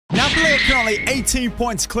currently 18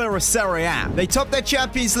 points clear of Serie A. They top their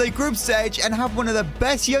Champions League group stage and have one of the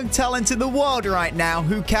best young talents in the world right now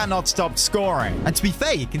who cannot stop scoring. And to be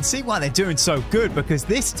fair, you can see why they're doing so good because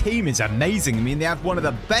this team is amazing. I mean, they have one of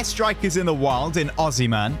the best strikers in the world in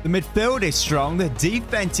Osimhen. The midfield is strong, the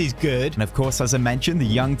defense is good, and of course, as I mentioned, the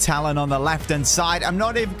young talent on the left-hand side. I'm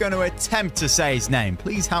not even going to attempt to say his name.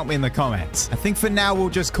 Please help me in the comments. I think for now, we'll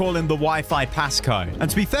just call him the Wi-Fi passcode. And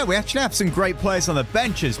to be fair, we actually have some great players on the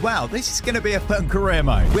bench as well. This is going to be a fun career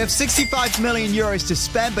mode. We have 65 million euros to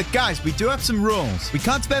spend, but guys, we do have some rules. We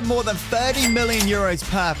can't spend more than 30 million euros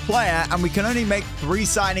per player, and we can only make 3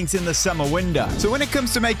 signings in the summer window. So when it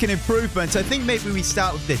comes to making improvements, I think maybe we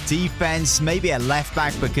start with the defense, maybe a left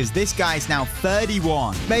back, because this guy is now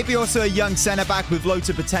 31. Maybe also a young center back with loads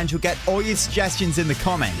of potential. Get all your suggestions in the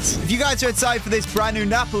comments. If you guys are excited for this brand new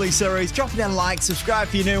Napoli series, drop it a like, subscribe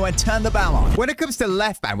if you're new, and turn the bell on. When it comes to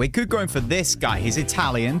left back, we could go in for this guy. He's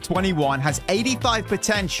Italian, 21, has 85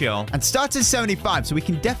 potential, and starts at 75, so we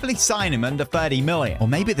can definitely sign him under 30 million. Or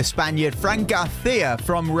maybe the Spaniard Frank Garcia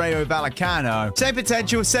from Rayo Vallecano. Same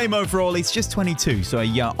potential, same overall. He's just 22, so a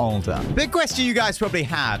year older. The big question you guys probably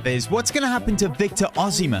have is what's going to happen to Victor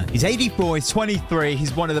Osimhen? He's 84, he's 23,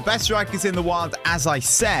 he's one of the best strikers in the world, as I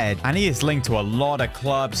said, and he is linked to a lot of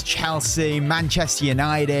clubs, Chelsea, Manchester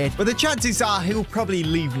United, but the chances are he'll probably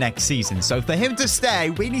leave next season. So for him to stay,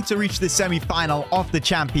 we need to reach the semi-final of the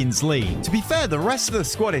Champions League. To be fair, the rest of the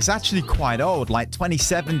squad is actually quite old, like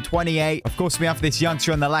 27, 28. Of course, we have this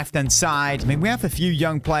youngster on the left-hand side. I mean, we have a few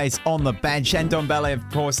young players on the bench. Ndombele, of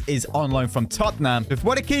course, is on loan from Tottenham. If we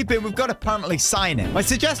want to keep him, we've got to permanently sign him. My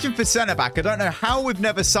suggestion for centre-back, I don't know how we've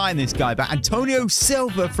never signed this guy, but Antonio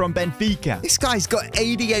Silva from Benfica. This guy's got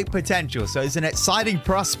 88 potential, so he's an exciting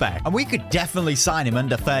prospect, and we could definitely sign him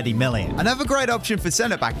under 30 million. Another great option for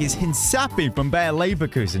centre-back is Hinsapi from Bayer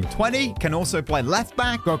Leverkusen. 20, can also play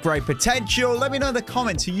left-back, got great potential. Let me know in the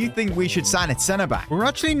comments who you think we should sign at centre-back. We're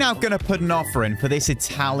actually now going to put an offer in for this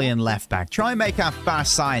Italian left-back. Try and make our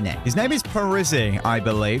fast signing. His name is Parisi, I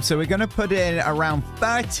believe, so we're going to put in around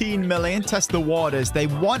 13 million, test the waters. They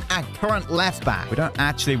want our current left-back. We don't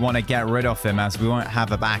actually want to get rid of him as we won't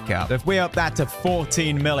have a backup. So if we up that to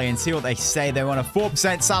 14 million, see what they say. They want a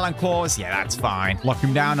 4% silent clause. Yeah, that's fine. Lock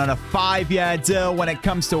him down on a 5-year deal when it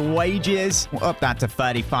comes to wages. We'll up that to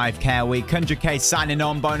 35k a week. 100k signing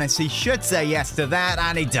on bonus. He should say yes to that,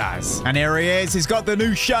 and he does. And here he is. He's got the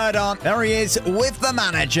new shirt on. There he is with the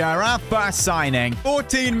manager. Our first signing.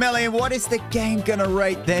 14 million. What is the game going to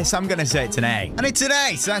rate this? I'm going to say it's an A. And it's an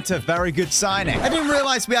A, so that's a very good signing. I didn't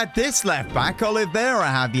realize we had this left back. Oliveira,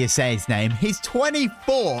 have you say his name. He's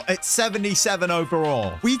 24 at 77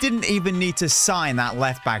 overall. We didn't even need to sign that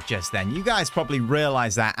left back just then. You guys probably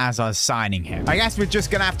realized that as I was signing him. I guess we're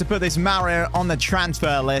just going to have to put this Mario on the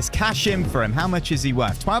transfer list. Cash in for him. How much is he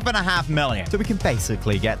worth? 12.5 million. So we can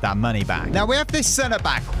basically get that money back. Now we have this center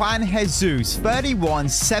back, Juan Jesus, 31,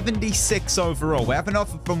 76 overall. We have an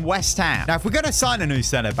offer from West Ham. Now if we're going to sign a new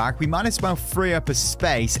center back, we might as well free up a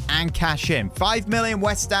space and cash in. 5 million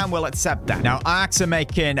West Ham will accept that. Now Ajax are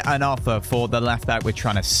making an offer for the left back we're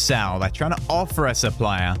trying to sell. They're trying to offer us a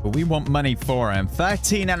player, but we want money for him.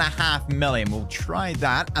 13.5 million. We'll try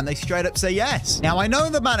that, and they straight up say yes. Now I know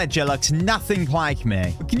the manager looks nothing like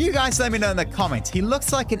me, but can you guys let me know in the comments? He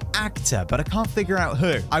looks like an actor, but I can't figure out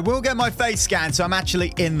who. I will get my face scanned, so I'm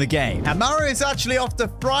actually in the game. Now Mario is actually off to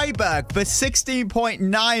Freiburg for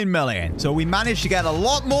 16.9 million. So we managed to get a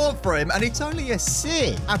lot more for him, and it's only a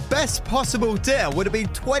C. Our best possible deal would have been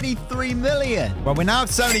 23 million. Well, we now have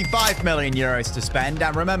 75 million euros to spend.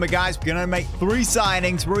 And remember, guys, we're going to make 3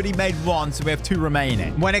 signings. We already made 1, so we have 2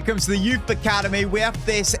 remaining. When it comes to the youth academy, we have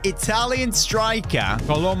this Italian striker,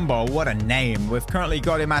 Colombo. What a name. We've currently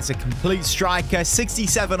got him as a complete striker,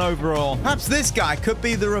 67 overall. Perhaps this guy could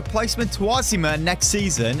be the replacement to Osimhen next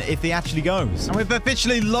season if he actually goes. And we've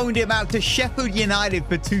officially loaned him out to Sheffield United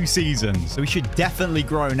for 2 seasons, so we should definitely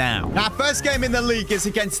grow now. Our first game in the league is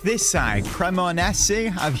against this side, Cremonese,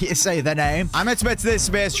 however you say the name. I'm expecting this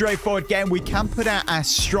to be a straightforward game. We can put out our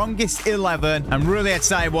strongest 11. I'm really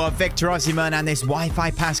excited what Victor Osimhen and this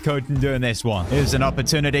Wi-Fi passcode can do in this one. Here's an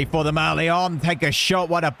opportunity for them early on. Take a shot.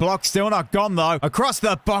 What a block. Still not gone, though. Across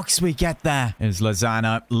the box we get there. Here's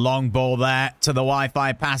Lozano. Long ball there to the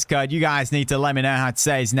Wi-Fi passcode. You guys need to let me know how to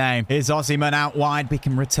say his name. Here's Osimhen out wide. We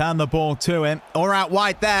can return the ball to him. Or out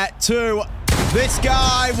wide there to This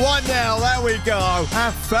guy, 1-0. There we go.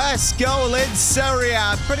 Our first goal in Serie A.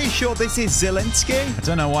 I'm pretty sure this is Zielinski. I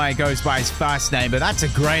don't know why he goes by his first name, but that's a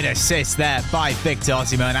great assist there by Victor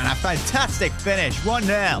Osimhen and a fantastic finish.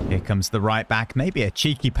 1-0. Here comes the right back. Maybe a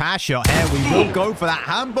cheeky pass shot here. We will go for that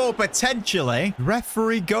handball potentially.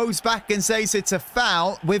 Referee goes back and says it's a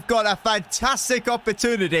foul. We've got a fantastic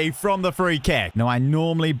opportunity from the free kick. Now, I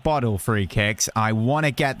normally bottle free kicks. I want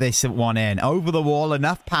to get this one in. Over the wall,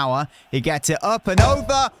 enough power. He gets it up and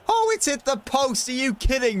over. Oh, it's hit the post. Are you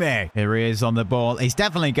kidding me? Here he is on the ball. He's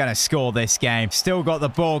definitely going to score this game. Still got the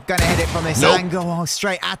ball. Going to hit it from this angle. Oh,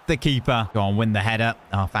 straight at the keeper. Go on, win the header.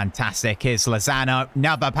 Oh, fantastic. Here's Lozano.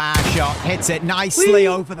 Another pass shot. Hits it nicely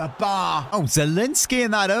over the bar. Oh, Zielinski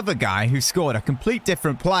and that other guy who scored are complete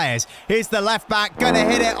different players. Here's the left back. Going to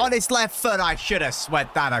hit it on his left foot. I should have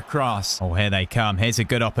swept that across. Oh, here they come. Here's a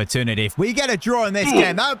good opportunity. If we get a draw in this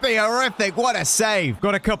game, that would be horrific. What a save.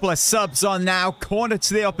 Got a couple of subs on now. Corner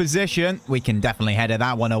to the opposition. We can definitely header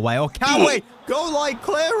that one away. Or can we? Goal line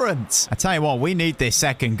clearance. I tell you what, we need this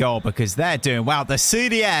second goal because they're doing well. The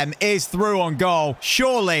CDM is through on goal.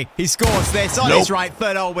 Surely he scores this on his right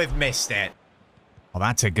foot. Oh, we've missed it. Well,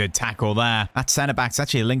 that's a good tackle there. That centre-back's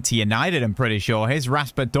actually linked to United, I'm pretty sure. Here's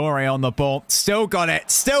Raspadori on the ball. Still got it.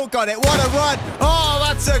 Still got it. What a run. Oh,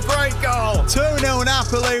 that's a great goal. 2-0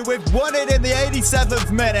 Napoli. We've won it in the 87th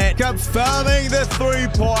minute. Confirming the 3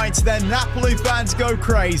 points. Then Napoli fans go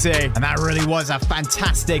crazy. And that really was a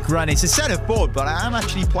fantastic run. It's a centre forward, but I'm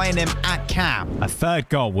actually playing him at cap. A third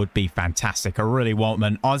goal would be fantastic. I really want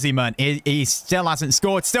one. Osimhen, he still hasn't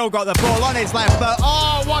scored. Still got the ball on his left foot.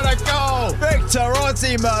 Oh, what a goal. Victor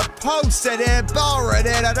Osimhen posted it, borrowed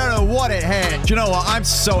it. I don't know what it hit. Do you know what? I'm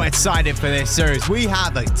so excited for this series. We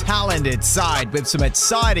have a talented side with some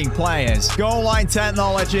exciting players. Goal line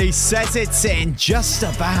technology says it's in just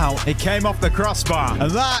about. It came off the crossbar.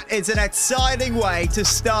 And that is an exciting way to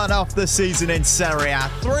start off the season in Serie A.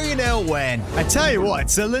 3-0 win. I tell you what,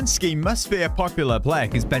 Zielinski must be a popular player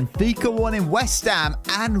because Benfica won in West Ham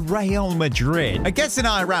and Real Madrid. I guess in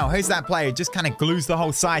IRL, who's that player who just kind of glues the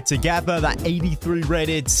whole side together? That 83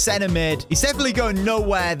 rated center mid. He's definitely going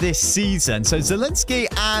nowhere this season. So Zielinski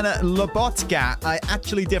and Lobotka are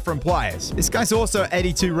actually different players. This guy's also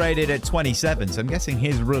 82 rated at 27, so I'm guessing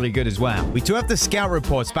he's really good as well. We do have the scout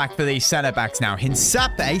reports back for these center backs now.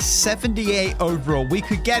 Hinsape, 78 overall. We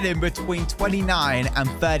could get him between 29 and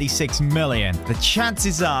 36 million. The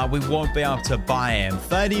chances are we won't be able to buy him.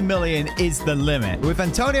 30 million is the limit. With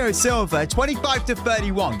Antonio Silva, 25 to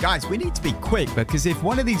 31. Guys, we need to be quick because if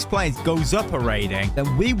one of these players goes up a rating,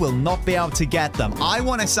 then we will not be able to get them. I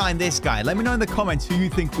want to sign this guy. Let me know in the comments who you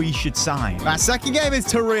think we should sign. Our second game is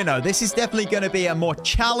Torino. This is definitely going to be a more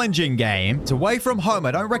challenging game. It's away from home.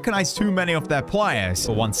 I don't recognize too many of their players.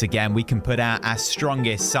 But once again, we can put out our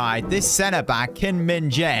strongest side. This center back, Kim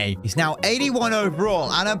Min-jae, is now 81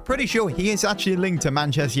 overall, and I'm pretty sure he is actually linked to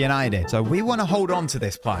Manchester United. So we want to hold on to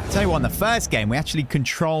this player. I'll tell you what, in the first game, we actually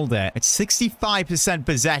controlled it. It's 65%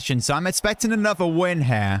 possession, so I'm expecting another win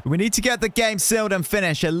here. We need to get the game sealed and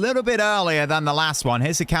finish a little bit earlier than the last one.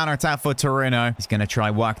 Here's a counter-attack for Torino. He's going to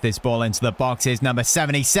try work this ball into the box. Here's number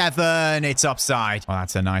 77. It's offside. Oh,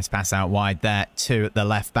 that's a nice pass out wide there to the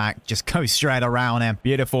left back. Just go straight around him.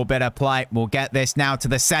 Beautiful bit of play. We'll get this now to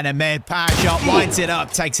the center mid. Power shot, winds it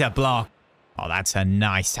up, takes a block. Oh, that's a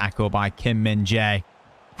nice tackle by Kim Min-jae.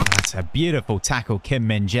 That's a beautiful tackle, Kim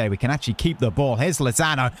Min-jae. We can actually keep the ball. Here's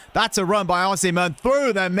Lozano. That's a run by Osimhen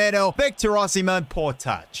through the middle. Victor Osimhen, poor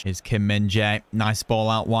touch. Here's Kim Min-jae. Nice ball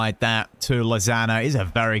out wide there to Lozano. He's a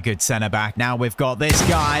very good centre-back. Now we've got this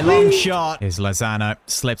guy. Long shot. Here's Lozano.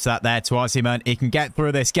 Slips that there to Osimhen. He can get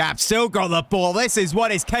through this gap. Still got the ball. This is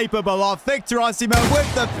what he's capable of. Victor Osimhen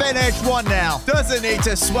with the finish. 1-0. Doesn't need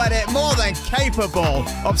to sweat it. More than capable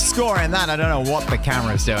of scoring that. I don't know what the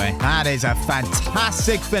camera's doing. That is a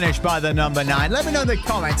fantastic finish by the number 9. Let me know in the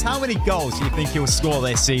comments how many goals you think he'll score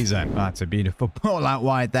this season. Oh, that's a beautiful ball out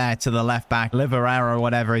wide there to the left back. Liverero,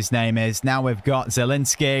 whatever his name is. Now we've got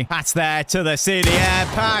Zielinski. That's there to the CDM.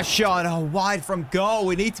 Pass shot. Oh, wide from goal.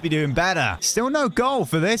 We need to be doing better. Still no goal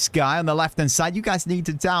for this guy on the left-hand side. You guys need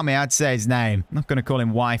to tell me how to say his name. I'm not going to call him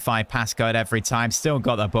Wi-Fi passcode every time. Still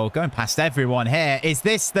got the ball. Going past everyone here. Is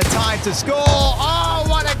this the time to score? Oh,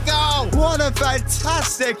 what a goal. What a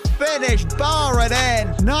fantastic finish. Bar it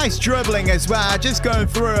in. Nice dribbling as well. Just going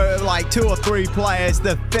through like 2 or 3 players.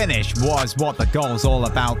 The finish was what the goal's all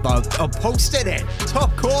about, though. Oh, posted it.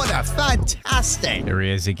 Top corner. Fantastic. Here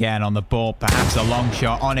he is again on the ball. Perhaps a long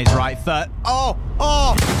shot on his right foot. Oh,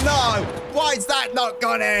 no. Why is that not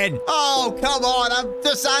gone in? Oh, come on. I'm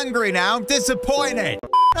just angry now. I'm disappointed.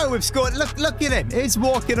 No, we've scored. Look at him. He's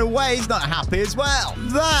walking away. He's not happy as well.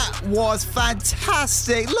 That was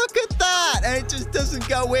fantastic. Look at that. And it just doesn't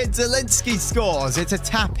go in. Zielinski scores. It's a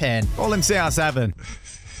tap-in. Call him CR7.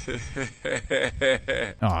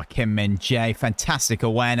 Oh, Kim Min-jae, fantastic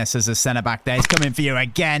awareness as a centre-back there. He's coming for you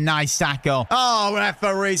again. Nice tackle. Oh,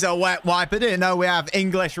 referees a wet wipe. I didn't know we have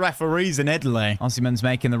English referees in Italy. Osimhen's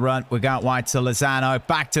making the run. We got wide to Lozano.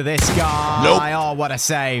 Back to this guy. Nope. Oh, what a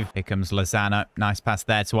save. Here comes Lozano. Nice pass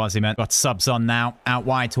there to Osimhen. Got subs on now. Out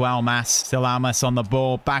wide to Almas. Still Almas on the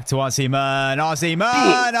ball. Back to Osimhen.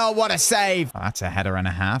 Osimhen. Oh, what a save. Oh, that's a header and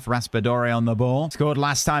a half. Raspadori on the ball. Scored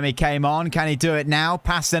last time he came on. Can he do it now?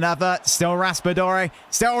 Pass another. Still Raspadori.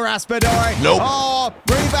 Still Raspadori. Nope. Oh,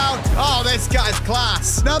 rebound. Oh, this guy's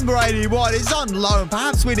class. Number 81 is on loan.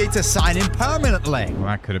 Perhaps we need to sign him permanently. Well,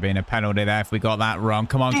 that could have been a penalty there if we got that wrong.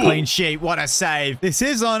 Come on, clean sheet. What a save. This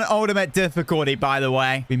is on ultimate difficulty, by the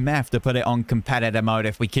way. We may have to put it on competitor mode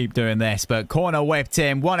if we keep doing this, but corner whipped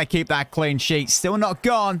in. Want to keep that clean sheet. Still not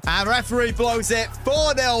gone. And referee blows it.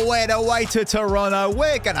 4-0 win away to Toronto.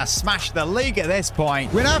 We're going to smash the league at this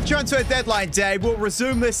point. We're now transfer deadline day. We'll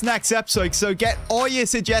resume this next episode, so get all your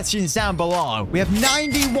suggestions down below. We have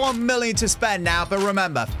 91 million to spend now, but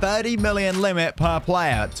remember, 30 million limit per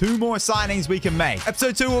player. 2 more signings we can make.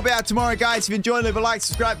 Episode 2 will be out tomorrow, guys. If you enjoyed, leave a like,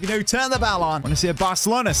 subscribe if you're new, turn the bell on. Want to see a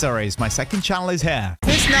Barcelona series? My second channel is here.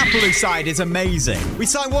 This Napoli side is amazing. We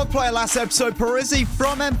signed one player last episode, Parisi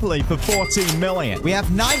from Empoli, for 14 million. We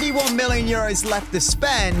have 91 million euros left to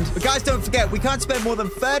spend, but guys, don't forget, we can't spend more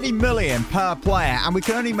than 30 million per player, and we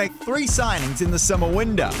can only make 3 signings in the summer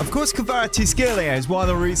window. Of course, Kvaratskhelia is one of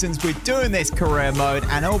the reasons we're doing this career mode,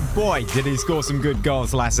 and oh boy, did he score some good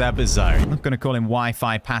goals last episode. I'm not going to call him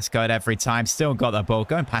Wi-Fi passcode every time. Still got the ball.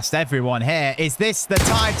 Going past everyone here. Is this the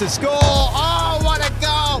time to score? Oh, what a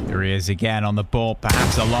goal! Here he is again on the ball.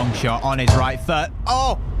 Perhaps a long shot on his right foot.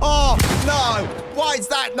 Oh, no! Why is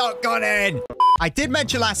that not gone in? I did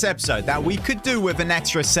mention last episode that we could do with an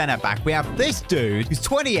extra centre-back. We have this dude who's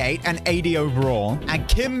 28 and 80 overall, and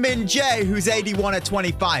Kim Min-jae who's 81 at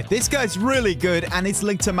 25. This guy's really good, and it's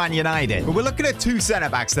linked to Man United. But we're looking at 2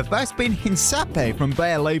 centre-backs. The first being Hinsape from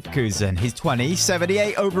Bayer Leverkusen. He's 20,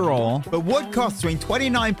 78 overall, but would cost between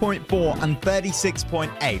 29.4 and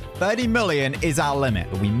 36.8. 30 million is our limit,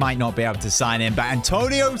 but we might not be able to sign him. But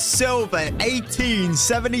Antonio Silva, 18,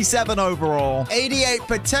 77 overall, 88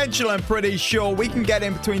 potential, I'm pretty sure. We can get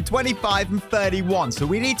in between 25 and 31, so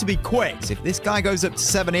we need to be quick. So if this guy goes up to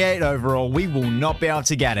 78 overall, we will not be able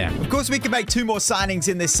to get him. Of course, we can make 2 more signings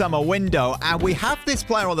in this summer window, and we have this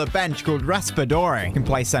player on the bench called Raspadori. He can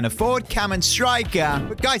play center forward, cam, and striker.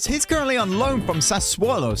 But guys, he's currently on loan from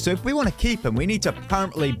Sassuolo, so if we want to keep him, we need to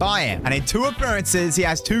permanently buy him. And in 2 appearances, he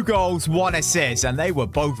has 2 goals, 1 assist, and they were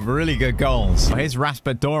both really good goals. So here's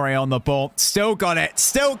Raspadori on the ball. Still got it.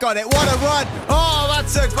 Still got it. What a run. Oh,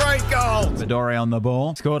 that's a great goal. Raspadori on the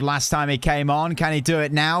ball. Scored last time he came on. Can he do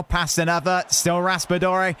it now? Pass another. Still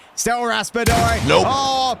Raspadori. Still Raspadori. Nope.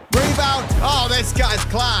 Oh, rebound. Oh, this guy's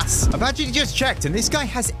class. I've actually just checked, and this guy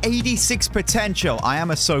has 86 potential. I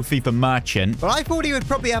am a FIFA merchant, but I thought he would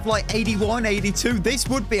probably have like 81, 82. This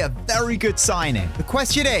would be a very good signing. The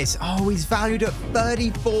question is, oh, he's valued at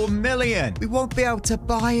 34 million. We won't be able to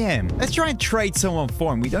buy him. Let's try and trade someone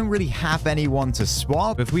for him. We don't really have anyone to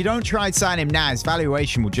swap. If we don't try and sign him now, his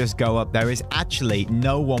valuation will just go up. There is actually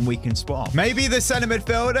no one we can swap. Maybe the center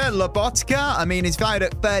midfielder, Lobotka. I mean, he's valued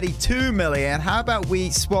at 32 million. How about we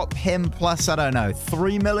swap him plus, I don't know,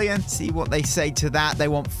 3 million? See what they say to that. They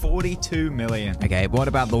want 42 million. Okay, what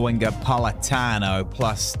about the winger Politano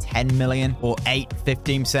plus 10 million or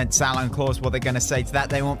 15% salon clause? What they're going to say to that?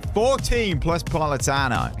 They want 14 plus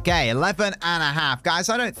Politano. Okay, 11 and a half. Guys,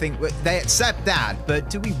 I don't think they accept that, but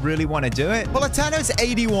do we really want to do it? Politano's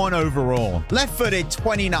 81 overall. Left-footed,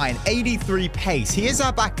 29, 83 pace. He is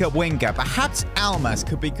our backup winger. Perhaps Almas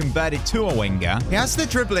could be converted to a winger. He has the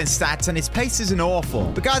dribbling stats and his pace isn't awful.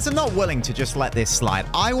 But guys, I'm not willing to just let this slide.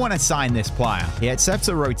 I want to sign this player. He accepts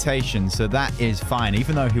a rotation, so that is fine,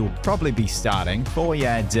 even though he will probably be starting.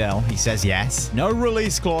 4-year deal. He says yes. No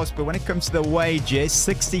release clause, but when it comes to the wages,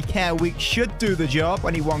 60k a week should do the job.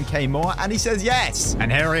 21k more, and he says yes.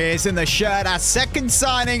 And here he is in the shirt, our second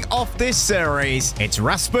signing of this series. It's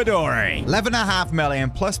Raspadori. 11.5 million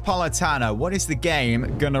plus Politano. Osimhen. What is the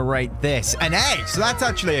game gonna rate this? An A, so that's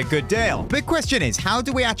actually a good deal. Big question is, how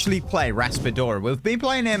do we actually play Raspadori? We've been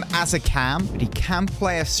playing him as a cam, but he can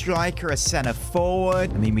play a striker, a center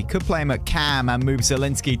forward. I mean, we could play him at cam and move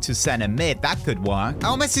Zielinski to center mid. That could work.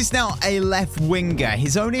 Almas is now a left winger.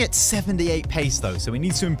 He's only at 78 pace, though, so we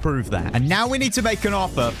need to improve that. And now we need to make an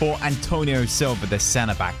offer for Antonio Silva, the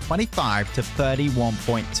center back. 25 to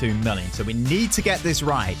 31.2 million. So we need to get this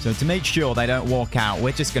right. So to make sure they don't walk out,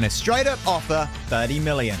 we're just going to straight up offer 30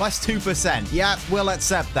 million plus 2%. Yeah, we'll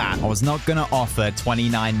accept that. I was not going to offer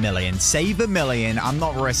 29 million. Save a million. I'm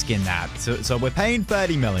not risking that. So we're paying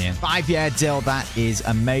 30 million. 5-year deal. That is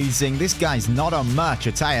amazing. This guy's not on much,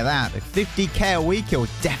 I'll tell you that. At 50k a week, he'll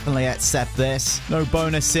definitely accept this. No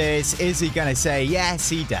bonuses. Is he going to say yes?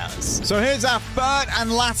 He does. So here's our third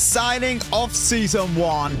and last signing of season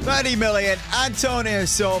 1. 30 million. Antonio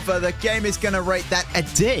Silva. The game is going to rate that a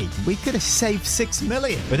D. We could have saved 6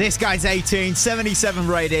 million. But this guy's 18, 77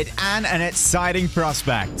 rated, and an exciting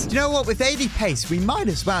prospect. Do you know what? With 80 pace, we might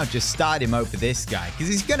as well just start him over this guy because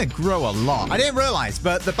he's going to grow a lot. I didn't realize,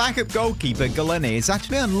 but the backup goalkeeper, Galini, is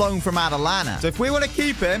actually on loan from Atalanta. So if we want to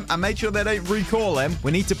keep him and make sure they don't recall him,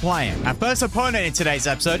 we need to play him. Our first opponent in today's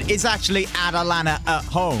episode is actually Atalanta at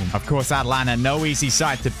home. Of course, Atalanta, no easy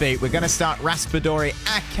side to beat. We're going to start Raspadori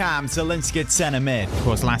at cam, Zielinski at center mid. Of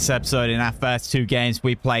course, last episode in our first 2 games,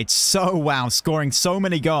 we played so well, scoring so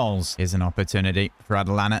many goals. Here's an opportunity for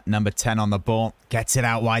Atalanta. Number 10 on the ball. Gets it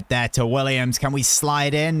out wide there to Williams. Can we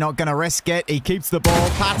slide in? Not going to risk it. He keeps the ball.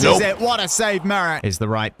 Passes it. What a save, Merritt. Is the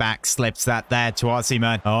right back. Slips that there to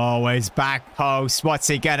Osimhen. Always back post. What's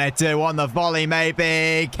he going to do on the volley,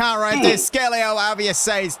 maybe? Caradiskilio, however you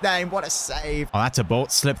say his name. What a save. Oh, that's a ball.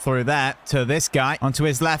 Slip through there to this guy. Onto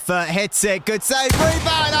his left foot. Hits it. Good save.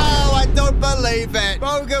 Rebound. Oh, I don't believe it.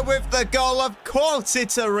 Boga with the goal. Of course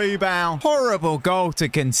it's a rebound. Horrible goal to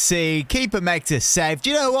concede. Keeper makes a save. Do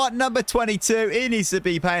you know what? Number 22. He needs to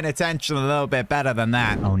be paying attention a little bit better than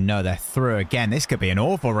that. Oh no, they're through again. This could be an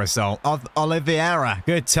awful result. Of Oliveira.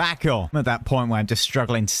 Good tackle. I'm at that point where I'm just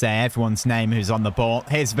struggling to say everyone's name who's on the ball.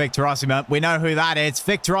 Here's Victor Osimhen. We know who that is.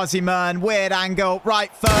 Victor Osimhen. Weird angle.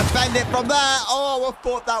 Right foot. Bend it from there. Oh, I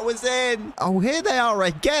thought that was in. Oh, here they are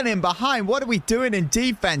again in behind. What are we doing in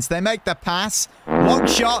defense? They make the pass. One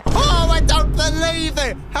shot. Oh, I don't believe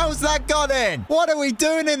it. How's that got in? What are we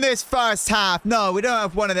doing in this first half? No, we don't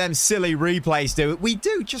have one of them silly replays, do it. We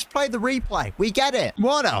do. Just play the replay. We get it.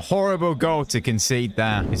 What a horrible goal to concede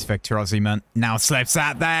there. Is Victor Osimhen. Now slips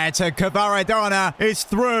that there to Cavaradona. It's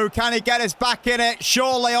through. Can he get us back in it?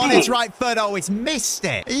 Surely on his right foot. Oh, he's missed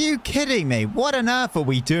it. Are you kidding me? What on earth are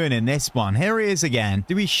we doing in this one? Here he is again.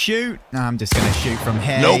 Do we shoot? No, I'm just going to shoot from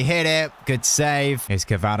here. Nope. He hit it. Good save. Here's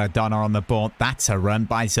Cavaradona on the board. That's a run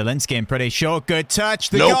by Zielinski, I'm pretty sure. Good touch.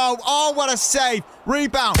 The goal. Oh, what a save.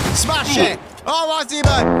 Rebound. Smash it. Oh,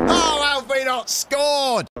 Osimhen. Oh, how have we not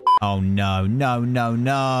scored? Oh, no, no, no,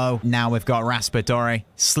 no. Now we've got Raspadori.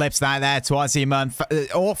 Slips that there to Osimhen.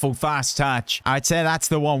 Awful fast touch. I'd say that's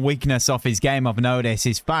the one weakness of his game I've noticed.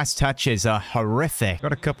 His fast touches are horrific.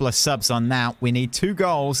 Got a couple of subs on now. We need 2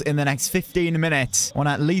 goals in the next 15 minutes. Want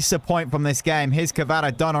at least a point from this game. Here's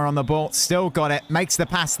Cavaradona on the ball. Still got it. Makes the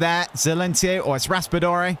pass there. Zielinski, or it's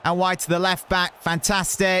Raspadori. And wide to the left back.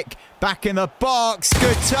 Fantastic. Back in the box.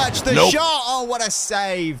 Good touch. The shot. Oh, what a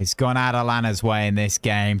save. It's gone Atalanta's way in this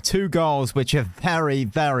game. 2 goals, which are very,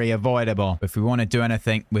 very avoidable. If we want to do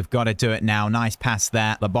anything, we've got to do it now. Nice pass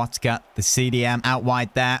there. Lobotka, the CDM out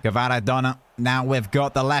wide there. Cavaradona. Now we've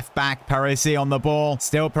got the left back, Parisi on the ball.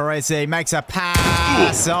 Still Parisi makes a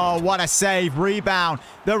pass. Oh, what a save. Rebound.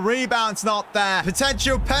 The rebound's not there.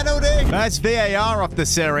 Potential penalty. That's VAR off the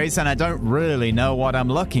series, and I don't really know what I'm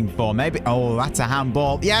looking for. Maybe, oh, that's a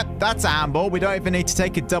handball. Yep, that's a handball. We don't even need to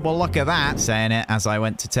take a double look at that. Saying it as I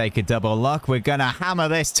went to take a double look. We're going to hammer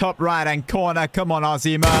this top right-hand corner. Come on,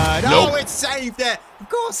 Osimhen. Oh, it saved it. Of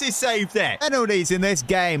course he saved it. Penalties in this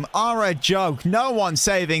game are a joke. No one's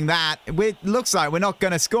saving that. It looks like we're not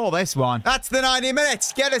going to score this one. That's the 90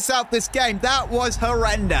 minutes. Get us out this game. That was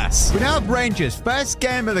horrendous. We now have Rangers. First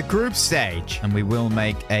game of the group stage. And we will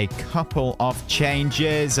make a couple of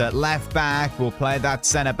changes at left back. We'll play that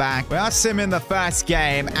centre back. We asked him in the first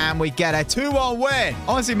game and we get a 2-1 win.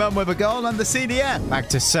 Osimhen with a goal and the CDM. Back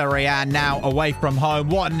to Serie A now away from home.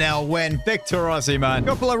 1-0 win. Victor Osimhen.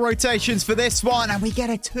 Couple of rotations for this one and we get get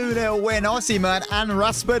a 2-0 win. Osimhen and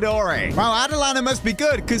Raspadori. Wow, Atalanta must be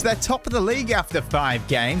good because they're top of the league after 5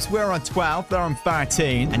 games. We're on 12, they're on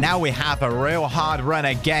 13. And now we have a real hard run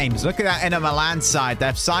of games. Look at that Inter Milan side.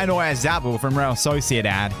 They've signed Oyarzabal from Real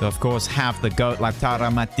Sociedad. They, of course, have the GOAT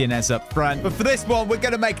Lautaro Martinez up front. But for this one, we're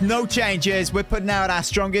going to make no changes. We're putting out our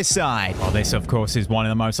strongest side. Well, this, of course, is one of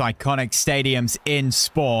the most iconic stadiums in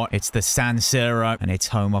sport. It's the San Siro, and it's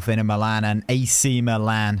home of Inter Milan and AC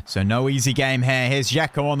Milan. So no easy game here. Here's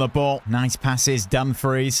Dzeko on the ball. Nice passes,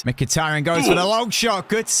 Dumfries. Mkhitaryan goes for the long shot.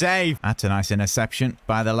 Good save. That's a nice interception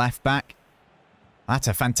by the left back. That's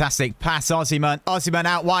a fantastic pass, Osimhen. Osimhen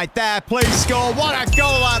out wide there. Please score. What a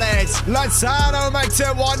goal that is. Lozano makes it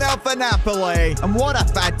 1-0 for Napoli. And what a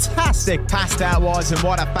fantastic pass that was. And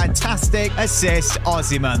what a fantastic assist,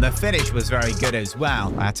 Osimhen. The finish was very good as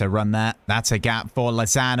well. That's a run there. That's a gap for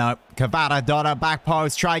Lozano. Cavara, back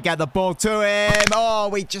post. Try get the ball to him. Oh,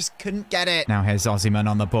 we just couldn't get it. Now here's Osimhen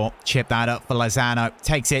on the ball. Chip that up for Lozano.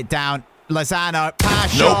 Takes it down. Lozano,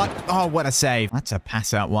 pass shot. Oh, what a save. That's a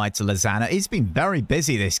pass out wide to Lozano. He's been very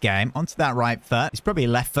busy this game. Onto that right foot. He's probably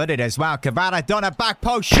left-footed as well. Cavara, back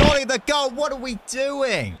post. Surely the goal. What are we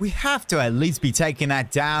doing? We have to at least be taking that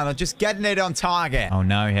down or just getting it on target. Oh,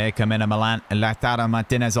 no. Here come Inter Milan. Lautaro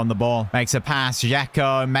Martinez on the ball. Makes a pass.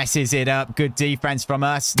 Dzeko messes it up. Good defense from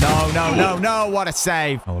us. No. What a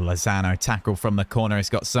save. Oh, Lozano tackle from the corner. He's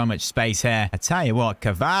got so much space here. I tell you what,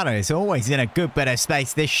 Cavara is always in a good bit of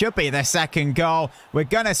space. This should be the second goal. We're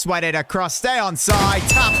going to sweat it across. Stay on side.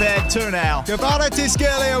 Tap it. 2-0.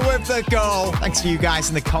 Kvaratskhelia with the goal. Thanks to you guys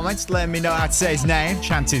in the comments letting me know how to say his name.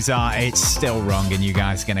 Chances are it's still wrong and you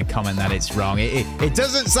guys are going to comment that it's wrong. It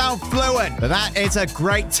doesn't sound fluent, but that is a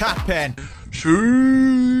great tap in.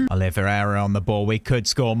 Oliveira on the ball. We could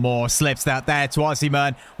score more. Slips that there to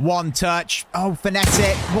Osimhen. One touch. Oh, finesse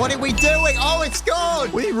it. What are we doing? Oh, it's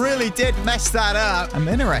gone. We really did mess that up. I'm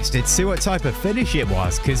interested to see what type of finish it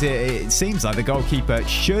was because it seems like the goalkeeper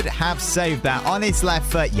should have saved that on his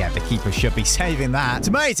left foot. Yeah, the keeper should be saving that. It's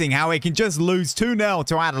amazing how he can just lose 2-0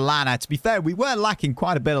 to Atalanta. To be fair, we were lacking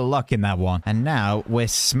quite a bit of luck in that one. And now we're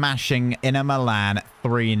smashing Inter Milan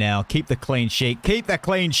 3-0. Keep the clean sheet. Keep the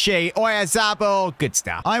clean sheet. Oyarzabal. Good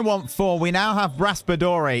stuff. I want 4. We now have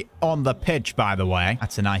Raspadori on the pitch, by the way.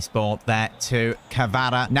 That's a nice ball there to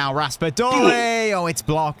Cavara. Now Raspadori. Oh, it's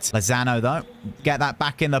blocked. Lozano, though. Get that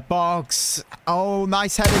back in the box. Oh,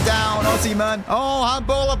 nice header down. Osimhen. Oh,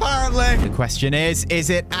 handball, apparently. The question is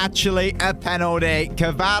it actually a penalty?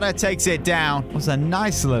 Cavara takes it down. It was a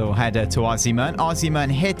nice little header to Osimhen. Osimhen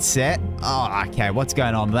hits it. Oh, okay. What's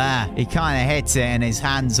going on there? He kind of hits it and his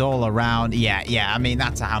hands all around. Yeah. I mean,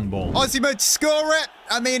 that's a handball. Osimhen to score it.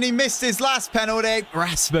 I mean, he missed his last penalty.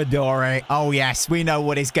 Raspadori. Oh, yes. We know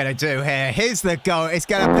what he's going to do here. Here's the goal. It's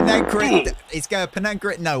going to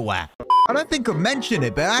Penenka it nowhere. I don't think I've mentioned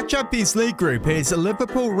it, but our Champions League group is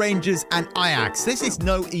Liverpool, Rangers, and Ajax. This is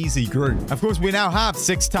no easy group. Of course, we now have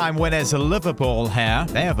 6-time winners Liverpool here.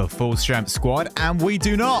 They have a full-strength squad, and we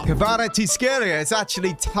do not. Kvaratskhelia is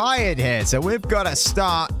actually tired here, so we've got to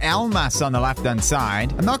start Elmas on the left-hand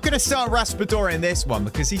side. I'm not going to start Raspadori in this one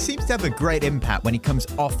because he seems to have a great impact when he comes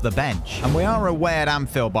off the bench. And we are away at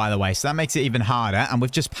Anfield, by the way, so that makes it even harder. And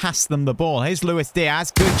we've just passed them the ball. Here's Luis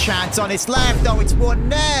Diaz. Good chance on his left. Oh, it's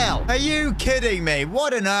 1-0. Are you kidding me?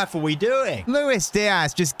 What on earth are we doing? Luis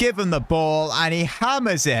Diaz just give him the ball and he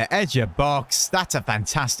hammers it. Edge of box. That's a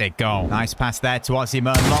fantastic goal. Nice pass there to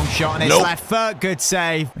Osimhen. Long shot on his left foot. Good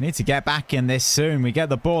save. We need to get back in this soon. We get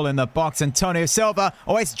the ball in the box. Antonio Silva.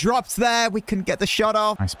 Oh, it's dropped there. We couldn't get the shot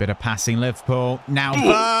off. Nice bit of passing, Liverpool. Now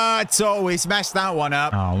Bert. Oh, he's messed that one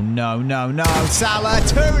up. Oh, no. Salah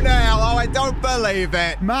 2-0. Oh, I don't believe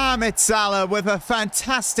it. Mohamed Salah with a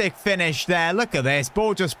fantastic finish there. Look at this.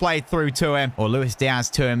 Ball just played through to him. Or Luis Diaz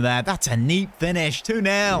to him there. That's a neat finish.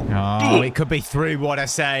 2-0. Oh, it could be 3. What a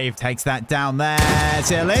save. Takes that down there.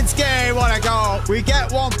 Zielinski. What a goal. We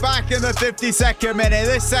get one back in the 52nd minute.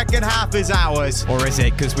 This second half is ours. Or is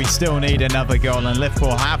it? Because we still need another goal. And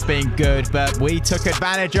Liverpool have been good, but we took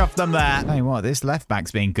advantage of them there. Tell you what, this left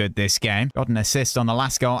back's been good this game. Got an assist on the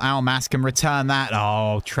last goal. Almas can return that.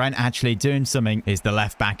 Oh, Trent actually doing something. Is the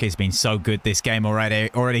left back has been so good this game already.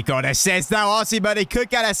 Already got assist. Now Osimhen, he could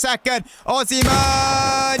get a second.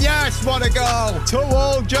 Osimhen, yes! What a goal.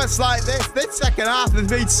 2-2 just like this. This second half has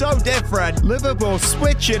been so different. Liverpool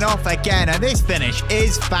switching off again, and this finish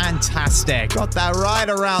is fantastic. Got that right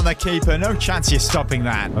around the keeper. No chance you're stopping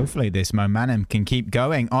that. Hopefully this momentum can keep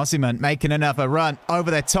going. Osimhen making another run over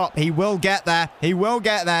the top. He will get there. He will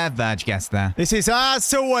get there. Verge gets there. This is ours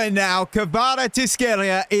to win now.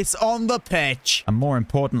 Kvaratskhelia is on the pitch. And more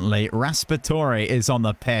importantly, Raspadori is on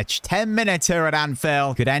the pitch. 10 minutes here at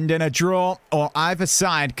Anfield. Could end in a draw, or either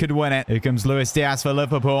side could win it. Here comes Luis Diaz for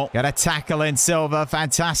Liverpool. Got a tackle in Silva.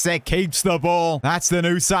 Fantastic. Keeps the ball. That's the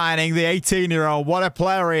new signing, the 18-year-old. What a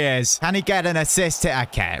player he is. Can he get an assist?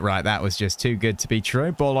 Okay, right. That was just too good to be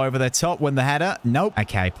true. Ball over the top. Win the header. Nope.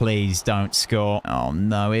 Okay, please don't score. Oh,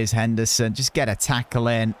 no. Here's Henderson. Just get a tackle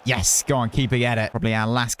in. Yes. Go on, keeper, get it. Probably our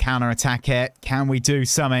last counter-attack here. Can we do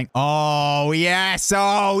something? Oh, yes.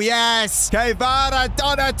 Oh, yes. Kvara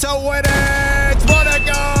done it to win it. What a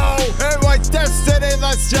goal. It was destined in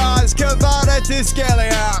the stars.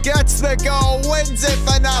 Kvaratskhelia gets the goal. Wins it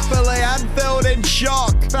for Napoli. Anfield in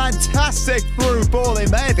shock. Fantastic through ball.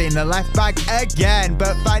 It may have been the left back again,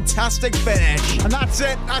 but fantastic finish. And that's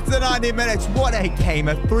it. That's the 90 minutes. What a game.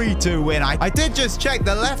 A 3-2 win. I did just check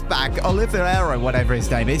the left back, Oliveira, whatever his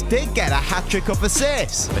name is, did get a hat-trick of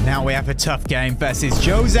assists. But now we have a tough game versus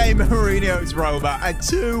Jose Mourinho's Roma. A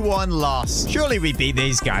 2-1 loss. Surely we beat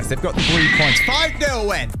these guys. They've got 3 points. 5-0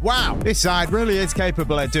 win. Wow. This side really is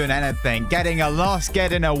capable of doing anything. Getting a loss,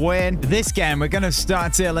 getting a win. This game, we're going to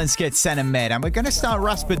start Zielinski centre mid, and we're going to start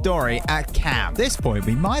Raspadori at cam. At this point,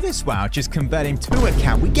 we might as well just convert him to a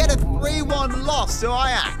cam. We get a 3-1 loss to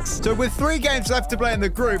Ajax. So with 3 games left to play in the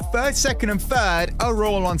group, third, second, and third are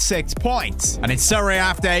all on 6 points. And in Serie A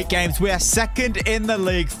after 8 games, we are second in the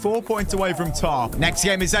league, 4 points away from top. Next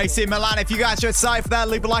game is AC Milan. If you guys are excited for that,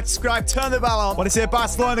 leave a like, subscribe, turn the bell on. What is it,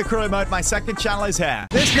 Barcelona career mode? My second channel is here.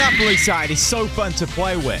 This Napoli side is so fun to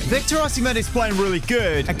play with. Victor Osimhen is playing really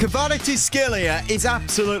good, and Kvaratskhelia is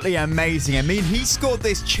absolutely amazing. I mean, he scored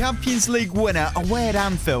this Champions League winner away at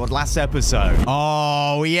Anfield last episode.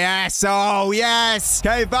 Oh, yes. Oh, yes.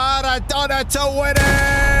 Kvara done it to win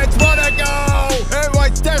it. What a goal. It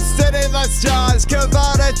was destined in the stars.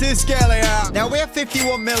 Kvaratskhelia. Now, we have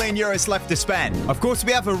 51 million euros left to spend. Of course,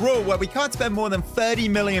 we have a rule where we can't spend more than 30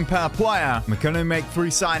 million per player. We can only make 3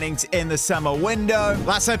 signings in the summer window.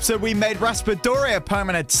 Last episode, we made Raspadori a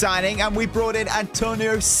permanent signing, and we brought in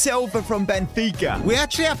Antonio Silva from Benfica. We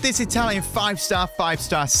actually have this Italian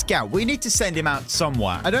 5-star scout. We need to send him out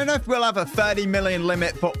somewhere. I don't know if we'll have a 30 million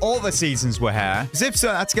limit for all the seasons we're here, because if so,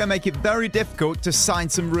 that's going to make it very difficult to sign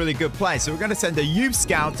some really good players. So we're going to send a youth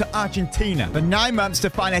scout to Argentina for 9 months to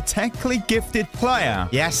find a technically gifted player.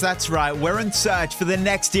 Yes, that's right. We're in search for the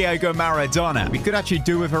next Diego Maradona. We could actually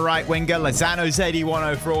do with a right winger. Lozano's 81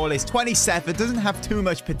 overall. He's 27. Doesn't have too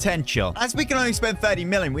much potential. As we can only spend 30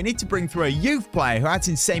 million, we need to bring through a youth player who has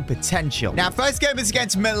insane potential. Now, first game is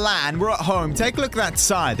against Milan. We're at home. Take a look at that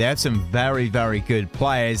side. They have some very, very good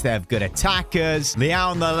players. They have good attackers. Leao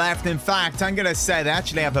on the left. In fact, I'm going to say they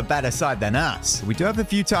actually have a better side than us. We do have a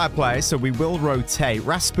few tired players, so we will rotate.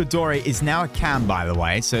 Raspadori is now a cam, by the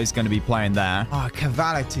way, so he's going to be playing there. Oh,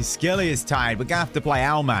 Kvaratskhelia is tired. We're going to have to play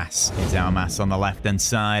Almas. Here's Almas on the left-hand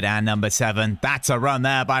side, and number 7. That's a run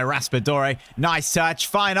there by Raspadori. Nice touch.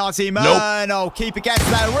 Fine Osimhen. Nope. Oh, keeper gets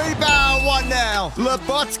that rebound. 1-0.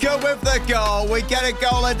 Lobotka with the goal. We get a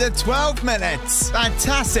goal into 12 minutes.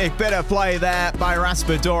 Fantastic bit of play there by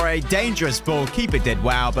Raspadori. Dangerous ball. Keeper did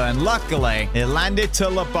well, but luckily it landed to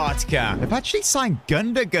Lobotka. They've actually signed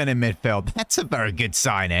Gundogan in midfield. That's a very good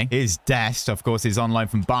signing. Here's Dest, of course, is on loan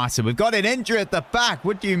from Barca. We've got an injury at the back.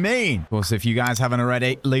 What do you mean? Of course, if you guys haven't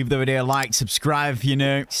already, leave the video a like, subscribe if you're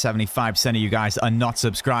new. 75% of you guys are not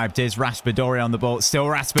subscribed. Here's Raspadori on the ball. Still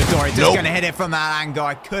Raspadori. Just going to hit it from that angle.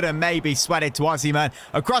 I could have maybe sweat it to Osimhen.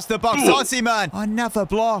 Across the box, Osimhen. Another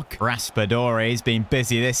block. Raspadori's been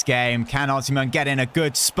busy this game. Can Osimhen get in a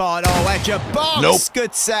good spot? Oh, edge of box. Nope.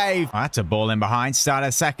 Good save. Oh, that's a ball in behind. Start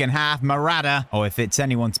a second half. Morata. Oh, if it's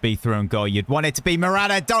anyone to be through and go, you'd want it to be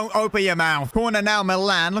Morata. Don't open your mouth. Corner now,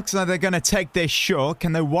 Milan. Looks like they're going to take this short.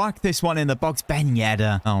 Can they work this one in the box? Ben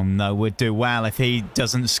Yedder. Oh, no. Would do well if he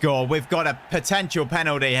doesn't score. We've got a potential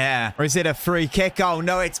penalty here. Or is it a free kick? Oh,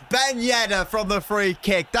 no. It's Ben Yedder from the free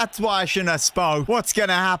kick. That's why I shouldn't have spoke. What's going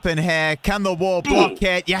to happen here? Can the wall block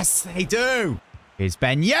it? Yes, they do. Here's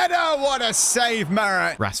Ben Yedder. What a save,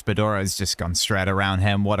 Merit. Raspadori's just gone straight around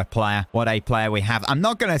him. What a player. What a player we have. I'm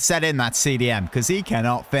not going to set in that CDM because he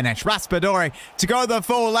cannot finish. Raspadori to go the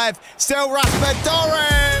full left. Still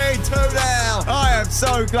Raspadori. 2-0. I am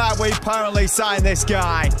so glad we permanently signed this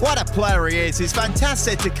guy. What a player he is. He's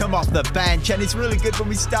fantastic to come off the bench, and he's really good when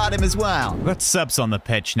we start him as well. We've got subs on the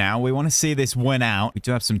pitch now. We want to see this win out. We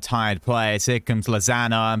do have some tired players. Here comes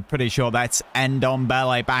Lozano. I'm pretty sure that's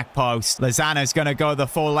Ndombele back post. Lozano's going to go the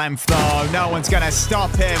full length, though. No one's going to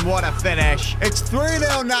stop him. What a finish. It's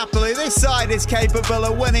 3-0 Napoli. This side is capable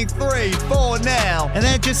of winning 3-4-0. And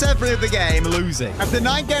then just every other game losing. After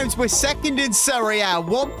 9 games, we're second in Serie A,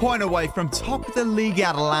 1 point away from top of the league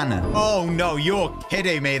Atalanta. Oh no, you're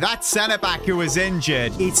kidding me. That centre-back who was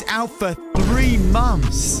injured, it's out for 3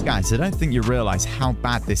 months. Guys, I don't think you realize how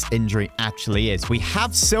bad this injury actually is. We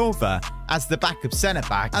have Silva as the backup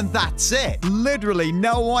centre-back, and that's it. Literally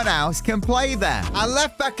no one else can play there. Our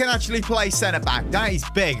left-back can actually play centre-back. That is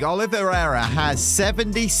big. Oliveira has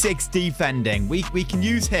 76 defending. We can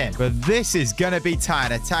use him, but this is going to be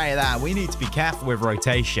tight. I tell you that. We need to be careful with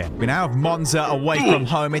rotation. We now have Monza away from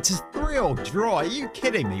home. It's a 3-3 draw. Are you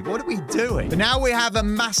kidding me? What are we doing? But now we have a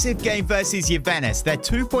massive game versus Juventus. They're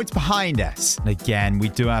 2 points behind us. And again, we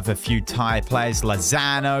do have a few tired players.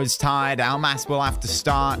 Lozano's tired. Almas will have to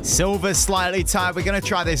start. Silva's slightly tired. We're going to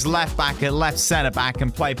try this left back at left centre back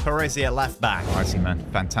and play Parisi at left back. Osimhen,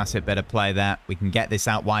 fantastic bit of play there. We can get this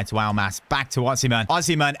out wide to Almas. Back to Osimhen.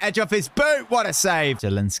 Osimhen, edge off his boot. What a save.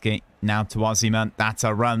 Zielinski now to Osimhen. That's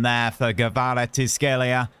a run there for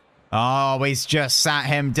Kvaratskhelia. Oh, he's just sat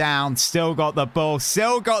him down. Still got the ball.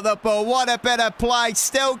 Still got the ball. What a bit of play.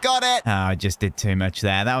 Still got it. Oh, I just did too much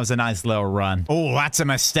there. That was a nice little run. Oh, that's a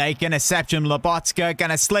mistake. Interception. Lobotka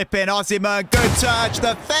gonna slip in. Osimhen, good touch.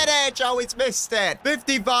 The finish. Oh, he's missed it.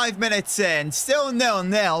 55 minutes in. Still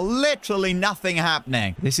 0-0. Literally nothing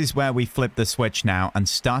happening. This is where we flip the switch now and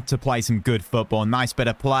start to play some good football. Nice bit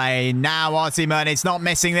of play. Now Osimhen is not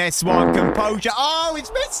missing this one. Composure. Oh, he's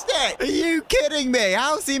missed it. Are you kidding me?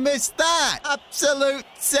 How's he missed that? Absolute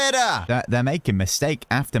sitter. They're making mistake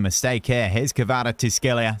after mistake here. Here's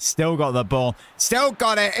Kvaratskhelia. Still got the ball. Still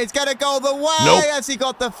got it. It's going to go the way. Nope. Has he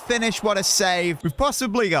got the finish? What a save. We've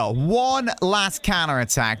possibly got one last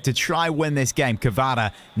counter-attack to try win this game.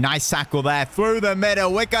 Kvara, nice tackle there through the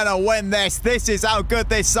middle. We're going to win this. This is how good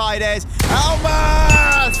this side is.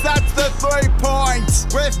 Almas! That's the 3 points.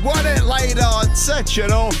 We've won it late on. Such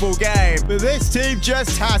an awful game. But this team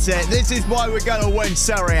just has it. This is why we're going to win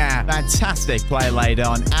Serie A. Fantastic play laid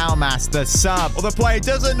on. Almas, the sub. Well, the play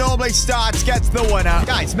doesn't normally start, gets the winner.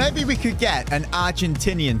 Guys, maybe we could get an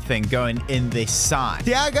Argentinian thing going in this side.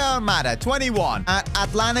 Thiago Almada, 21, at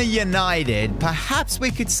Atlanta United. Perhaps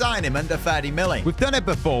we could sign him under 30 million. We've done it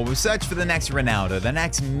before. We've searched for the next Ronaldo, the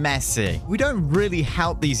next Messi. We don't really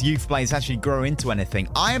help these youth players actually grow into anything.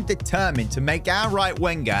 I am determined to make our right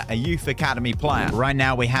winger a youth academy player. Right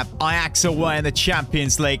now, we have Ajax away in the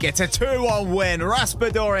Champions League. It's a 2-1 win.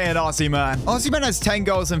 Raspadori and Osimhen. Osimhen has 10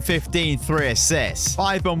 goals and 15, 3 assists.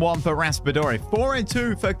 5-1 for Raspadori.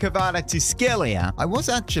 4-2 for Kvaratskhelia. I was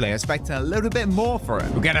actually expecting a little bit more for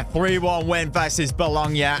him. We'll get a 3-1 win versus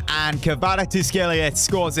Bologna, and Kvaratskhelia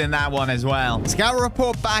scores in that one as well. Scout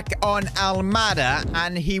report back on Almada,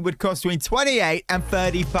 and he would cost between 28 and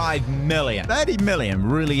 35 million. 30 million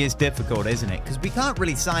really is difficult, isn't it? Because we can't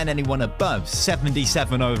really sign anyone above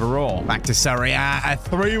 77 overall. Back to Serie A, a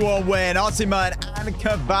 3-1 win. Osimhen and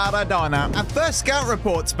Kvaradona. Our first scout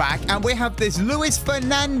report's back, and we have this Luis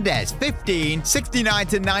Fernandez, 15, 69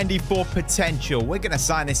 to 94 potential. We're going to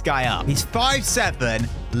sign this guy up. He's 5'7",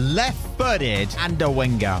 left-footed, and a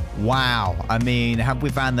winger. Wow. I mean, have we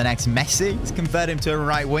found the next Messi? Let's convert him to a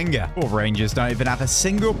right winger. Poor Rangers don't even have a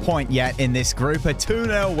single point yet in this group. A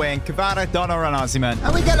 2-0 win. Kvaradona and Osimhen.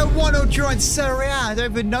 And we get a 1-0 draw in Serie A. I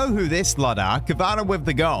don't even know who this lot are. Kvara with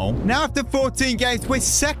the goal. Now after 14 games, we're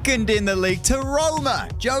second in the league to Roma.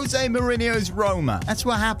 Jose Mourinho's Roma. That's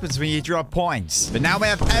what happens when you drop points. But now we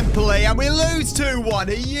have Empoli and we lose 2-1.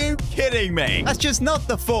 Are you kidding me? That's just not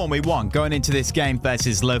the form we want going into this game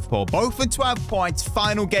versus Liverpool. Both for 12 points,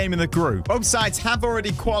 final game in the group. Both sides have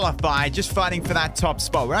already qualified, just fighting for that top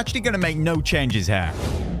spot. We're actually going to make no changes here.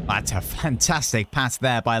 That's a fantastic pass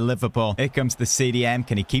there by Liverpool. Here comes the CDM.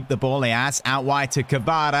 Can he keep the ball? He has. Out wide to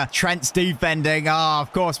Kvara. Trent's defending. Oh,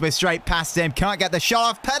 of course, we're straight past him. Can't get the shot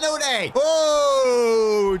off. Penalty.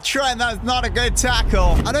 Oh, Trent, that's not a good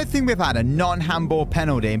tackle. I don't think we've had a non-handball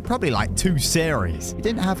penalty in probably like 2 series. We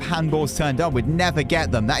didn't have handballs turned on. We'd never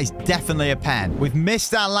get them. That is definitely a pen. We've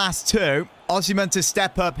missed our last 2. Osimhen to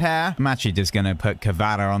step up here. I'm actually just going to put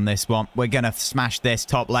Kvara on this one. We're going to smash this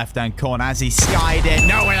top left-hand corner as he skied it.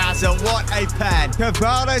 No, it hasn't. What a pen.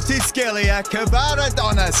 Kvara to Skillia. Kvara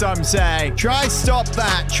Donna, some say. Try stop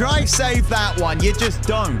that. Try save that one. You just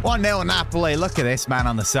don't. 1-0 Napoli. Look at this man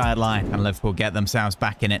on the sideline. And Liverpool get themselves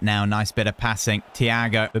back in it now. Nice bit of passing.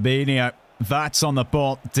 Thiago. Fabinho. That's on the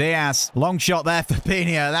ball. Diaz. Long shot there for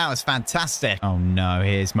Fabinho. That was fantastic. Oh, no.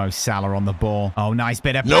 Here's Mo Salah on the ball. Oh, nice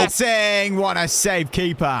bit of passing. What a save,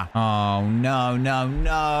 keeper. Oh, no, no,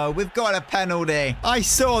 no. We've got a penalty. I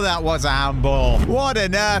saw that was a handball. What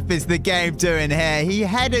on earth is the game doing here? He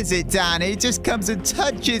headers it down. He just comes and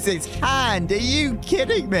touches his hand. Are you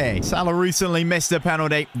kidding me? Salah recently missed a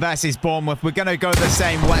penalty versus Bournemouth. We're going to go the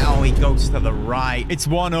same way. Oh, he goes to the right. It's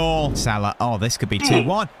 1-1. Salah. Oh, this could be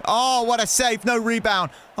 2-1. Oh, what a save, no rebound.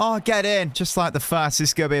 Oh, get in. Just like the first,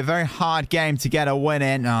 this is going to be a very hard game to get a win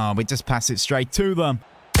in. Oh, we just pass it straight to them.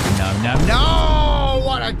 No, no, no.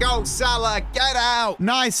 What a goal, Salah. Get out.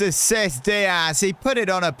 Nice assist, Diaz. He put it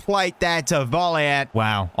on a plate there to volley it.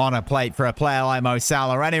 Wow. On a plate for a player like Mo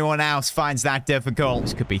Salah. Anyone else finds that difficult.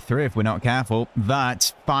 This could be 3 if we're not careful.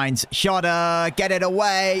 That finds Shotta. Get it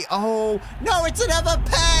away. Oh, no, it's another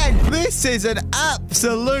pen. This is an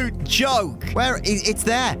absolute joke. Where it's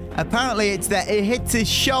there. Apparently, it's there. It hits his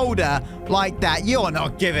shoulder like that. You're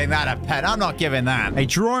not giving that a pen. I'm not giving that. A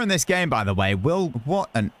draw in this game, by the way. What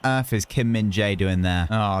on earth is Kim Min-jae doing there?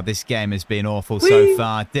 Oh, this game has been awful so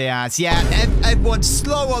far. Diaz, yeah, everyone's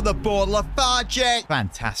slow on the board. Lethargic.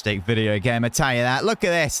 Fantastic video game, I tell you that. Look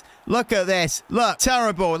at this. Look at this. Look,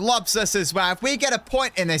 terrible. Lobs us as well. If we get a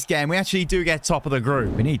point in this game, we actually do get top of the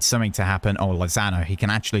group. We need something to happen. Oh, Lozano. He can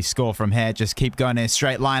actually score from here. Just keep going in a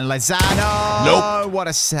straight line. Lozano. Nope. What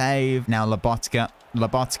a save. Now Lobotka.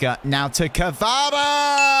 Now to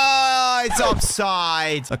Kvara. It's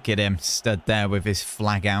offside. Look at him. Stood there with his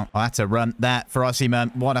flag out. Oh, that's a run there for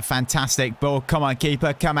Osimhen. What a fantastic ball. Come on,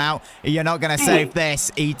 keeper. Come out. You're not going to save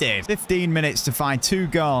this. He did. 15 minutes to find 2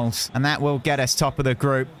 goals. And that will get us top of the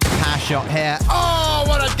group. Pass shot here. Oh,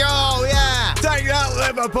 what a goal. Yeah. Take that,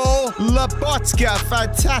 Liverpool. Lobotka.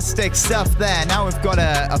 Fantastic stuff there. Now we've got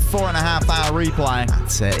a 4.5-hour replay.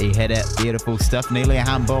 That's it. He hit it. Beautiful stuff. Nearly a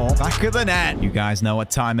handball. Back of the net. You guys know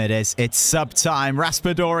what time it is. It's sub time.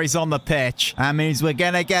 Raspadori's on the pitch. That means we're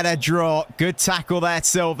going to get a draw. Good tackle there,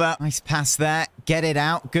 Silva. Nice pass there. Get it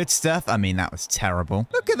out. Good stuff. I mean, that was terrible.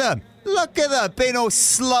 Look at them. Look at them being all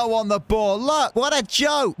slow on the ball. Look, what a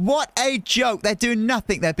joke. What a joke. They're doing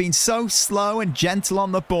nothing. They're being so slow and gentle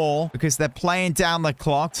on the ball because they're playing down the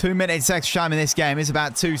clock. 2 minutes extra time in this game is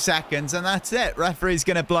about 2 seconds, and that's it. Referee's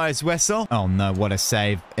going to blow his whistle. Oh, no, what a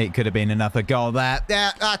save. It could have been another goal there.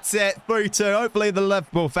 Yeah, that's it. 3-2. Hopefully the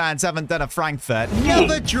Liverpool fans haven't done a Frankfurt.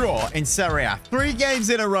 Another draw in Serie A. 3 games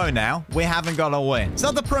in a row now. We haven't got a win. It's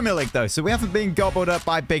not the Premier League, though, so we haven't been gobbled up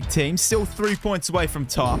by big teams. Still 3 points away from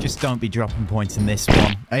top. Just don't be dropping points in this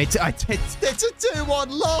one. It's a 2-1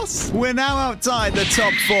 loss. We're now outside the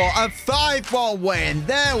top 4. A 5-1 win.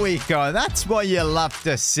 There we go. That's what you love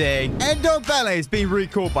to see. Ndombele has been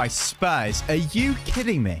recalled by Spurs. Are you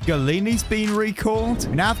kidding me? Golini's been recalled.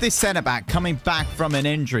 We now have this centre-back coming back from an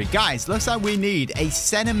injury. Guys, looks like we need a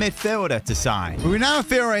centre midfielder to sign. We now have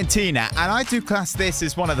Fiorentina, and I do class this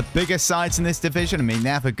as one of the biggest sides in this division. I mean, they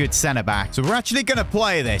have a good centre-back. So we're actually going to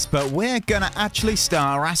play this, but we're going to actually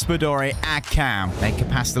start Raspadori at cam. Make a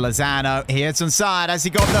pass to Lozano. Here's onside. Has he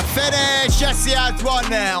got the finish? Yes, he has.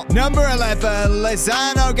 1-0. Number 11,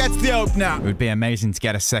 Lozano gets the opener. It would be amazing to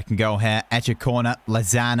get a second goal here. Edge of corner.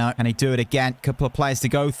 Lozano. Can he do it again? Couple of players to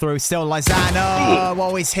go through. Still Lozano.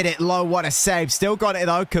 Oh, he's hit it low. What a save. Still got it,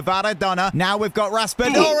 though. Kvara Donna. Now we've got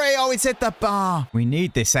Raspadori. Oh, he's hit the bar. We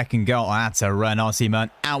need this second goal. Oh, that's a run.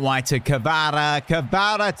 Osimhen. Out wide to Kvara.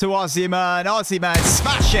 Kvara to Osimhen. Osimhen.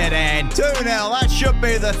 Smash it in. 2-0. That should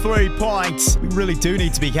be the 3 points. We really do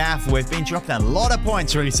need to be careful. We've been dropping a lot of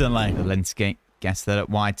points recently. Zielinski gets that up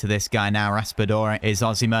wide to this guy now. Raspadori is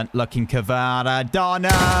Osimhen looking. Kvara Donna.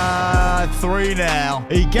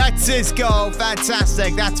 3-0. He gets his goal.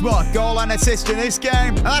 Fantastic. That's what? Goal and assist in this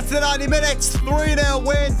game. That's the 90 minutes. 3-0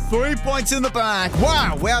 win. 3 points in the bag.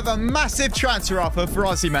 Wow. We have a massive transfer offer for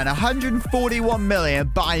Osimhen. 141 million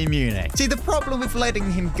Bayern Munich. See, the problem with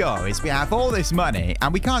letting him go is we have all this money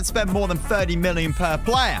and we can't spend more than 30 million per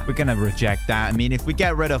player. We're going to reject that. I mean, if we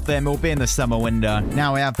get rid of them, we'll be in the summer window.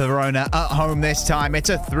 Now we have Verona at home this time. It's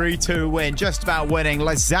a 3-2 win, just about winning.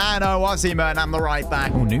 Lozano, Osimhen, and the right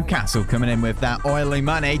back. Oh, Newcastle coming in with that oily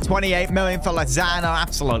money. 28 million for Lozano.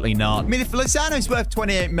 Absolutely not. I mean, if Lozano's worth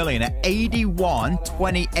 28 million at 81,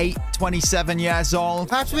 28, 27 years old,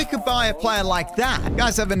 perhaps we could buy a player like that. You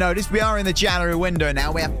guys haven't noticed, we are in the January window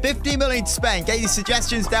now. We have 50 million to spend. Get your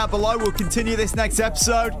suggestions down below. We'll continue this next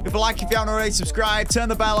episode. If you like, if you haven't already subscribed, turn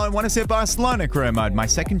the bell on. Want to see Barcelona career mode? My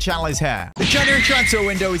second channel is here. The January transfer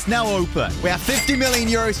window is now open. We have 50 million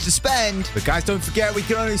euros to spend, but guys, don't forget we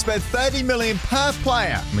can only spend 30 million per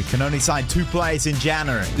player, and we can only sign 2 players in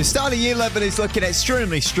January. The start of year 11 is looking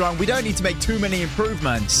extremely strong. We don't need to make too many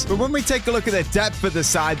improvements, but when we take a look at the depth of the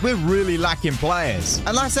side, we're really lacking players.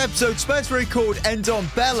 And last episode, Spurs recalled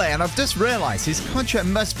Ndombele, and I've just realized his contract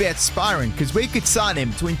must be expiring because we could sign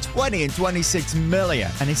him between 20 and 26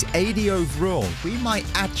 million, and it's 80 overall. We might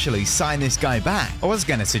actually sign this guy back. I was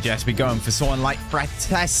going to suggest we go in for someone like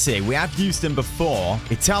Fratesi. We have used him before.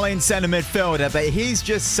 Italian centre midfielder, but he's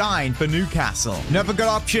just signed for Newcastle. Another good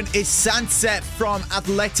option is Sunset from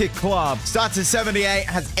Athletic Club. Starts at 78,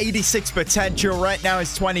 has 86 potential. Right now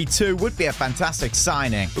is 22. Would be a fantastic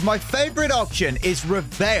signing. But my favorite option is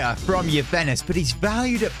Rivera from Juventus, but he's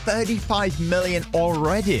valued at 35 million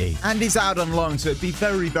already. And he's out on loan, so it'd be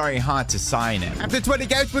very, very hard to sign him. After 20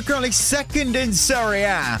 games, we're currently second in Serie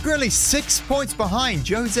A. Currently 6 points behind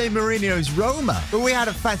Jose Mourinho's Roma. But we had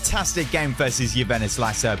a fantastic game versus Juventus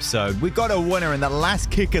last episode. We got a winner in the last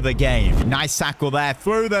kick of the game. Nice tackle there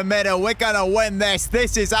through the middle. We're going to win this.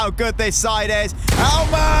 This is how good this side is.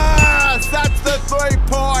 Almas! That's the 3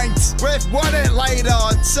 points. We've won it later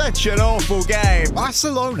on. Such an awful game.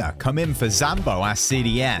 Barcelona come in for Zambo as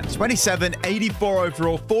CDM. 27, 84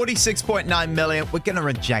 overall, 46.9 million. We're going to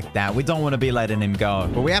reject that. We don't want to be letting him go.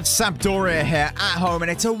 But we have Sampdoria here at home,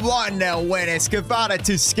 and it's a 1-0 win. It's Cavada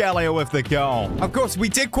to Scalia with the goal. Of course, we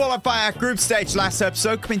did qualify our group stage last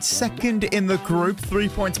episode, coming second in the group, 3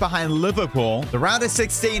 points behind Liverpool. The round of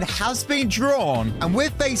 16 has been drawn, and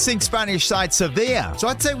we're facing Spanish side Sevilla. So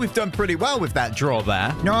I'd say we've done pretty well with that draw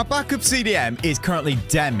there. Now, our backup CDM is currently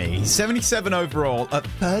Demi, 77 overall at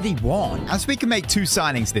 31. As we can make 2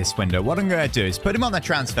 signings this window, what I'm going to do is put him on the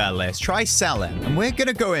transfer list, try sell him, and we're going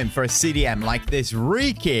to go in for a CDM like this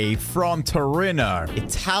Ricci from Torino.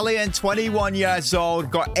 Italian, 21 years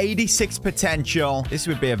old, got 86 potential. This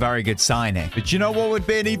would be a very good signing. But you know what would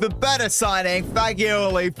be an even better signing?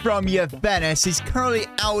 Fagioli from Juventus. He's currently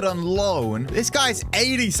out on loan. This guy's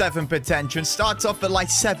 87 potential and starts off at like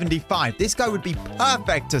 75. This guy would be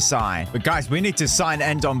perfect to sign. But guys, we need to sign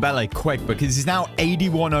Ndombele quick because he's now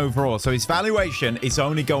 81 overall. So his valuation is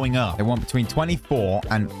only going up. They want between 24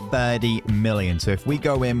 and 30 million. So if we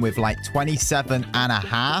go in with like 27 and a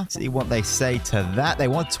half, see what they say to that. They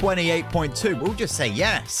want 28.2. We'll just say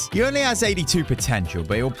yes. He only has 82 potential,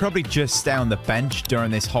 but he'll probably just stay on the bench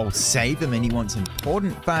during this whole save. I mean, he wants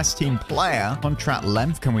important first team player. Contract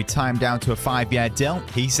length, can we tie him down to a 5-year deal?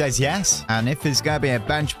 He says yes. And if there's going to be a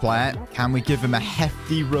bench player, can we give him a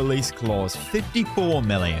hefty release clause? 54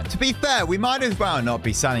 million. To be fair, we might as well not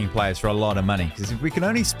be signing players for a lot of money, because if we can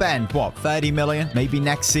only spend, what, 30 million? Maybe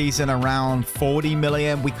next season around 40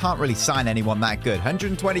 million. We can't really sign anyone that good.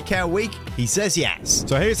 120k a week? He says yes.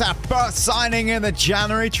 So here's our first signing in the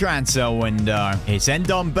January transfer window. It's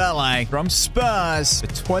Ndombele from Spurs for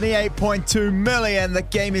 28.2 million. The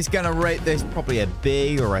game is going to rate this probably a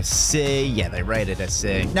B or a C. Yeah, they rated a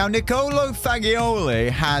C. Now, Nicolo Fagioli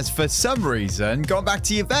has, for some reason, gone back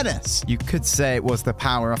to Juventus. You could say it was the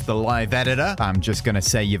power of the live editor. I'm just going to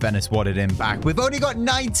say Juventus wanted him back. We've only got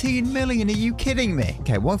 19 million. Are you kidding me?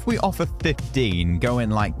 Okay, what if we offer 15? Go in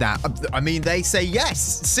like that. I mean, they say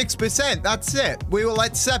yes. 6%. That's it. We will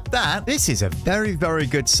accept that. This is a very, very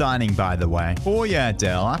good signing, by the way. 4-year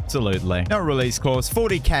deal. Absolutely. No release clause.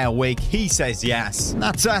 40k a week. He says yes.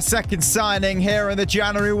 That's our second signing here in the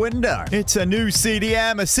January window. It's a new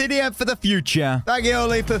CDM. A CDM for the future.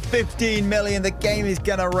 Fagioli for 15 million. The game is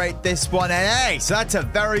going to rate this one an A. So that's a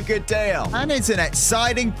very good deal. And it's an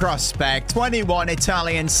exciting prospect. 21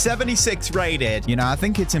 Italian, 76 rated. You know, I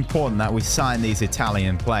think it's important that we sign these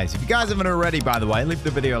Italian players. If you guys haven't already, by the way, leave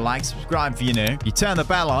the video a like, subscribe if you're new. You turn the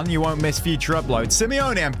bell on, you won't miss future uploads.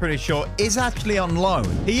 Simeone, I'm pretty sure, is actually on loan.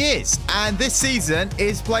 He is. And this season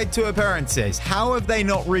is played 2 appearances. How have they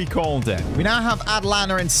not recalled him? We now have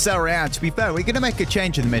Atlanta and Serie A. To be fair, we're going to make a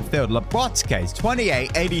change in the midfield. Labotke's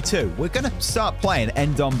 28, 82. We're going to start playing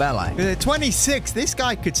Ndombele. 26 26. This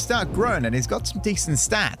guy could start growing, and he's got some decent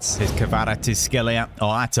stats. Here's Kvaratskhelia.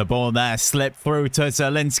 Oh, that's a ball there. Slip through to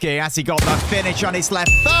Zielinski. Has he got the finish on his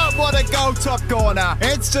left foot? What a goal, top corner.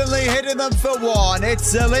 Instantly hitting them for one.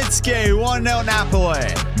 It's Zielinski, 1-0 Napoli.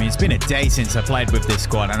 I mean, it's been a day since I played with this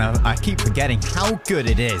squad, and I keep forgetting how good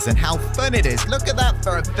it is and how fun it is. Look at that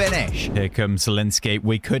for a finish. Here comes Zielinski.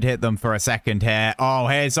 We could hit them for a second here. Oh,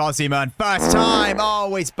 here's Osimhen. First time.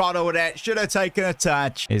 Oh, he's bottled it. Should have taken a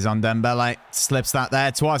touch. He's on Dembele. Slips that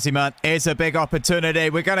there to Osimhen. Here's a big opportunity.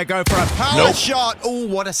 We're going to go for a power shot. Oh,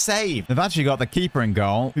 what a save. They've actually got the keeper in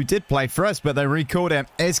goal, who did play for us, but they recalled him.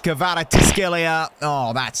 Here's Kvaratskhelia.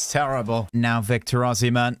 Oh, that's terrible. Now Victor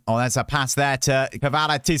Osimhen. Oh, there's a pass there to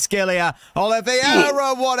Kvaratskhelia.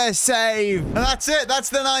 Oliveira, what a save. And that's it. That's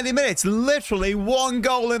the 90 minutes. Literally one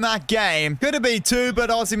goal in that game. Could have been two, but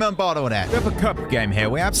Osimhen bottled it. We have a cup game here.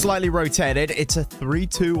 We have slightly rotated. It's a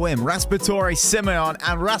 3-2 win. Raspadori, Simeon,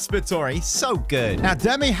 and Raspadori. So good. Now,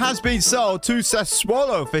 Demi has been sold to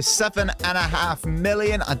Sassuolo for $7.5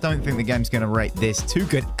 million. I don't think the game's going to rate this too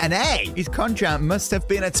good. An A. His contract must have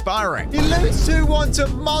been expiring. He loses 2-1 to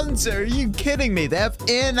Monza. Are you kidding me? They have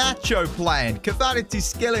Iheanacho playing.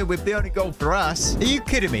 Kvaratskhelia with the only goal for us. Are you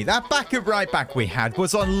kidding me? That backup right back we had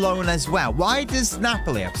was on loan as well. Why does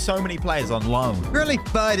Napoli have so many players on loan? Currently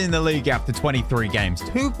third in the league after 23 games.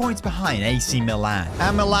 2 points behind AC Milan.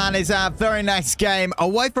 And Milan is our very next game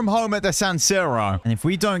away from home at the San Siro. And if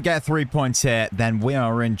we don't get 3 points here, then we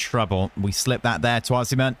are in trouble. We slip that there to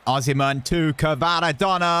Osimhen. Osimhen to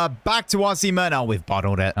Kvaradona. Back to Osimhen. Oh, we've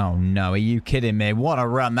bottled it. Oh, no. Are you kidding me? What a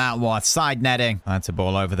run that was. Side netting. That's a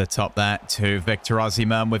ball over the top there to Victor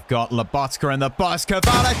Osimhen. We've got Lobotka in the box.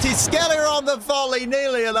 Kvaratskhelia on the volley.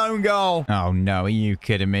 Nearly a lone goal. Oh, no. Are you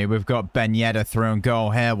kidding me? We've got Ben Yedder through and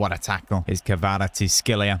goal here. What a tackle. Is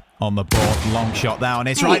Kvaratskhelia on the ball. Long shot there on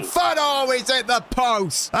his right foot. Oh, he's hit the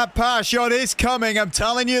post. That power shot is coming. I'm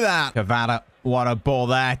telling you that. Kvara. What a ball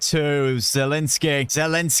there to Zielinski.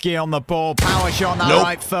 Zielinski on the ball. Power shot on that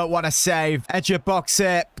right foot. What a save. Edge of box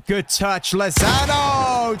it. Good touch.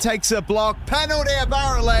 Lozano takes a block. Penalty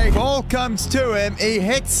apparently. Ball comes to him. He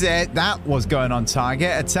hits it. That was going on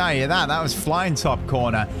target. I tell you that. That was flying top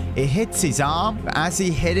corner. It hits his arm. As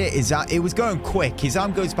he hit it, it was going quick. His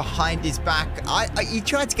arm goes behind his back. He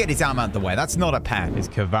tried to get his arm out of the way. That's not a pen. It's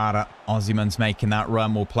Kvara. Osimhen's making that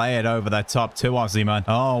run. We'll play it over the top to Osimhen.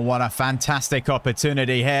 Oh, what a fantastic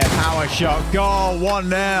opportunity here. Power shot. Goal.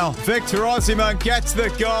 1-0. Victor Osimhen gets the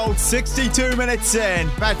goal. 62 minutes in.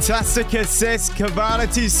 Fantastic assist.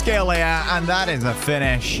 Kvaratskhelia. And that is a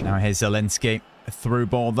finish. Now here's Zielinski. A through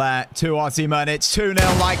ball there to Osimhen. It's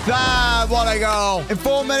 2-0 like that. What a goal. In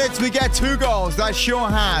 4 minutes, we get 2 goals. That sure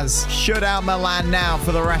has. Shut out Milan now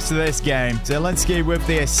for the rest of this game. Zielinski with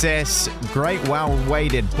the assist. Great,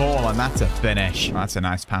 well-weighted ball, and that's a finish. That's a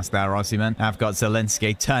nice pass there, Osimhen. I've got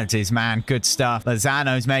Zielinski. Turns his man. Good stuff.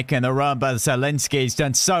 Lozano's making the run, but Zielinski's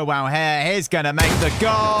done so well here. He's going to make the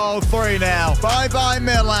goal. 3-0. Bye-bye,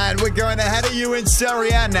 Milan. We're going ahead of you in Serie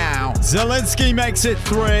A now. Zielinski makes it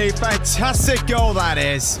 3. Fantastic goal that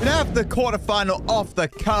is. We have the quarterfinal of the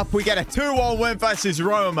cup. We get a 2-1 win versus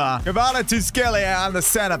Roma. Kvaratskhelia and the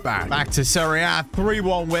centre back. Back to Serie A.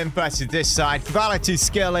 3-1 win versus this side.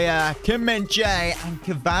 Kvaratskhelia, Kim Min-jae, and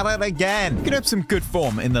Kvara again. We could have some good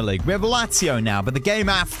form in the league. We have Lazio now, but the game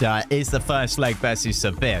after is the first leg versus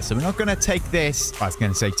Sevilla. So we're not going to take this, I was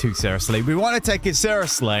going to say too seriously. We want to take it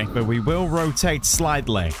seriously, but we will rotate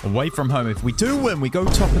slightly. Away from home, if we do win, we go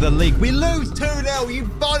top of the league. We lose 2-0. You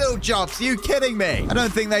bottle jobs. You kidding me? I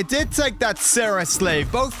don't think they did take that seriously.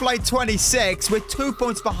 Both played 26. We're 2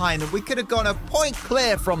 points behind them. We could have gone a point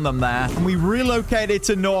clear from them there. And we relocated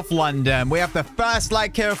to North London. We have the first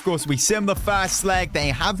leg here. Of course, we sim the first leg. They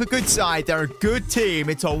have a good side. They're a good team.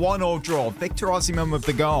 It's a 1-1 draw. Victor Osimhen with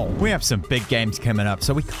the goal. We have some big games coming up,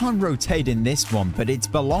 so we can't rotate in this one, but it's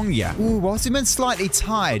Bologna. Ooh, Osimhen's slightly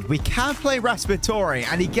tired. We can play Raspadori,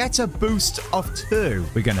 and he gets a boost of 2.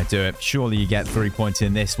 We're going to do it. Surely you get 3 points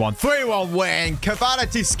in this one. 3-1 win.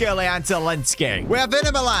 Kvaratskhelia and Zielinski. We have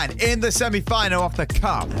Inter Milan in the semi-final of the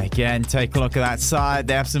cup. Again, take a look at that side.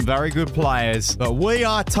 They have some very good players, but we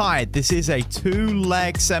are tied. This is a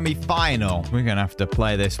 2-leg semi-final. We're going to have to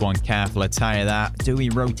play this one careful, I tell you that. Do we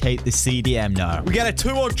rotate the CDM? No. We get a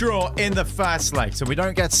 2-2 draw in the first leg, so we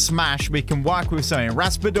don't get smashed. We can work with something.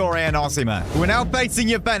 Raspadori and Osimhen. We're now facing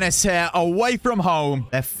Juventus here, away from home.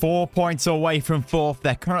 They're 4 points away from 4th.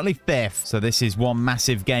 They're currently 5th, so this is one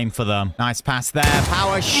massive game for them. Nice Nice pass there.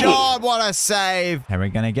 Power shot. What a save. And we're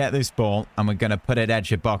going to get this ball and we're going to put it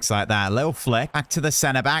edge of box like that. A little flick. Back to the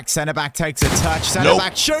centre back. Centre back takes a touch. Centre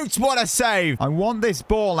back shoots. What a save. I want this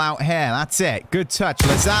ball out here. That's it. Good touch.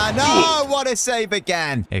 Lozano. What a save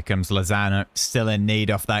again. Here comes Lozano. Still in need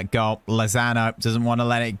of that goal. Lozano doesn't want to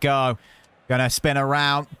let it go. Gonna spin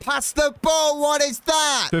around. Pass the ball. What is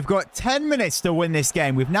that? We've got 10 minutes to win this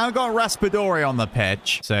game. We've now got Raspadori on the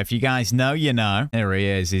pitch. So if you guys know, you know. There he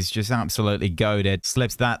is. He's just absolutely goated.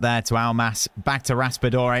 Slips that there to Almas. Back to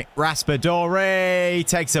Raspadori. Raspadori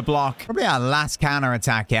takes a block. Probably our last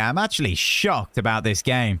counter-attack here. I'm actually shocked about this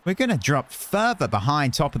game. We're gonna drop further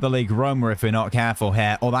behind top of the league Roma if we're not careful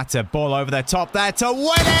here. Oh, that's a ball over the top there to win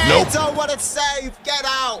it. Oh, what a save. Get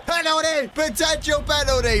out. Penalty. Potential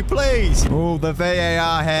penalty, please. Oh, the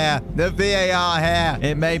VAR here. The VAR here.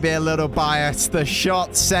 It may be a little biased. The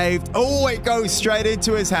shot saved. Oh, it goes straight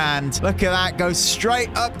into his hand. Look at that. Goes straight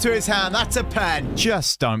up to his hand. That's a pen.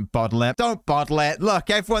 Just don't bottle it. Don't bottle it. Look,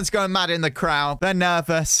 everyone's going mad in the crowd. They're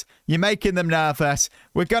nervous. You're making them nervous.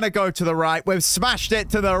 We're going to go to the right. We've smashed it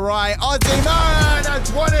to the right. Osimhen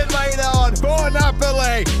has won it late on for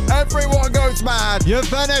Napoli. Everyone goes mad.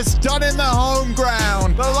 Juventus done in the home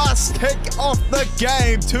ground. The last kick off the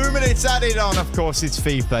game. 2 minutes added on. Of course, it's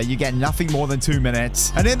FIFA. You get nothing more than 2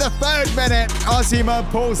 minutes. And in the 3rd minute, Osimhen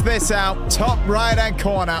pulls this out. Top right-hand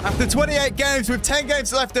corner. After 28 games with 10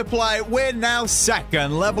 games left to play, we're now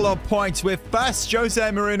 2nd. Level of points with first Jose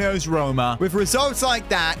Mourinho's Roma. With results like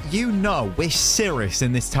that, you know we're serious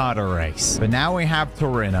in this title race. But now we have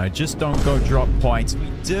Torino. Just don't go drop points. We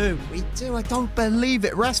do. I don't believe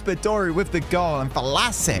it. Raspadori with the goal and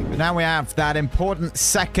Vlasic. But now we have that important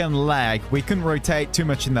 2nd leg. We couldn't rotate too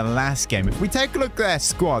much in the last game. If we take a look at their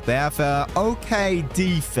squad, they have okay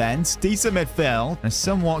defense, decent midfield, and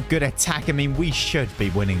somewhat good attack. I mean, we should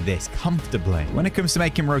be winning this comfortably. When it comes to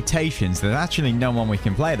making rotations, there's actually no one we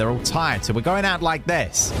can play. They're all tired, so we're going out like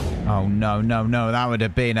this. Oh, no. That would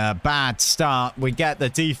have been a bad start. We get the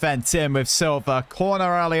defense in with Silva. Corner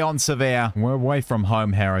early on Sevilla. We're away from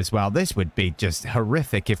home here as well. This would be just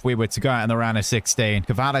horrific if we were to go out in the round of 16.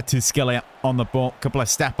 Cavada to Skillet on the ball. Couple of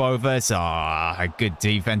step overs. A good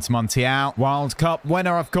defense. Montiel. World Cup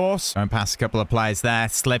winner, of course. Going past a couple of players there.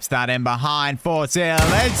 Slips that in behind for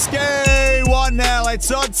Zielinski. 1-0.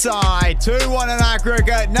 It's onside. 2-1 in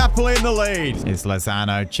aggregate. Napoli in the lead. Is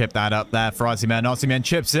Lozano. Chip that up there for Osimhen. Osimhen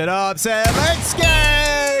chips it up.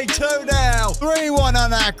 Zielinski. 2-0. 3-1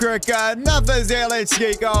 on aggregate. Another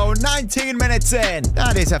Zielinski goal. 19 minutes in.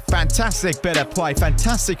 That is a fantastic bit of play.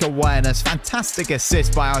 Fantastic awareness. Fantastic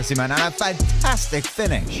assist by Osimhen. And a fantastic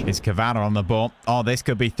finish. Is Cavada on the ball. Oh, this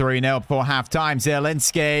could be 3-0 before half-time.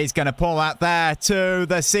 Zielinski is going to pull out there to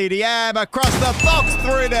the CDM. Across the box.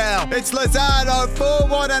 3-0. It's Lozano.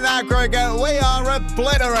 4-1 on aggregate. We are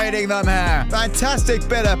obliterating them here. Fantastic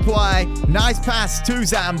bit of play. Nice pass to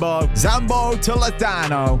Zambo. Zambo to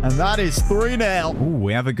Lozano. And that is 3-0. Ooh,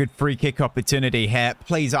 we have a good free kick opportunity here.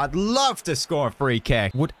 Please, I'd love to score a free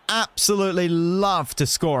kick. Would absolutely love to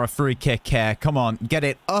score a free kick here. Come on, get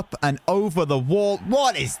it up and over the wall.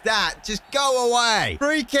 What is that? Just go away.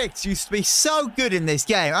 Free kicks used to be so good in this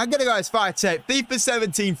game. I'm going to go as far as say FIFA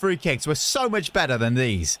 17 free kicks were so much better than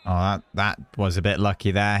these. Oh, that was a bit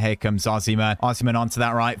lucky there. Here comes Osimhen. Osimhen onto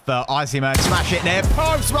that right foot. Osimhen smash it near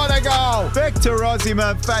post. What a goal. Victor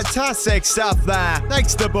Osimhen. Fantastic stuff there.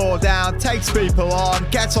 Takes the ball down. Takes people on.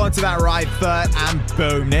 Gets onto that right foot. And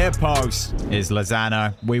boom, near post is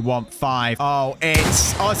Lozano. We want 5. Oh,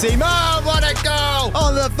 it's Osimhen. What a goal.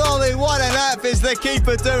 On the volley. What on earth is the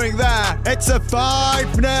keeper doing there? It's a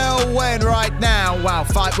 5-0 win right now. Wow,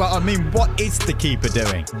 5. Well, I mean, what is the keeper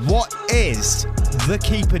doing? What is the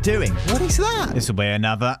keeper doing? What is that? This will be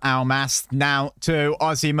another Almas now to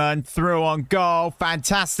Osimhen. Through on goal.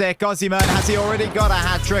 Fantastic. Osimhen, has he already got a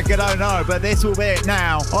hat-trick? I don't know, but this will be it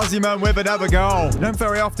now. Osimhen with another goal. Don't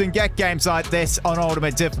very often get games like this on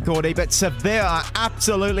ultimate difficulty, but Sevilla are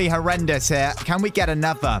absolutely horrendous here. Can we get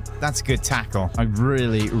another? That's a good tackle. I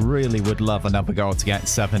really would love another goal to get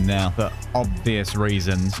 7-0 for obvious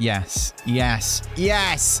reasons. Yes.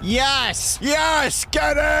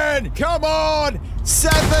 Get in. Come on.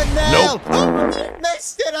 7-0. Nope. Oh,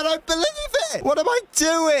 missed it. I don't believe it. What am I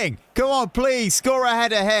doing? Come on, please. Score a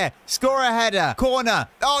header here. Score a header. Corner.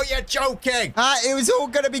 Oh, you're joking. It was all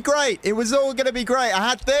going to be great. It was all going to be great. I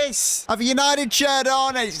had this. I have a United shirt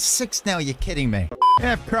on. It's 6-0. You're kidding me.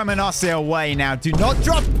 Yeah, Cremonese away now. Do not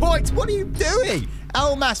drop points. What are you doing?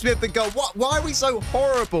 Almas with the goal. Why are we so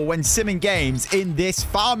horrible when simming games in this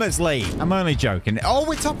Farmers League? I'm only joking. Oh,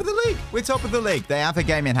 we're top of the league. We're top of the league. They have a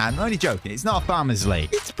game in hand. I'm only joking. It's not a Farmers League.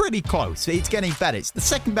 It's pretty close. It's getting better. It's the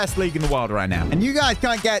second best league in the world right now. And you guys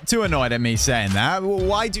can't get too annoyed at me saying that. Well,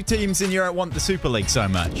 why do teams in Europe want the Super League so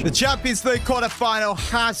much? The Champions League quarterfinal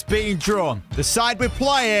has been drawn. The side we're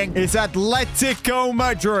playing is Atletico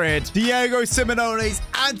Madrid. Diego Simeone's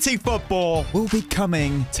anti-football will be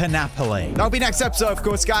coming to Napoli. That'll be next episode, of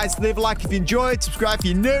course, guys. Leave a like if you enjoyed. Subscribe if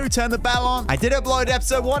you're new. Turn the bell on. I did upload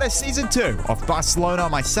episode 1 of season 2 of Barcelona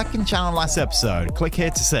on my second channel last episode. Click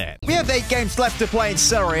here to see it. We have 8 games left to play in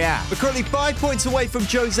Serie A. We're currently 5 points away from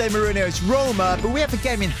Jose Mourinho's Roma, but we have a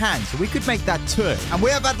game in hand, so we could make that 2. And we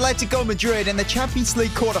have Atletico Madrid in the Champions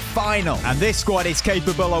League quarter-final. And this squad is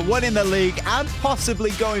capable of winning the league and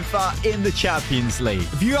possibly going far in the Champions League.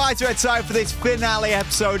 If you guys are excited for this finale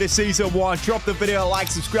episode of season 1, drop the video a like,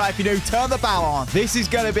 subscribe if you do, turn the bell on. This is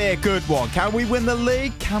going to be a good one. Can we win the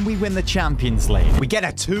league? Can we win the Champions League? We get a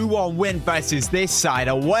 2-1 win versus this side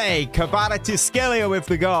away. Kvaratskhelia with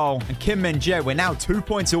the goal. And Kim Min-jae, we're now 2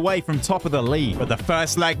 points away from top of the league. But the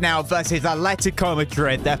first leg now versus Atletico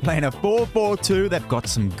Madrid. They're playing a 4-4-2. They've got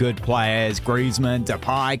some good players. Griezmann,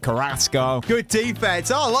 Depay, Carrasco. Good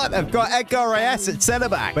defense. Oh, look, they've got Edgar Reyes at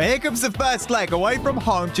centre-back. But here comes the first leg. Away from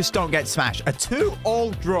home, just don't get smashed. A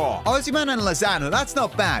 2-all draw. Osimhen and Lozano, that's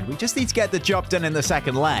not bad. We just need to get the job done in the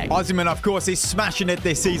second leg. Osimhen, of course, is smashing it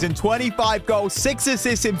this season. 25 goals, 6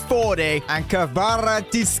 assists in 40. And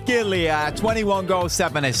Kvaratskhelia, 21 goals,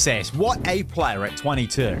 7 assists. What a player at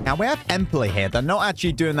 22. Now, we have Empoli here. They're not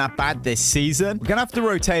actually doing that bad this season. We're going to have to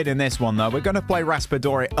rotate in this one, though. We're going to play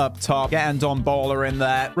Raspadori up top. Get Ndombele in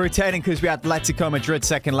there. Rotating because we had Atletico Madrid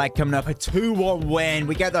second leg coming up. A 2-1 win.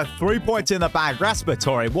 We get the 3 points in the bag.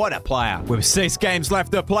 Raspadori, what a player. With 6 games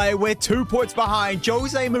left to play, we're 2 points behind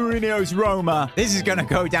Jose Mourinho's Roma. This is going to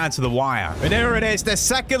go down to the wire. And here it is, the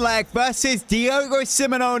second leg versus Diego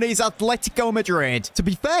Simeone's Atletico Madrid. To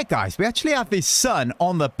be fair, guys, we actually have his son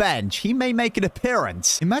on the bench. He may make an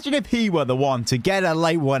appearance. Imagine if he were the one to get a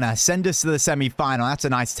late winner, send us to the semi-final. That's a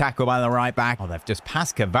nice tackle by the right back. Oh, they've just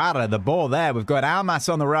passed Kvara the ball there. We've got Almas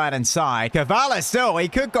on the right-hand side. Kvara still, he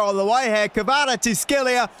could go all the way here.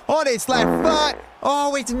 Kvaratskhelia on his left foot.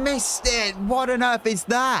 Oh, it's missed it. What on earth is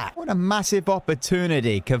that? What a massive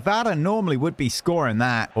opportunity. Kvara normally would be scoring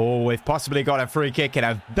that. Oh, we've possibly got a free kick in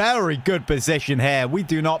a very good position here. We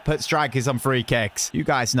do not put strikers on free kicks. You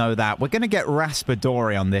guys know that. We're going to get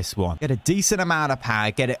Raspadori on this one. Get a decent amount of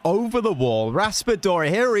power. Get it over the wall. Raspadori,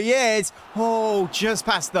 here he is. Oh, just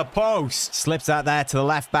past the post. Slips out there to the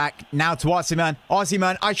left back. Now to Osimhen.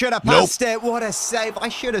 Osimhen, I should have passed it. What a save. I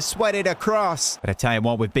should have sweated across. But I tell you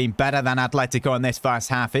what, we've been better than Atletico in this first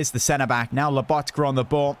half. Is the centre-back. Now Lobotka on the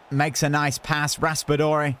ball. Makes a nice pass.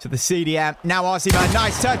 Raspadori to the CDM. Now Osimhen.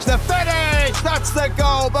 Nice touch. The finish! That's the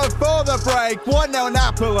goal before the break. 1-0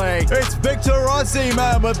 Napoli. It's Victor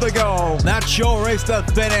Osimhen with the goal. That sure is the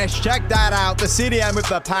finish. Check that out. The CDM with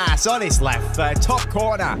the pass on his left top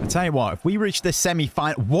corner. I tell you what, if we reach the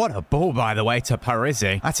semi-final... What a ball, by the way, to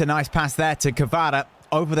Parisi. That's a nice pass there to Kvara.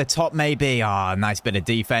 Over the top, maybe. Ah, nice bit of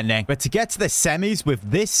defending. But to get to the semis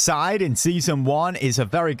with this side in Season 1 is a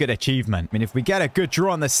very good achievement. I mean, if we get a good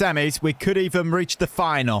draw in the semis, we could even reach the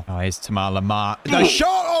final. Oh, here's Tamar Lamar. The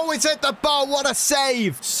shot! Oh, it's hit the bar. What a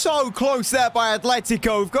save. So close there by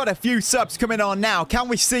Atletico. We've got a few subs coming on now. Can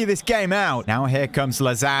we see this game out? Now here comes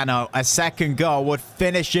Lozano. A second goal would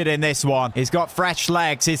finish it in this one. He's got fresh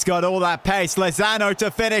legs. He's got all that pace. Lozano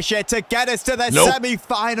to finish it to get us to the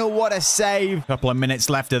semi-final. What a save. Couple of minutes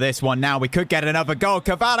left of this one now. We could get another goal.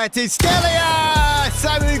 Kvaratskhelia!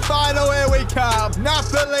 Semi-final, here we come.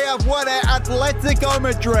 Napoli have won it. Atletico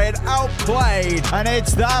Madrid outplayed. And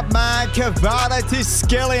it's that man,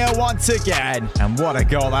 Kvaratskhelia, once again. And what a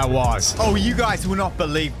goal that was. Oh, you guys will not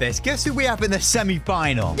believe this. Guess who we have in the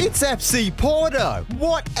semi-final? It's FC Porto.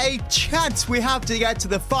 What a chance we have to get to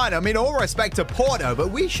the final. I mean, all respect to Porto, but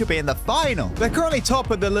we should be in the final. They're currently top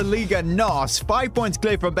of the La Liga NOS, 5 points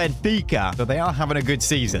clear from Benfica. So they are having a good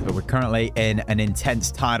season. But we're currently in an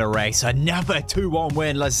intense title race. Another 2-1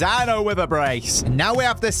 win. Lozano with a brace. And now we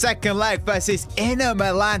have the second leg versus Inter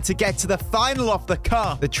Milan to get to the final of the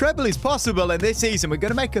cup. The treble is possible in this season. We're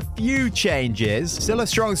going to make a few changes. Still a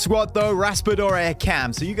strong squad though. Raspadori at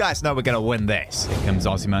cam. So you guys know we're going to win this. Here comes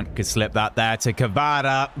Osimhen. Could slip that there to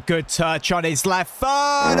Kvara. Good touch on his left foot.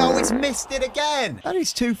 Oh, he's missed it again. That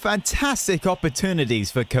is 2 fantastic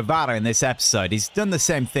opportunities for Kvara in this episode. He's done the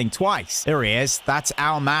same thing twice. Here he is. That's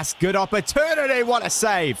Almas. Good opportunity. What a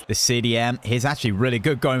save. The CDM. He's actually actually really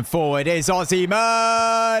good going forward. Here's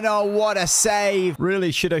Osimhen. Oh, what a save.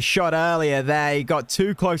 Really should have shot earlier there. He got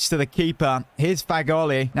too close to the keeper. Here's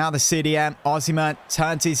Fagoli. Now the CDM. Osimhen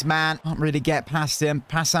turns his man. Can't really get past him.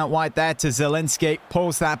 Pass out wide there to Zielinski.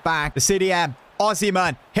 Pulls that back. The CDM.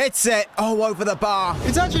 Osimhen hits it. Oh, over the bar.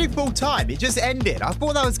 It's actually full time. It just ended. I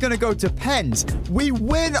thought that was going to go to pens. We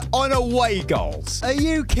win on away goals. Are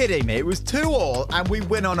you kidding me? It was 2-2 and we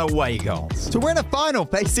win on away goals. To win a final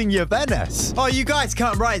facing Juventus. Oh, you guys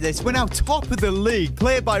can't write this. We're now top of the league,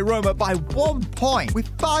 cleared by Roma by 1 point with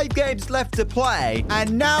 5 games left to play.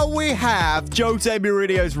 And now we have Jose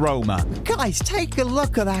Mourinho's Roma. Guys, take a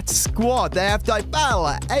look at that squad. They have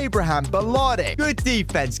Dybala, Abraham, Bellotti. Good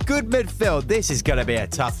defense, good midfield. This is going to be a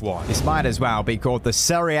tough one. This might as well be called the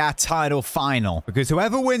Serie A title final, because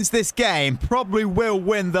whoever wins this game probably will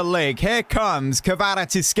win the league. Here comes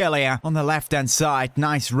Kvaratskhelia on the left-hand side.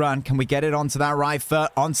 Nice run. Can we get it onto that right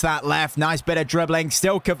foot? Onto that left. Nice bit of dribbling.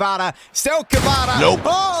 Still Kvara. Still Kvara. Nope.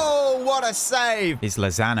 Oh, what a save. Is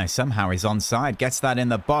Lozano. Somehow he's onside. Gets that in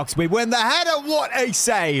the box. We win the header. What a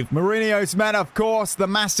save. Mourinho's men, of course, the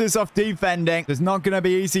masters of defending. It's not going to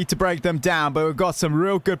be easy to break them down, but we've got some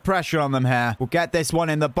real good pressure on them here. We'll get this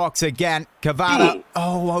one in the box again. Kvara.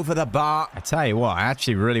 Oh, over the bar. I tell you what, I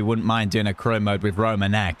actually really wouldn't mind doing a career mode with Roma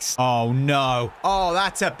next. Oh, no. Oh,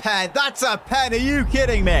 that's a pen. That's a pen. Are you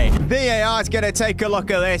kidding me? VAR's going to take a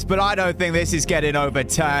look at this, but I don't think this is getting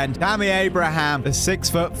overturned. Tammy Abraham, the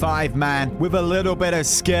 6'5" man with a little bit of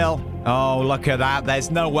skill. Oh, look at that. There's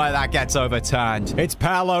no way that gets overturned. It's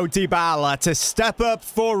Paulo Dybala to step up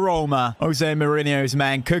for Roma. Jose Mourinho's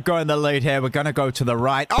man could go in the lead here. We're going to go to the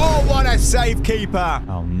right. Oh, what a save, keeper.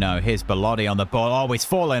 Oh, no. Here's Bellotti on the ball. Oh, he's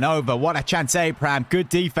falling over. What a chance, Abraham. Good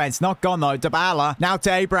defense. Not gone, though. Dybala. Now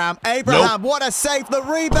to Abraham. Abraham, what a save. The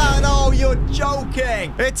rebound. Oh, you're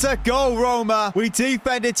joking. It's a goal, Roma. We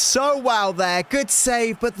defended so well there. Good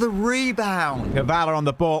save, but the rebound. Kvara on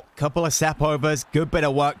the ball. Couple of step overs. Good bit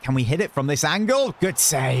of work. Can we hit it from this angle? Good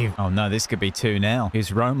save. Oh, no, this could be 2-0.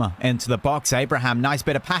 Here's Roma into the box. Abraham, nice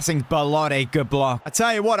bit of passing. Bellotti, good block. I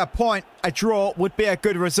tell you what, a draw would be a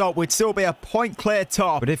good result. We'd still be a point clear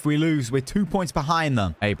top. But if we lose, we're 2 points behind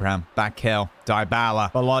them. Abraham, back heel.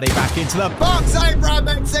 Dybala. Bellotti back into the box. Abraham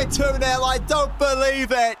makes it 2-0. I don't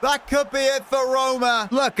believe it. That could be it for Roma.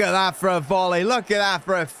 Look at that for a volley. Look at that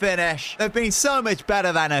for a finish. They've been so much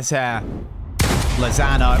better than us here.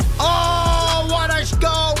 Lozano. Oh, what a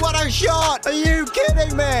goal. What a shot. Are you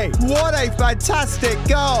kidding me? What a fantastic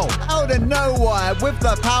goal. Out of nowhere with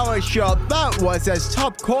the power shot. That was as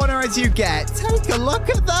top corner as you get. Take a look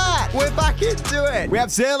at that. We're back into it. We have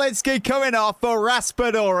Zielinski coming off for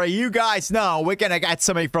Raspadori. You guys know we're going to get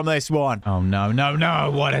something from this one. Oh, no, no,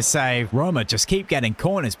 no. What a save. Roma just keep getting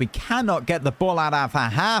corners. We cannot get the ball out of our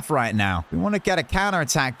half right now. We want to get a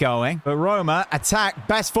counter-attack going. But Roma, attack,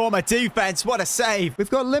 best form of defense. What a save. We've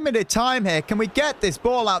got limited time here. Can we get this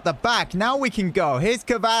ball out the back? Now we can go. Here's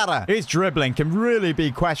Kvara. His dribbling can really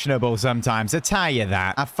be questionable sometimes. I tell you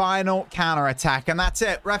that. A final counter-attack, and that's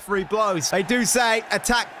it. Referee blows. They do say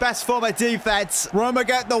attack, best form of defense. Roma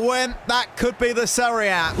get the win. That could be the Serie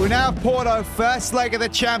A. We now have Porto, first leg of the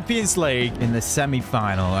Champions League in the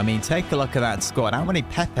semi-final. I mean, take a look at that squad. How many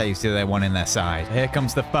Pepes do they want in their side? Here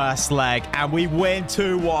comes the first leg, and we win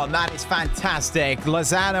 2-1. That is fantastic.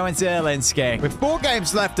 Lozano and Zielinski. With 4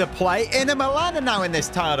 games left to play, Inter Milan are now in this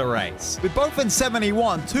title race. We're both in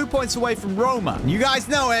 71, 2 points away from Roma. You guys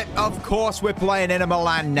know it. Of course, we're playing Inter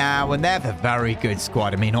Milan now, and they have a very good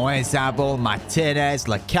squad. I mean, Oyarzabal, Martinez,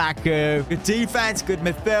 Lukaku. Good defense, good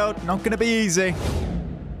midfield. Not going to be easy.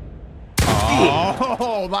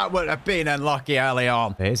 Oh, that would have been unlucky early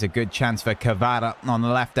on. Here's a good chance for Kvara on the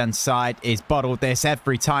left-hand side. He's bottled this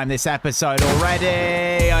every time this episode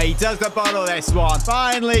already. Oh, he does the bottle this one.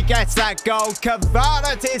 Finally gets that goal.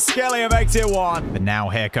 Kvaratskhelia makes it 1. But now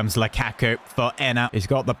here comes Lukaku for Inter. He's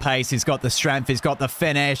got the pace. He's got the strength. He's got the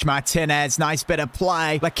finish. Martinez, nice bit of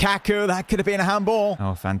play. Lukaku, that could have been a handball.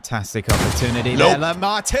 Oh, fantastic opportunity there.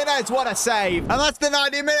 Martinez, what a save. And that's the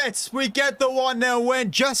 90 minutes. We get the 1-0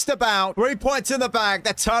 win just about. 3 points in the bag.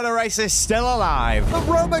 The title race is still alive. But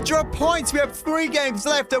Roma drop points. We have 3 games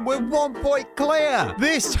left and we're 1 point clear.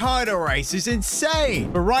 This title race is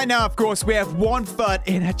insane. But right now, of course, we have 1 foot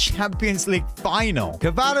in a Champions League final.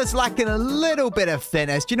 Kvara's lacking a little bit of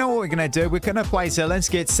fitness. Do you know what we're going to do? We're going to play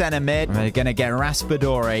Zielinski at centre mid. And we're going to get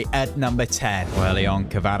Raspadori at number 10. Early on,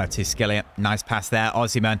 Kvaratskhelia. Nice pass there.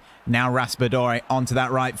 Osimhen. Now Raspadori onto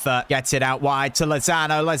that right foot. Gets it out wide to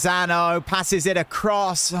Lozano. Lozano passes it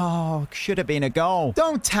across. Oh, should have been a goal.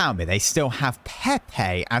 Don't tell me they still have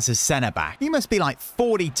Pepe as a centre-back. He must be like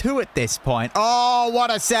 42 at this point. Oh,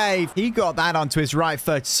 what a save. He got that onto his right foot.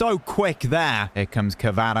 effort so quick there. Here comes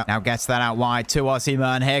Cavada. Now gets that out wide to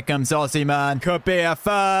Osimhen. Here comes Osimhen. Could be a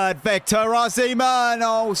third. Victor Osimhen.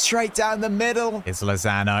 Oh, straight down the middle. It's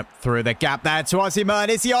Lozano through the gap there to Osimhen.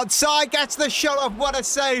 Is he onside? Gets the shot off. What a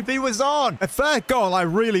save. He was on. A third goal, I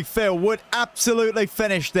really feel, would absolutely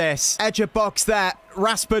finish this. Edge of box there.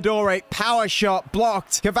 Raspadori, power shot,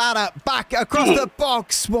 blocked. Cavada back across the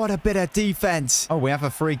box. What a bit of defense. Oh, we have a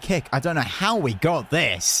free kick. I don't know how we got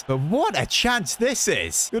this, but what a chance this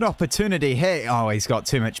is. Good opportunity here. Oh, he's got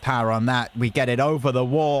too much power on that. We get it over the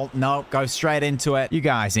wall. No, go straight into it. You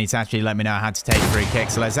guys need to actually let me know how to take free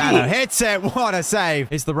kicks. Lozano hits it. What a save.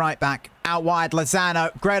 It's the right back. Out wide,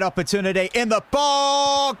 Lozano. Great opportunity in the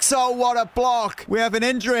box. Oh, what a block. We have an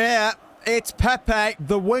injury here. It's Pepe,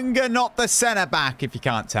 the winger, not the centre-back, if you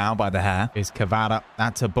can't tell by the hair. Is Cavada.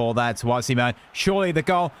 That's a ball there to Osimhen. Surely the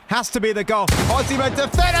goal has to be the goal. Osimhen to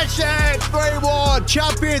finish it! 3-1.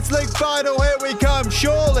 Champions League final. Here we come.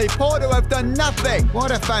 Surely Porto have done nothing.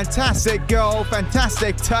 What a fantastic goal.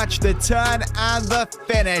 Fantastic touch. The turn and the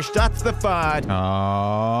finish. That's the third.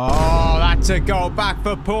 Oh, that's a goal back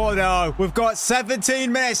for Porto. We've got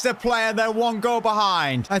 17 minutes to play and they're 1 goal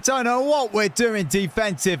behind. I don't know what we're doing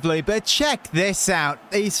defensively, but check this out.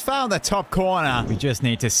 He's found the top corner. We just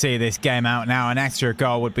need to see this game out now. An extra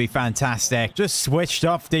goal would be fantastic. Just switched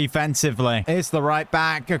off defensively. Here's the right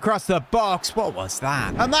back across the box. What was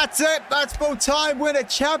that? And that's it. That's full time. Win a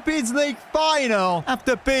Champions League final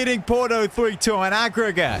after beating Porto 3-2 on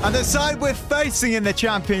aggregate. And the side we're facing in the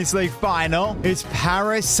Champions League final is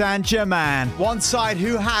Paris Saint-Germain. One side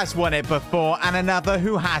who has won it before and another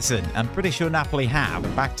who hasn't. I'm pretty sure Napoli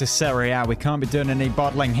have. Back to Serie A. We can't be doing any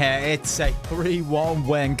bottling here. It's a 3-1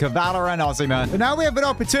 win. Cavada and Osimhen. But now we have an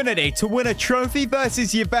opportunity to win a trophy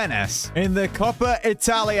versus Juventus in the Coppa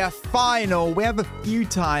Italia final. We have a few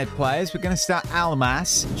tired players. We're going to start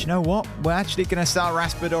Almas. But you know what? We're actually going to start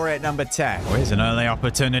Raspadori at number 10. Oh, here's an early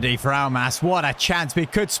opportunity for Almas. What a chance. We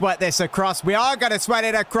could sweat this across. We are going to sweat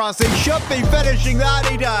it across. He should be finishing that.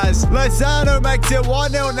 He does. Lozano makes it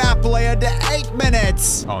 1-0 Napoli under 8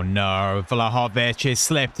 minutes. Oh no. Vlahovic has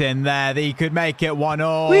slipped in there. He could make it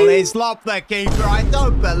 1-0. He's lobbed the keeper. I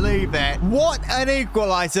don't believe it. What an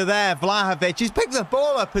equalizer there. Vlahovic. He's picked the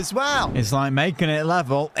ball up as well. It's like making it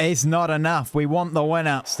level is not enough. We want the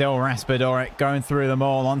winner. Still Raspadori going through them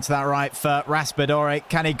all onto that right foot. Raspadori.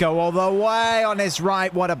 Can he go all the way on his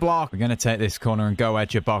right? What a block. We're going to take this corner and go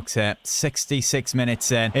edge of box here. 66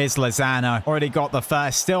 minutes in. Here's Lozano. Already got the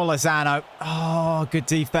first. Still Lozano. Oh, good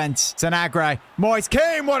defense. Tanagre. Moise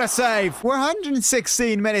Keane. What a save. We're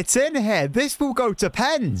 116 minutes in here. This will go to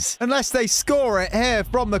pens. Unless they score it here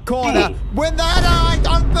from the corner. Win that! I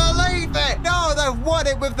don't believe it! No, they've won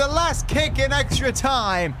it with the last kick in extra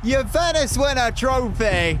time. Juventus win a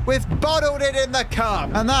trophy. We've bottled it in the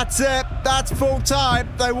cup. And that's it. That's full time.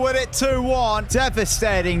 They win it 2-1.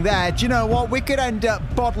 Devastating there. Do you know what? We could end up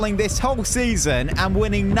bottling this whole season and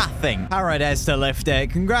winning nothing. Paredes to lift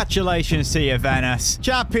it. Congratulations to Juventus.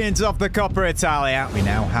 Champions of the Coppa Italia. We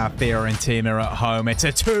now have Fiorentina at home. It's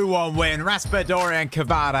a 2-1 win. Raspadori and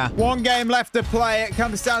Cavada. 1 game left to play. It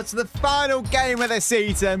comes down to the final game of the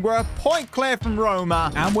season. We're a point clear from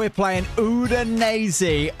Roma and we're playing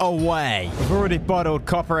Udinese away. We've already bottled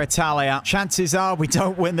Coppa Italia. Chances are we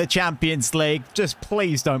don't win the Champions League. Just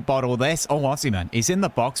please don't bottle this. Oh, Osimhen. He's in the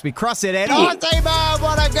box. We cross it in. Osimhen,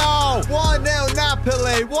 what a goal! 1-0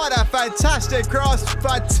 Napoli. What a fantastic cross.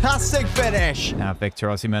 Fantastic finish. Now Victor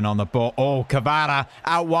Osimhen on the ball. Oh, Cavada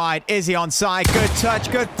out wide. Is he onside? Good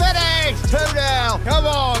touch. Good finish. 2-0. Come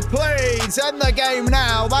on, please. End the game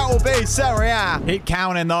now. That will be Serie A. Keep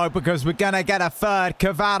counting, though, because we're going to get a third.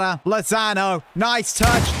 Cavada, Lozano. Nice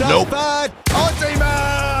touch. The third.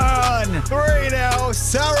 Osimhen. 3-0.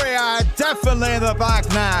 Serie A definitely in the back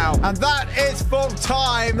now. And that is full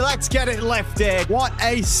time. Let's get it lifted. What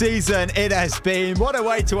a season it has been. What a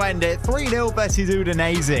way to end it. 3-0 versus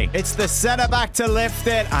Udinese. It's the centre-back to lift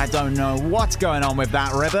it. I don't know what's going on with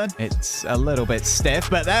that ribbon. It's a little bit stiff,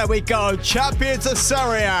 but there we go. Champions of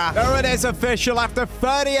Serie A. There it is, official. After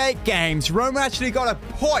 38 games, Roma actually got a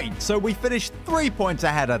point, so we finished 3 points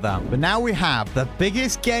ahead of them. But now we have the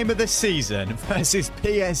biggest game of the season versus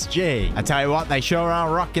PSG. I tell you what, they sure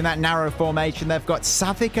are rocking that narrow formation. They've got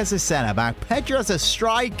Savic as a centre-back, Pedro as a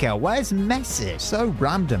striker. Where's Messi? So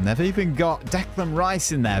random. They've even got Declan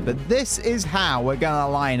Rice in there, but this is how we're going to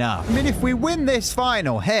line up. I mean, if we win this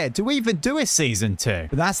final here, do we even do a season 2?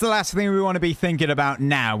 But that's the last thing we want to be thinking about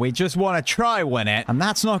now. We just want to try win it, and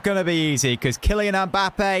that's not going to be easy because Kylian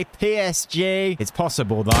Mbappe, PSG, it's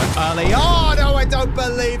possible though. Early. Oh, no, I don't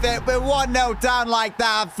believe it. We're 1-0 down like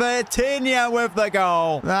that. Vertinha with the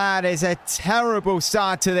goal. That is a terrible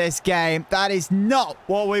start to this game. That is not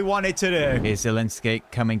what we wanted to do. Here's Zielinski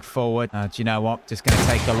coming forward. Do you know what? Just going to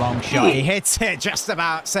take the long shot. He hits it, just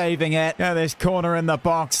about saving it. Yeah, this corner in the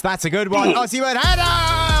box. That's a good one. Osimhen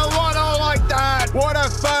header! What all like that? What a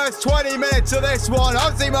first 20 minutes of this one.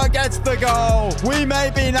 Osimhen gets the goal. We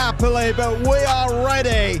may be Napoli, but we are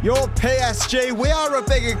ready. You're PSG. We are a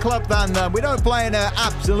bigger club than them. We don't play in an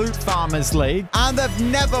absolute farmers league, and they've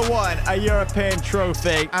never won a European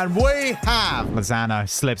trophy, and we have. Lozano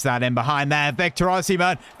slips that in behind there. Victor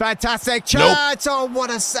Osimhen, fantastic chance. Nope. Oh, what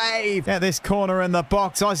a save. Yeah, this corner in the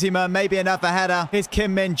box. Osimhen, maybe another header. Here's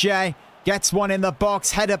Kim Min-jae. Gets one in the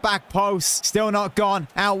box. Header back post. Still not gone.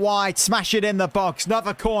 Out wide. Smash it in the box.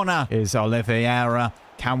 Another corner. Here's Oliveira.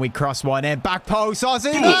 Can we cross one in? Back post.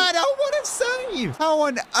 Osimhen. Oh, what a save. How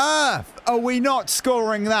on earth are we not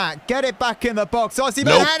scoring that? Get it back in the box.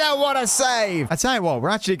 Osimhen header. What a save. I tell you what, we're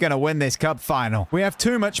actually going to win this cup final. We have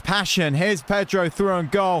too much passion. Here's Pedro through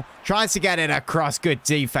and goal. Tries to get it across. Good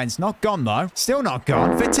defense. Not gone, though. Still not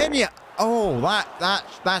gone. Vitinha. Oh,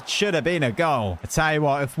 that should have been a goal. I tell you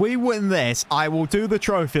what, if we win this, I will do the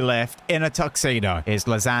trophy lift in a tuxedo. Here's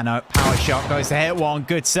Lozano. Power shot goes to hit one.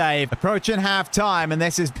 Good save. Approaching half-time, and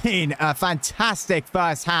this has been a fantastic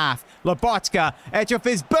first half. Lobotka, edge of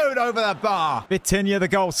his boot over the bar. Vitinha, the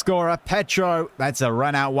goal scorer. Pedro, that's a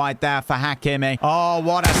run out wide there for Hakimi. Oh,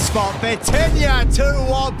 what a spot. Vitinha,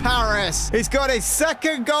 2-1 Paris. He's got his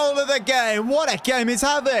second goal of the game. What a game he's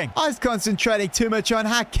having. I was concentrating too much on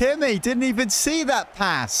Hakimi. Didn't even see that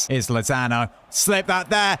pass. Here's Lozano. Slip that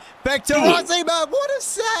there. Victor Osimhen, what a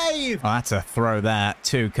save. Oh, that's a throw there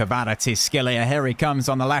to Kvaratskhelia. Here he comes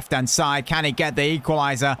on the left-hand side. Can he get the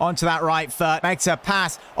equaliser onto that right foot? Makes a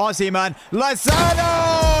pass. Osimhen.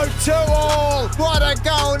 Lozano! 2-2. What a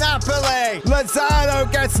goal, Napoli. Lozano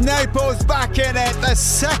gets Naples back in it. The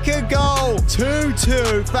second goal.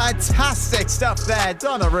 2-2. Fantastic stuff there.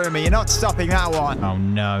 Donnarumma, you're not stopping that one. Oh,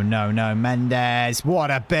 no. Mendes. What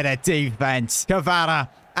a bit of defense. Kvara.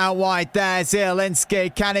 Out wide there,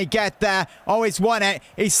 Zielinski. Can he get there? Oh, he's won it.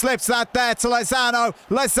 He slips that there to Lozano.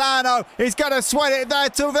 Lozano, he's going to sweat it there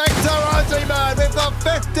to Victor Osimhen. We've got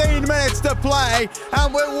 15 minutes to play,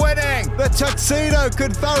 and we're winning. The tuxedo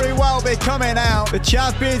could very well be coming out. The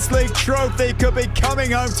Champions League trophy could be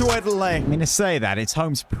coming home to Italy. I mean, to say that, its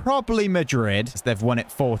home's probably Madrid, as they've won it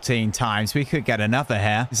 14 times. We could get another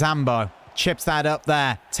here. Zambo. Chips that up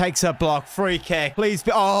there. Takes a block. Free kick. Please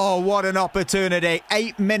be... Oh, what an opportunity.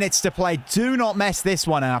 8 minutes to play. Do not mess this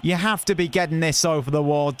one up. You have to be getting this over the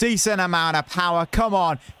wall. Decent amount of power. Come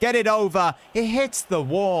on. Get it over. It hits the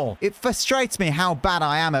wall. It frustrates me how bad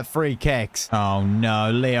I am at free kicks. Oh, no.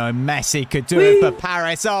 Leo Messi could do it for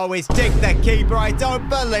Paris. Oh, he's digged the keeper. I don't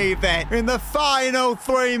believe it. In the final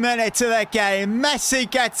 3 minutes of the game, Messi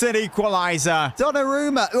gets an equaliser.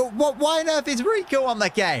 Donnarumma. Why on earth is Rico on the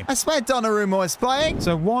game? I swear Donnarumma was playing.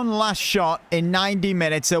 So one last shot in 90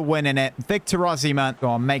 minutes of winning it. Victor Osimhen. Go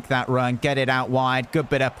on, make that run. Get it out wide. Good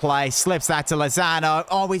bit of play. Slips that to Lozano.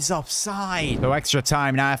 Oh, he's offside. So extra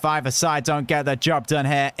time now. If either side don't get the job done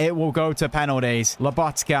here, it will go to penalties.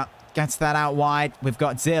 Lobotka gets that out wide. We've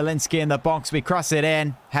got Zielinski in the box. We cross it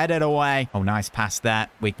in. Head it away. Oh, nice pass there.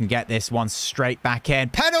 We can get this one straight back in.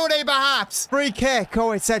 Penalty, perhaps. Free kick.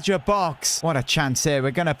 Oh, it's edge of box. What a chance here.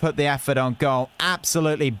 We're going to put the effort on goal.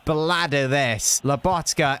 Absolutely bladder this.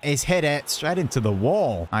 Lobotka is hit it straight into the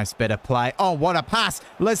wall. Nice bit of play. Oh, what a pass.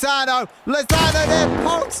 Lozano. Lozano there.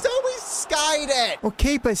 Post. Oh, he skied it. Well,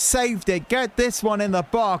 keeper saved it. Get this one in the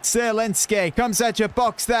box. Zielinski comes edge of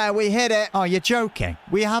box there. We hit it. Oh, you're joking.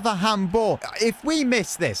 We have a handball. If we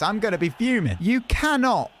miss this, I'm going to be fuming. You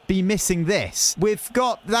cannot be missing this.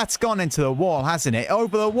 That's gone into the wall, hasn't it?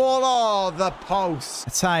 Over the wall. Oh, the post.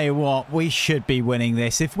 I tell you what, we should be winning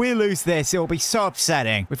this. If we lose this, it'll be so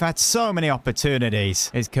upsetting. We've had so many opportunities.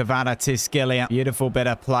 Here's Kvaratskhelia. Beautiful bit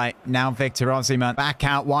of play. Now Victor Osimhen. Back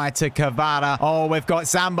out wide to Kvara. Oh, we've got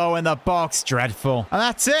Zambo in the box. Dreadful. And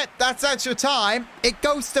that's it. That's extra time. It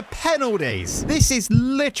goes to penalties. This is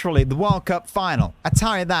literally the World Cup final. I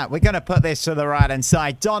tell you that. We're going to put this to the right-hand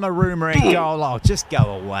side. Donnarumma in goal. Oh, just go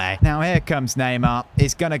away. Now here comes Neymar.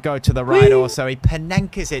 He's going to go to the right also. He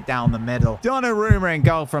Panenkes it down the middle. Donnarumma in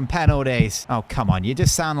goal from penalties. Oh, come on. You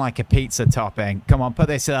just sound like a pizza topping. Come on, put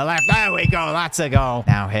this to the left. There we go. That's a goal.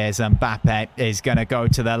 Now here's Mbappe. He's going to go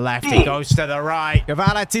to the left. He goes to the right.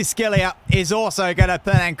 Kvaratskhelia is also going to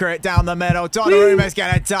Panenka it down the middle. Donnarumma's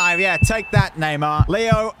going to dive. Yeah, take that, Neymar.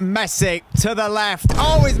 Leo Messi to the left.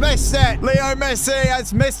 Oh, he's missed it. Leo Messi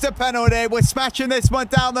has missed a penalty. We're smashing this one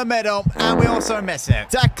down the middle. And we also miss it.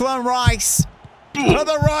 Declan Rice to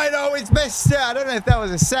the right. Oh, he's missed it. I don't know if that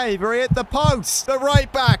was a save or he hit the post. The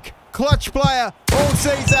right back clutch player all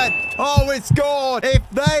season. Oh, it's scored. If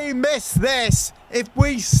they miss this, if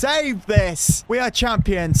we save this, we are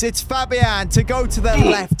champions. It's Fabian to go to the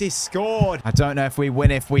left. He scored. I don't know if we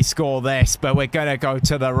win if we score this, but we're going to go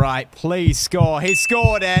to the right. Please score. He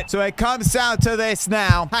scored it. So it comes down to this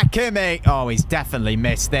now. Hakimi. Oh, he's definitely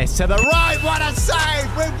missed this. To the right. What a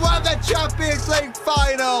save. We've won the Champions League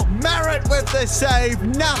final. Merit with the save.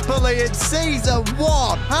 Napoli in season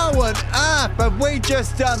 1. How on earth have we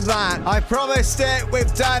just done that? I promised it.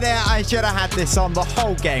 We've done it. I should have had this on the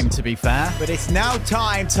whole game, to be fair. But it's now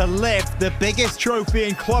time to lift the biggest trophy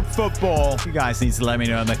in club football. You guys need to let me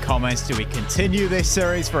know in the comments. Do we continue this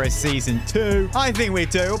series for a season 2? I think we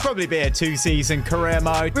do. It'll probably be a 2-season career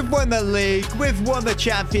mode. We've won the league. We've won the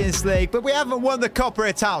Champions League, but we haven't won the Coppa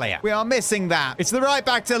Italia. We are missing that. It's the right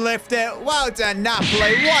back to lift it. Well done,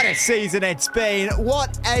 Napoli. What a season it's been.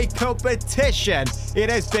 What a competition it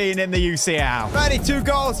has been in the UCL. 32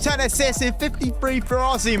 goals, 10 assists, and 53 for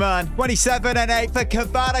Osimhen. 27 and 8 for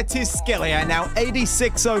Kvaratskhelia. Now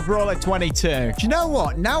 86 overall at 22. Do you know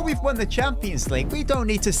what? Now we've won the Champions League, we don't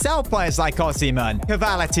need to sell players like Osimhen,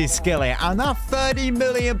 Kvaratskhelia, and that 30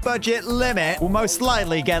 million budget limit will most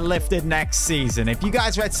likely get lifted next season. If you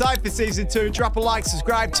guys are excited for season 2, drop a like,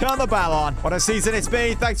 subscribe, turn the bell on. What a season it's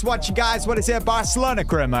been. Thanks for watching, guys. What is here? Barcelona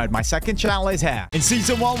career mode. My second channel is here. In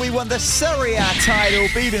season 1, we won the Serie A title,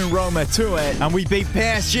 beating Roma to it, and we beat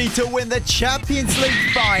PSG to win the Champions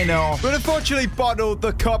League final, but unfortunately bottled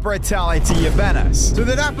the Coppa Italia to Juventus. So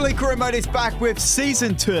the Napoli career mode is back with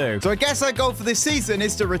season 2. So I guess our goal for this season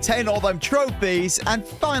is to retain all them trophies and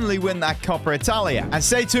finally win that Coppa Italia. And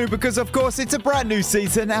stay tuned because of course it's a brand new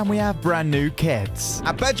season and we have brand new kits.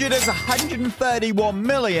 Our budget is 131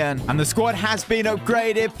 million and the squad has been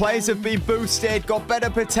upgraded, players have been boosted, got better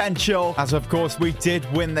potential, as of course we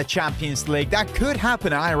did win the Champions League. That could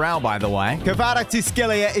happen IRL, by the way.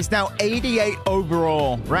 Kvaratskhelia is now 88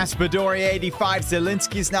 overall. Raspadori 85.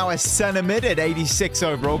 Zielinski is now a center mid at 86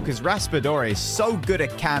 overall because Raspadori is so good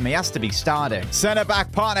at cam, he has to be starting.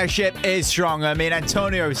 Center-back partnership is strong. I mean,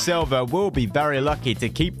 Antonio Silva will be very lucky to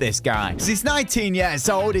keep this guy. He's 19 years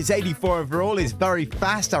old, he's 84 overall, he's very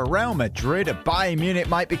fast at Real Madrid. At Bayern Munich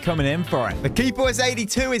might be coming in for it. The keeper was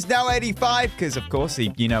 82, is now 85 because, of course,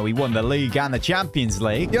 he won the league and the Champions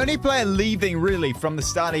League. The only player leaving, really, from the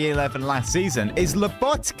starting 11 last season is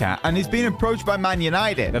Lobotka, and he's been approached by Man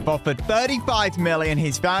United. They've offered 35 million.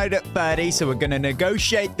 He's valued at 30, so we're going to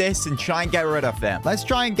negotiate this and try and get rid of them. Let's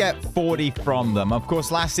try and get 40 from them. Of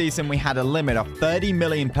course, last season we had a limit of 30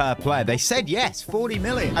 million per player. They said yes, 40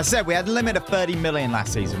 million. I said we had a limit of 30 million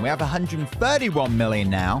last season. We have 131 million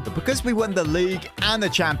now, but because we won the league and the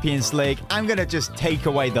Champions League, I'm going to just take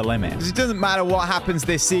away the limit. Because it doesn't matter what happens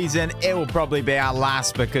this season, it will probably be our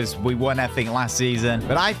last because we won everything last season.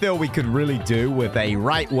 But I feel we could really do with a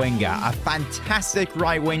right winger, a fantastic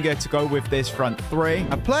right winger to go with this front three.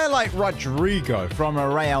 A player like Rodrigo from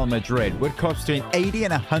Real Madrid would cost between 80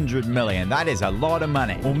 and 100 million. That is a lot of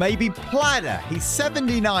money. Or maybe Plata. He's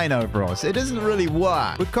 79 overall, so it doesn't really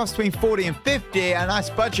work. Would cost between 40 and 50, a nice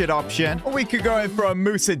budget option. Or we could go in for a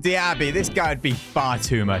Moussa Diaby. This guy would be far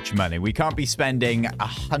too much money. We can't be spending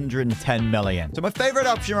 110 million. So my favorite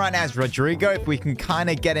option right now is Rodrigo. If we can kind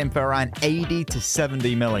of get him for around 80 to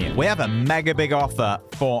 70 million. We have a mega big offer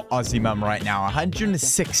for Osimhen right now.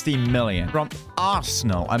 160 million from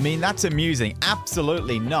Arsenal. I mean, that's amusing.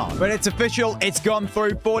 Absolutely not. But it's official. It's gone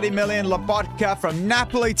through. 40 million Lobotka from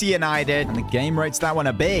Napoli to United. And the game rates that one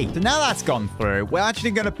a B. So now that's gone through, we're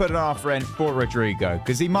actually going to put an offer in for Rodrigo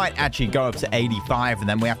because he might actually go up to 85 and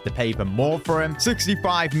then we have to pay even more for him.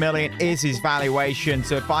 65 million is his valuation.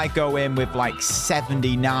 So if I go in with like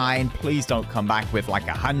 79, please don't come back with like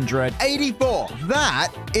 100. 84.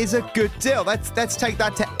 That is a good deal. Let's take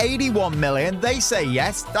that to 81 million. They say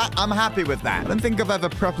yes. I'm happy with that. I don't think I've ever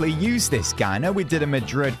properly used this guy. I know we did a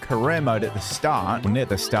Madrid career mode at the start, or near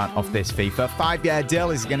the start of this FIFA. 5-year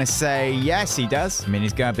deal. Is he going to say yes? He does. I mean,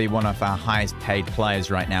 he's going to be one of our highest paid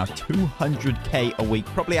players right now. 200k a week.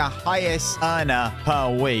 Probably our highest earner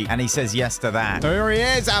per week. And he says yes to that. So here he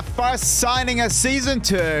is, our first signing of season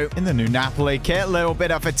 2 in the new Napoli kit. Little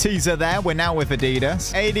bit of a teaser there. We're now with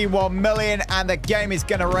Adidas. 81 million, and the game is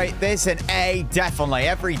going to rate this an A, definitely,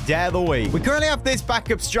 every day of the week. We currently have this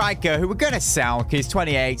backup striker who we're going to sell. He's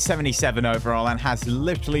 28, 70 77 overall and has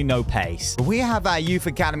literally no pace. We have our youth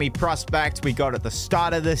academy prospect we got at the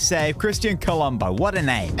start of this save, Christian Colombo. What a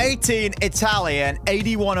name. 18, Italian,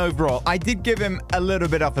 81 overall. I did give him a little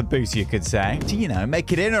bit of a boost, you could say, to, you know,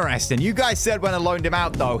 make it interesting. You guys said when I loaned him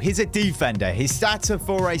out, though, he's a defender. His stats are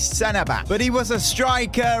for a center back, but he was a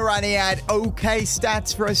striker and he had okay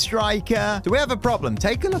stats for a striker. Do we have a problem?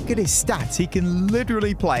 Take a look at his stats. He can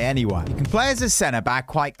literally play anywhere. He can play as a center back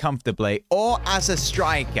quite comfortably or as a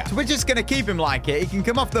striker. So we're just going to keep him like it. He can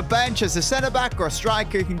come off the bench as a center back or a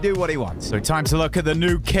striker. He can do what he wants. So time to look at the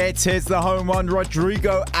new kits. Here's the home one,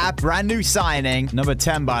 Rodrigo, a brand new signing. Number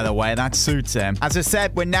 10, by the way. That suits him. As I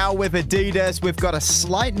said, we're now with Adidas. We've got a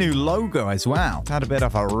slight new logo as well. It's had a bit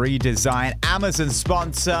of a redesign. Amazon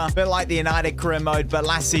sponsor. A bit like the United career mode, but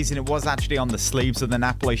last season it was actually on the sleeves of the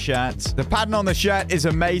Napoli shirts. The pattern on the shirt is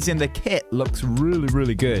amazing. The kit looks really,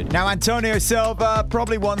 really good. Now, Antonio Silva,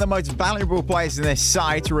 probably one of the most valuable players in this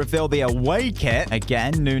site, to reveal the away kit.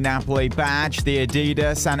 Again, new Napoli badge, the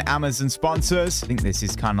Adidas and Amazon sponsors. I think this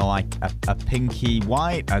is kind of like a pinky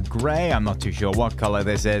white, a gray. I'm not too sure what color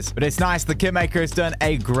this is, but it's nice. The kit maker has done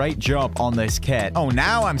a great job on this kit. Oh,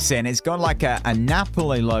 now I'm seeing it's got like a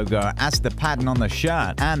Napoli logo as the pattern on the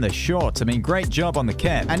shirt and the shorts. I mean, great job on the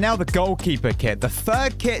kit. And now the goalkeeper kit. The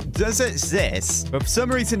third kit does exist, but for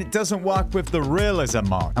some reason it doesn't work with the realism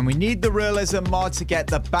mod. And we need the realism mod to get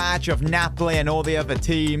the badge of Napoli and all the other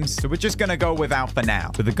teams. So we're just going to go without for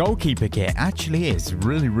now. But the goalkeeper kit actually is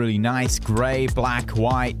really, really nice. Gray, black,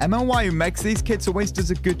 white. MLY, who makes these kits, always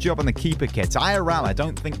does a good job on the keeper kits. IRL, I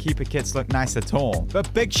don't think keeper kits look nice at all.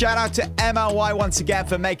 But big shout out to MLY once again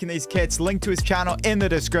for making these kits. Link to his channel in the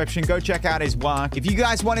description. Go check out his work. If you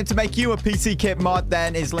guys wanted to make you a PC kit mod,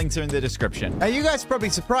 then his links are in the description. Now, you guys are probably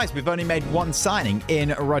surprised we've only made one signing in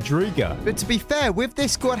Rodrigo. But to be fair, with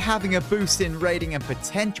this squad having a boost in rating and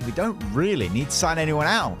potential, we don't really need to sign anyone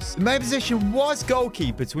else. The main position was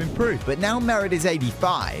goalkeeper to improve, but now merit is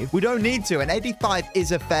 85. We don't need to, and 85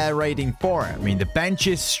 is a fair rating for him. I mean, the bench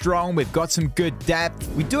is strong. We've got some good depth.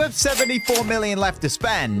 We do have 74 million left to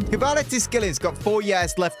spend. Kvaratskhelia got 4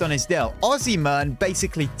 years left on his deal. Osimhen,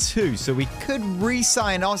 basically 2, so we could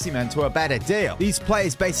re-sign Osimhen to a better deal. These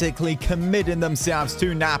players basically committing themselves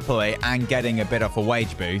to Napoli and getting a bit of a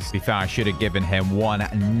wage boost. To be fair, I should have given him one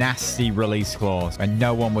nasty release clause and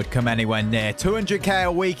no one would come anywhere near 200k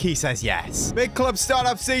a week. He says yes. Big club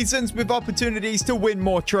startup seasons with opportunities to win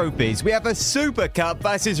more trophies. We have a Super Cup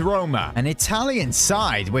versus Roma, an Italian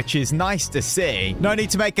side, which is nice to see. No need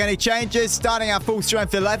to make any changes. Starting our full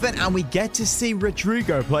strength 11, and we get to see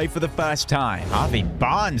Rodrigo play for the first time. Harvey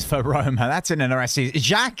Barnes for Roma. That's an interesting.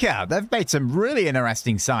 Xhaka. They've made some really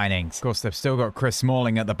interesting signings. Of course, they've still got Chris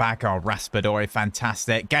Smalling at the back. Oh, Raspadori,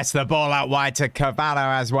 fantastic. Gets the ball out wide to Cavallo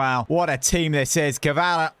as well. What a team this is.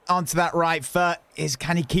 Cavallo onto that right foot.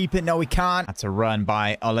 Can he keep it? No, he can't. That's a run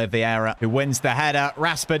by Oliveira, who wins the header.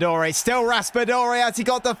 Raspadori, still Raspadori. Has he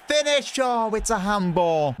got the finish? Oh, it's a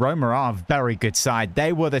handball. Roma are a very good side.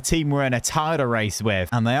 They were the team we're in a title race with,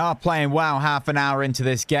 and they are playing well half an hour into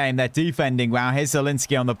this game. They're defending well. Here's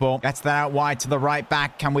Zielinski on the ball. Gets that out wide to the right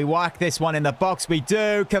back. Can we work this one in the box? We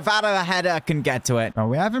do. Cavallo, the header, can get to it. Well,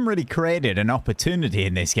 we haven't really created an opportunity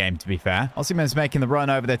in this game, to be fair. Osimhen's making the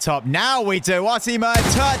run over the top. Now we do. Osimhen,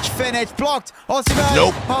 touch, finish, blocked. Osimhen.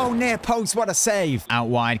 Nope. Oh, near post. What a save. Out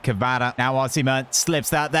wide, Cavada. Now Osimhen slips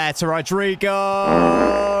that there to Rodrigo.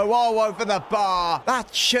 Oh, over the bar.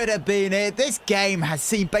 That should have been it. This game has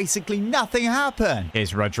seen basically nothing happen.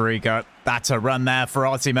 Here's Rodrigo. That's a run there for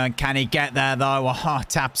Osimhen. Can he get there, though? Oh,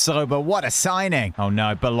 tap sober. What a signing. Oh,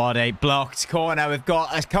 no. Bellotti blocked corner. We've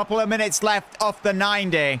got a couple of minutes left off the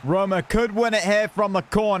 90. Roma could win it here from the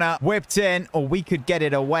corner. Whipped in, or we could get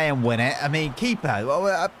it away and win it. I mean,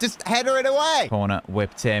 keeper, just header it away. Corner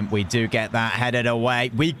whipped in. We do get that headed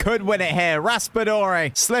away. We could win it here.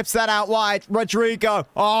 Raspadori slips that out wide. Rodrigo.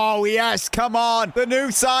 Oh, yes. Come on. The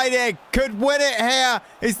new signing could win it here.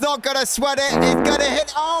 He's not going to sweat it. He's going to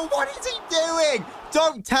hit. Oh, what is he doing?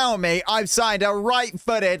 Don't tell me I've signed a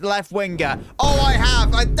right-footed left winger. Oh, I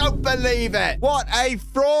have. I don't believe it. What a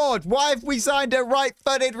fraud. Why have we signed a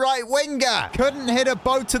right-footed right winger? Couldn't hit a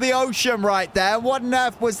boat to the ocean right there. What on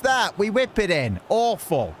earth was that? We whip it in.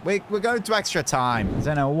 Awful. We're going to extra time. I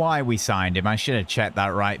don't know why we signed him. I should have checked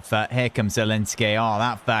that right foot. Here comes Zielinski. Oh,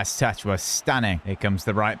 that first touch was stunning. Here comes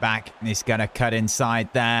the right back. He's going to cut inside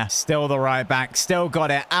there. Still the right back. Still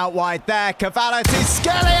got it out wide there.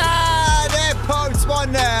 Kvaratskhelia. Near post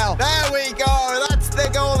 1-0. There we go. That's the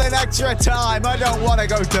goal. goal in extra time. I don't want to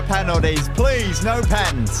go to penalties. Please, no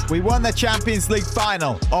pens. We won the Champions League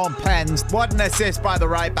final on pens. What an assist by the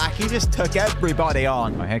right back. He just took everybody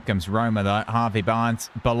on. Oh, here comes Roma, though. Harvey Barnes.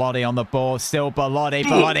 Belotti on the ball. Still Belotti.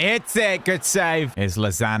 Belotti hits it. Good save. Here's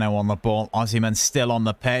Lozano on the ball. Osimhen still on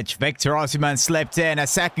the pitch. Victor Osimhen slipped in. A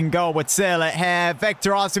second goal would seal it here.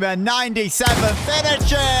 Victor Osimhen, 97,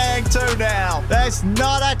 finishing 2-0. There's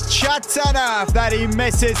not a chance on earth that he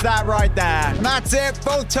misses that right there. And that's it.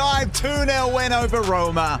 Full time 2-0 win over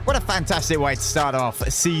Roma. What a fantastic way to start off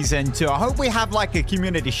season 2. I hope we have like a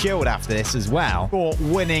community shield after this as well for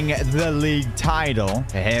winning the league title.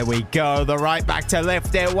 Here we go. The right back to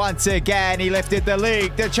lift it once again. He lifted the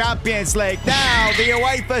league, the Champions League. Now the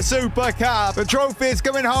UEFA Super Cup. The trophy is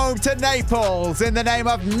coming home to Naples in the name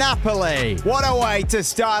of Napoli. What a way to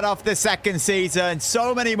start off the second season.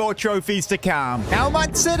 So many more trophies to come. Now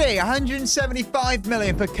Man City, 175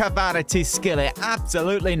 million for Kvaratskhelia.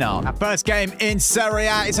 Absolutely not. Our first game in Serie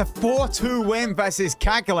A is a 4-2 win versus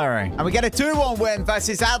Cagliari. And we get a 2-1 win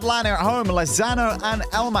versus Atlanta at home, Lozano and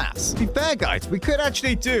Elmas. To be fair, guys, we could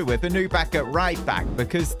actually do with a new back at right back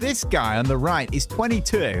because this guy on the right is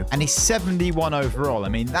 22 and he's 71 overall. I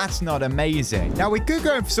mean, that's not amazing. Now, we could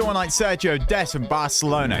go for someone like Sergio Dest from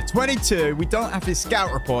Barcelona. 22, we don't have his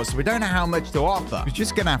scout report, so we don't know how much to offer. We're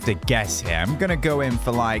just going to have to guess here. I'm going to go in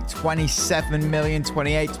for like 27 million,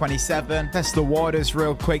 28, 27. Test the waters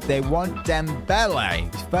real quick. They want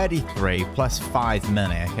Dembele. 33 plus 5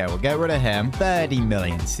 million. Okay, we'll get rid of him. 30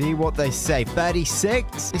 million. See what they say.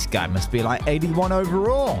 36? This guy must be like 81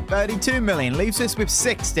 overall. 32 million. Leaves us with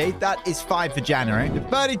 60. That is 5 for January. The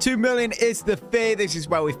 32 million is the fee. This is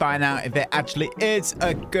where we find out if it actually is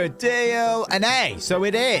a good deal. And hey, so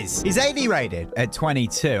it is. He's 80 rated at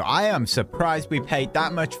 22. I am surprised we paid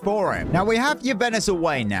that much for him. Now, we have Juventus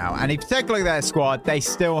away now. And if you take a look at their squad, they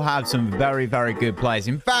still have some very, very good players.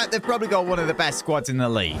 In fact, they've probably got one of the best squads in the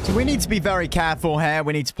league. So we need to be very careful here.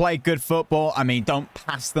 We need to play good football. I mean, don't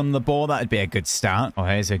pass them the ball. That would be a good start. Oh,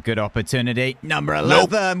 here's a good opportunity. Number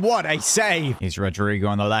 11. Nope. What a save. Here's Rodrigo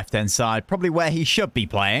on the left-hand side. Probably where he should be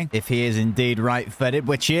playing. If he is indeed right-footed,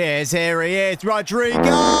 which he is. Here he is.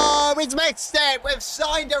 Rodrigo. He's missed it. We've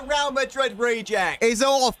signed a Real Madrid reject. He's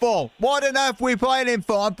awful. What on earth are we playing him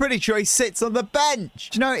for? I'm pretty sure he sits on the bench.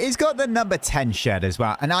 Do you know, he's got the number 10 shirt as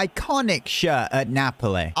well. An iconic shirt at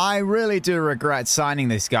Napoli. I really do regret signing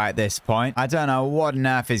this guy at this point. I don't know what on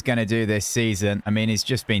earth he's going to do this season. I mean, he's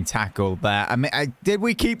just been tackled there. I mean, did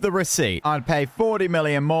we keep the receipt? I'd pay 40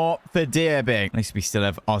 million more for Diaby. At least we still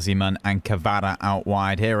have Osimhen and Kvara out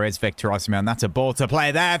wide. Here is Victor Osimhen. That's a ball to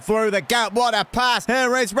play there through the gap. What a pass.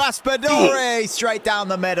 Here is Raspadori. Straight down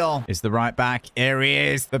the middle. Is the right back. Here he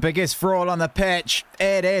is. The biggest fraud on the pitch.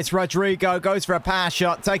 It is. Rodrigo goes for a pass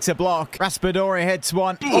shot. Takes a block. Raspadori hits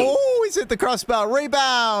one. Oh, he's hit the crossbar.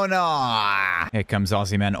 Rebound. Oh. Here comes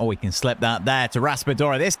Osimhen. Oh, he can slip that there to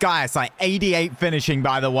Raspadori. This guy is like 88 finishing,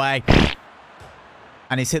 by the way.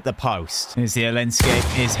 And he's hit the post. Here's Zielinski.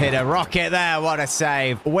 He's hit a rocket there. What a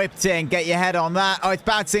save. Whipped in. Get your head on that. Oh, it's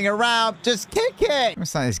bouncing around. Just kick it.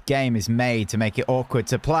 Looks like this game is made to make it awkward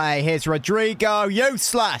to play. Here's Rodrigo.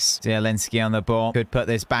 Useless. Zielinski on the ball. Could put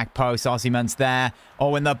this back post. Osimhen's there.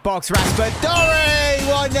 Oh, in the box. Raspadori.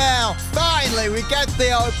 1-0. Finally, we get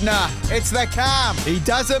the opener. It's the cam. He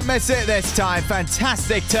doesn't miss it this time.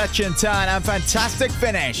 Fantastic touch and turn and fantastic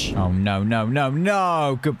finish. Oh, no, no, no,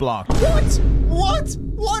 no. Good block. What? What?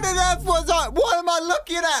 What on earth was I? What am I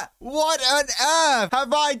looking at? What on earth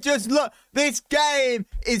have I just looked? This game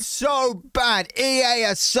is so bad. EA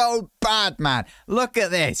are so bad, man. Look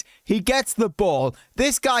at this. He gets the ball.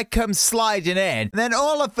 This guy comes sliding in. And then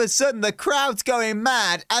all of a sudden, the crowd's going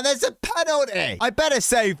mad. And there's a penalty. I better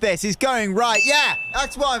save this. He's going right. Yeah,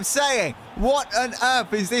 that's what I'm saying. What on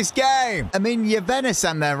earth is this game? I mean, Juventus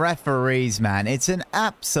and their referees, man. It's an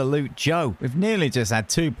absolute joke. We've nearly just had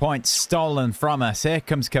 2 points stolen from us. Here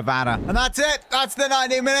comes Kvara. And that's it. That's the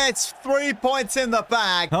 90 minutes. 3 points in the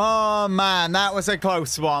bag. Oh, man, that was a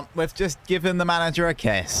close one. We've just given the manager a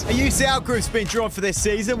kiss. A UCL group's been drawn for this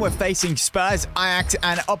season. We're facing Spurs, Ajax,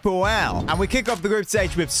 and Apoel. And we kick off the group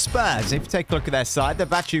stage with Spurs. If you take a look at their side,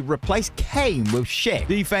 they've actually replaced Kane with Schick.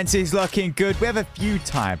 Defense is looking good. We have a few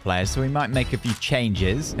tired players, so we might make a few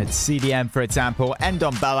changes. At CDM, for example,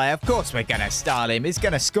 Ndombele. Of course, we're going to start him. He's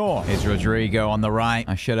going to score. Here's Rodrigo on the right.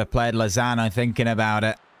 I should have played Lozano thinking about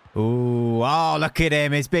it. Ooh, oh, look at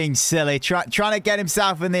him. He's being silly. Trying to get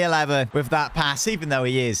himself in the 11 with that pass, even though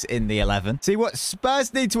he is in the 11. See, what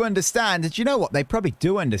Spurs need to understand, and you know what they probably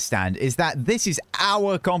do understand, is that this is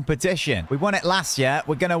our competition. We won it last year.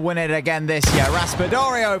 We're going to win it again this year.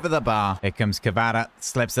 Raspadori over the bar. Here comes Kvara.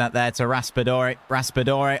 Slips that there to Raspadori.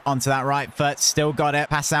 Raspadori onto that right foot. Still got it.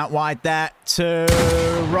 Pass out wide there to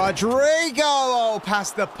Rodrigo. Oh,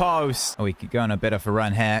 past the post. Oh, he could go on a bit of a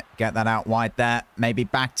run here. Get that out wide there. Maybe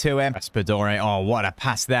back to him. Raspadori. Oh, what a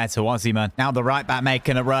pass there to Osimhen. Now the right back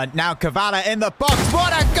making a run. Now Kvara in the box.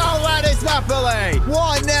 What a goal that is, Napoli.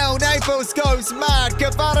 1-0. Naples goes mad.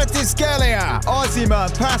 Kvara to Scalia.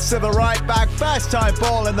 Osimhen pass to the right back. First time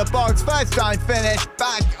ball in the box. First time finish.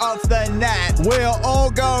 Back off the net. We'll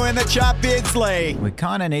all go in the Champions League. We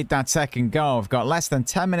kind of need that second goal. We've got less than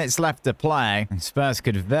 10 minutes left to play. And Spurs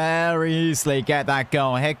could very easily get that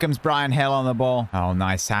goal. Here comes Brian Hill on the ball. Oh,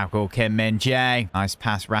 nice tackle, Kim Min-jae. Nice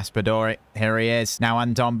pass, Raspadori. Here he is. Now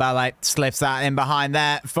on Ndombele. Slips that in behind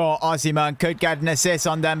there for Osimhen. Could get an assist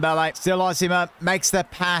on Ndombele. Still Osimhen makes the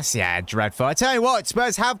pass. Yeah, dreadful. I tell you what,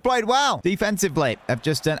 Spurs have played well. Defensively, they've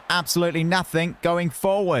just done absolutely nothing going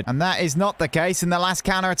forward. And that is not the case in the last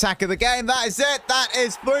counter-attack of the game. That is it. That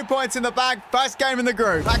is 3 points in the bag. First game in the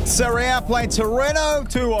group. Back to Serie A, playing Torino.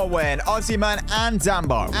 2-1 win. Osimhen and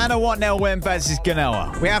Zambo. And a 1-0 win versus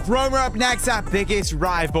Genoa. We have Roma up next, our biggest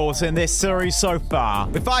rivals in this series so far.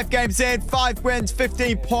 With 5 games in, 5 wins,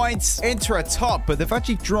 15 points. Inter are top, but they've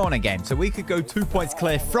actually drawn a game, so we could go 2 points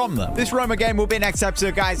clear from them. This Roma game will be next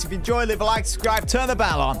episode, guys. If you enjoy, leave a like, subscribe, turn the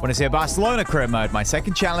bell on. Want to see a Barcelona career mode? My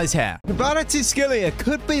second channel is here. Kvaratskhelia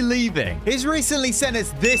could be leaving. He's recently sent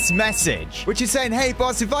us this message, which is saying, hey,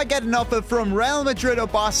 boss, if I get an offer from Real Madrid or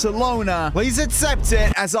Barcelona, please accept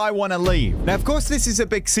it as I want to leave. Now, of course, this is a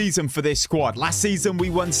big season for this squad. Last season,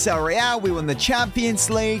 we won Serie A, we won the Champions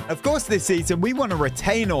League. Of course, this season, we want to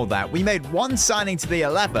retain all that. We made one signing to the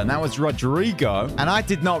 11. That was Rodrigo. And I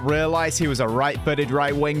did not realize he was a right-footed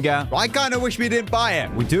right winger. I kind of wish we didn't buy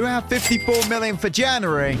him. We do have 54 million for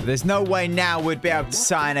January. There's no way now we'd be able to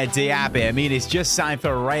sign a Diaby. I mean, he's just signed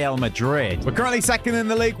for Real Madrid. We're currently second in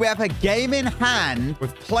the league. We have a game in hand.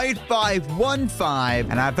 We've played 5, won 5.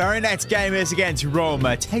 And our very next game is against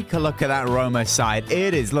Roma. Take a look at that Roma side.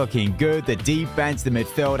 It is looking good. The defense, the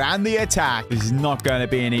midfield, and the attack. This is not going to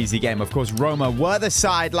be an easy game. Of course, Roma were the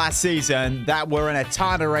side last season that were in a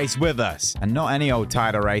title race with us. And not any old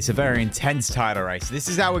title race, a very intense title race. This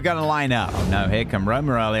is how we're going to line up. Oh no, here come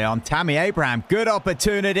Roma early on. Tammy Abraham, good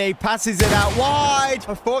opportunity. Passes it out wide.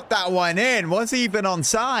 I thought that one in. Was he even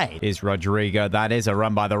onside? Here's Rodrigo. That is a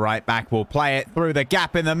run by the right back. We'll play it through the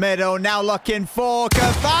gap in the middle. Now looking for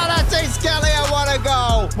Kvaratskhelia. What a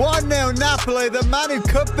goal. 1-0 Napoli. The man who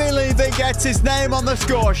could be leaving gets his name on the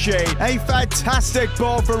score sheet. A fantastic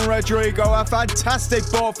ball from Rodrigo. A fantastic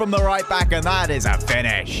ball from the right back. And that is a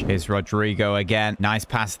finish. Here's Rodrigo again. Nice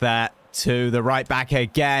pass there to the right back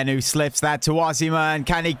again, who slips that to Osimhen.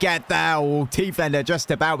 Can he get there? Oh, defender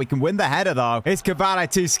just about. We can win the header, though. It's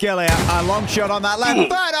Kvaratskhelia. A long shot on that left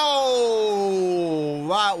foot. Oh,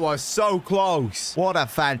 that was so close. What a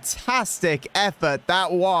fantastic effort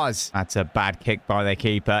that was. That's a bad kick by the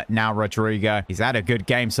keeper. Now Rodrigo. He's had a good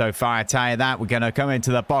game so far, I tell you that. We're going to come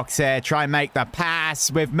into the box here, try and make the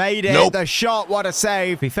pass. We've made it. Nope. The shot, what a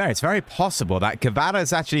save. To be fair, it's very possible that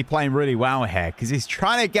Kvara's actually playing really well here, because he's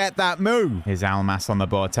trying to get that move. Here's Almas on the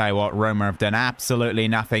board. Tell you what, Roma have done absolutely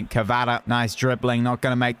nothing. Kvara, nice dribbling. Not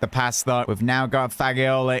going to make the pass, though. We've now got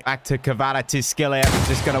Fagioli. Back to Kvaratskhelia.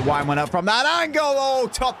 Just going to wind one up from that angle. Oh,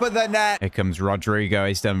 top of the net. Here comes Rodrigo.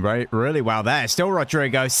 He's done really well there. Still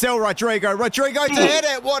Rodrigo. Still Rodrigo. Rodrigo to hit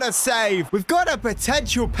it. What a save. We've got a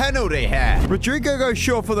potential penalty here. Rodrigo goes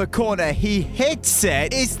short for the corner. He hits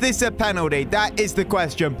it. Is this a penalty? That is the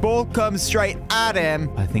question. Ball comes straight at him.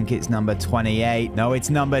 I think it's number 28. No, it's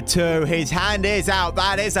number 2. His hand is out.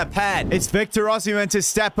 That is a pen. It's Victor Osimhen to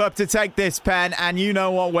step up to take this pen. And you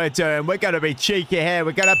know what we're doing. We're going to be cheeky here.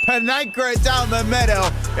 We're going to Penangra it down the middle.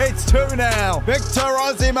 It's 2-0. Victor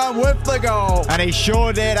Osimhen with the goal. And he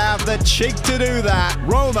sure did have the cheek to do that.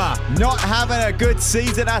 Roma not having a good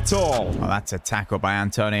season at all. Well, that's a tackle by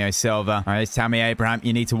Antonio Silva. All right, it's Tammy Abraham.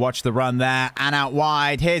 You need to watch the run there. And out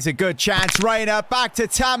wide. Here's a good chance. Reina back to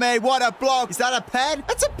Tammy. What a block. Is that a pen?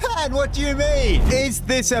 That's a pen. What do you mean? Is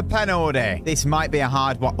this a penalty? This might be a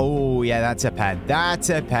hard one. Oh, yeah, that's a pen. That's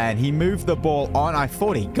a pen. He moved the ball on. I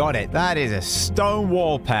thought he got it. That is a stone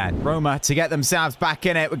wall pen. Roma to get themselves back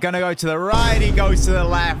in it. We're going to go to the right. He goes to the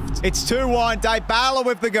left. It's 2-1. Dybala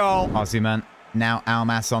with the goal. Osimhen. Now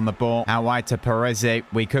Almas on the ball. Out wide to Parisi.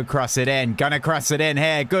 We could cross it in. Gonna cross it in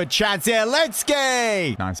here. Good chance here.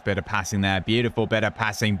 Linsky! Nice bit of passing there. Beautiful bit of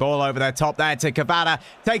passing. Ball over the top there to Cavada.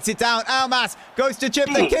 Takes it down. Almas goes to chip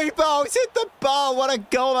the keeper. Oh, he's hit the bar. What a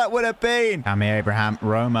goal that would have been. Tammy Abraham.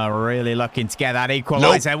 Roma really looking to get that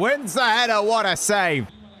equaliser. Wins the header. What a save.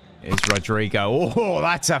 Here's Rodrigo. Oh,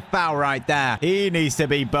 that's a foul right there. He needs to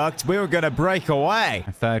be booked. We were going to break away.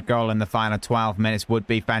 A third goal in the final 12 minutes would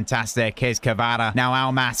be fantastic. Here's Cavada. Now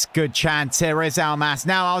Almas. Good chance. Here is Almas.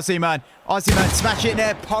 Now Osimhen. Osimhen smash it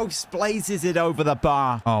near post. Blazes it over the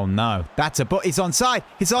bar. Oh, no. That's a but. He's onside.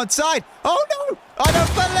 He's onside. Oh, no. I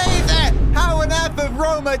don't believe it. How on earth have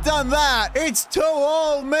Roma done that? It's 2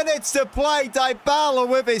 whole minutes to play. Dybala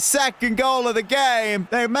with his second goal of the game.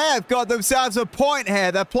 They may have got themselves a point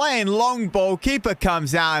here. They're playing long ball. Keeper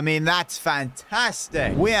comes out. I mean, that's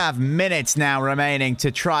fantastic. We have minutes now remaining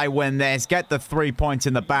to try win this. Get the 3 points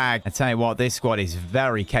in the bag. I tell you what, this squad is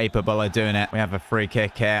very capable of doing it. We have a free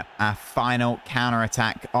kick here. Our final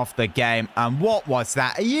counter-attack off the game. And what was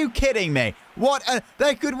that? Are you kidding me? What?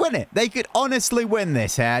 They could win it. They could honestly win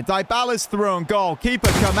this here. Dybala's through on goal. Keeper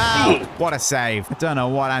come out. What a save. I don't know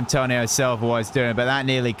what Antonio Silva was doing, but that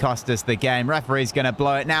nearly cost us the game. Referee's going to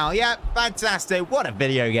blow it now. Yep, fantastic. What a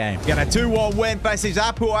video game. Got a 2-1 win versus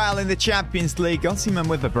Apoel in the Champions League. Osimhen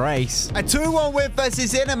with a brace. A 2-1 win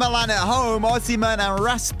versus Inter Milan at home. Osimhen and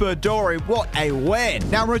Raspadori. What a win.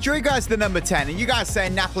 Now, Rodrigo's the number 10, and you guys say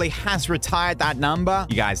Napoli has retired that number.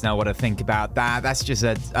 You guys know what to think about that. That's just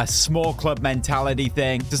a small club mentality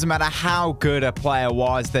thing. Doesn't matter how good a player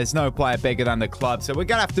was, there's no player bigger than the club. So we're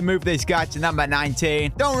gonna have to move this guy to number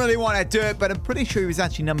 19. Don't really want to do it, but I'm pretty sure he was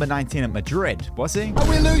actually number 19 at Madrid, was he? And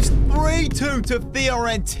we lose 3-2 to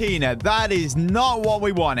Fiorentina. That is not what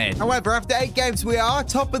we wanted. However, after 8 games, we are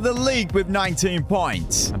top of the league with 19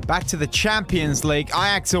 points. And back to the Champions League.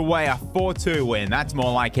 Ajax away, a 4-2 win. That's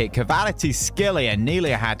more like it. Cavani, Skilly, and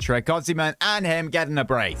nearly a hat-trick. Osimhen and him getting a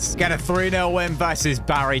brace. Get a 3-0 win versus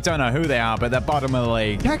Barry. Don't know who they are, but they're bottom of the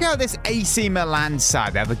league. Check out this AC Milan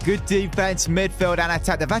side. They have a good defense, midfield, and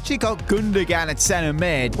attack. They've actually got Gundogan at center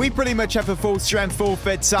mid. We pretty much have a full strength, full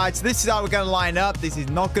fit side. So this is how we're going to line up. This is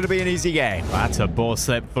not going to be an easy game. That's a ball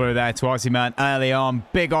slip through there to Osimhen early on.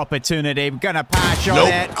 Big opportunity. We're going to pass on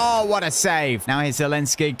it. Oh, what a save. Now here's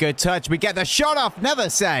Zielinski. Good touch. We get the shot off. Never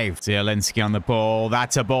saved. Zielinski on the ball.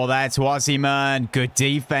 That's a ball there to Osimhen. Good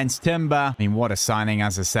defense, Timber. I mean, what a signing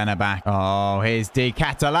as a center back. Oh, here's Di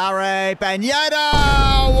Catalare. Ben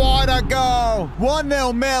Yedder! What a goal!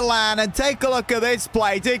 1-0 Milan, and take a look at this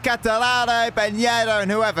play. Di Catalare, Ben Yedder,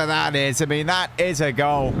 and whoever that is. I mean, that is a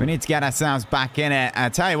goal. We need to get ourselves back in it. I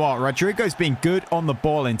tell you what, Rodrigo's been good on the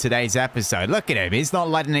ball in today's episode. Look at him. He's not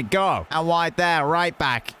letting it go. And wide there, right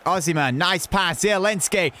back. Osimhen, nice pass.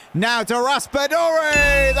 Zielinski. Now to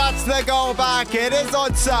Raspadori. That's the goal back. It is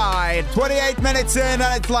onside. 28 minutes in,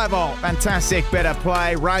 and it's level. Fantastic bit of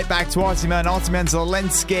play. Right back to Osimhen. Osimhen,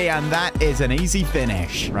 Zielinski, and that is an easy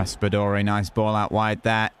finish. Raspadori, nice ball out wide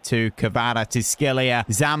there to Cavada, to Scilia,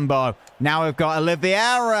 Zambo. Now we've got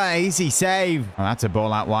Oliveira, easy save. Oh, that's a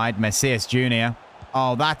ball out wide. Messias Jr.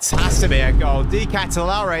 Oh, that has to be a goal. Di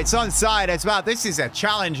Catalare, it's onside as well. This is a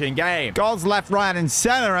challenging game. Goals left, right, and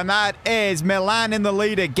center, and that is Milan in the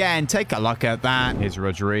lead again. Take a look at that. Here's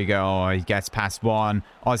Rodrigo. Oh, he gets past one.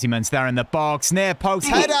 Osimhen's there in the box. Near post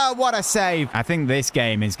header. What a save. I think this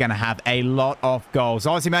game is going to have a lot of goals.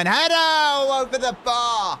 Osimhen header over the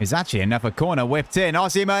bar. There's actually another corner whipped in.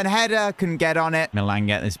 Osimhen header. Couldn't get on it. Milan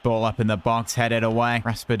get this ball up in the box. Headed away.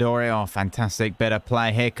 Raspadori. Oh, fantastic bit of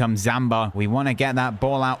play. Here comes Zambo. We want to get that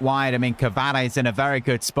ball out wide. I mean, Cavada is in a very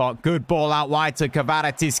good spot. Good ball out wide to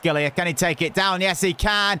Cavada, to Scilia. Can he take it down? Yes, he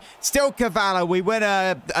can. Still Cavada. We win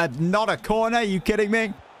not a corner. Are you kidding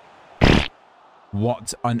me?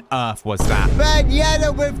 What on earth was that? Ben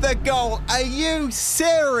Yedder with the goal. Are you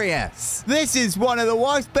serious? This is one of the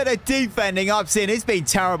worst bit of defending I've seen. It's been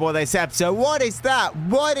terrible this episode. What is that?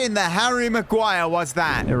 What in the Harry Maguire was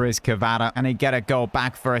that? There is Cavada. And he get a goal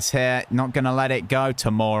back for us here. Not going to let it go,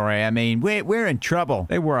 Tomori. I mean, we're in trouble.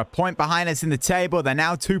 They were a point behind us in the table. They're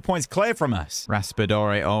now 2 points clear from us.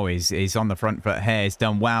 Raspadori. Oh, he's on the front foot here. He's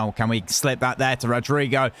done well. Can we slip that there to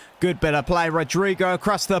Rodrigo? Good bit of play. Rodrigo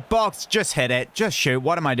across the box. Just hit it. Just shoot.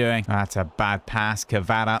 What am I doing? That's a bad pass.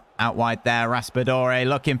 Cavada Out wide there, Raspadori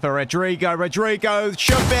looking for Rodrigo. Rodrigo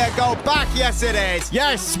should be a goal back. Yes, it is.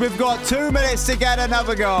 Yes, we've got 2 minutes to get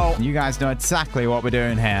another goal. You guys know exactly what we're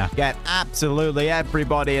doing here. Get absolutely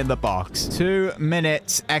everybody in the box. 2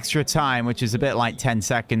 minutes extra time, which is a bit like 10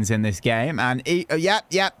 seconds in this game. And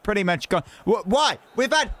yep, pretty much gone. Why?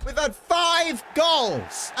 We've had 5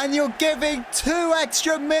 goals, and you're giving 2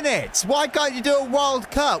 extra minutes. Why can't you do a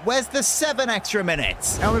World Cup? Where's the 7 extra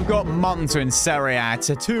minutes? And we've got Monza in Serie A.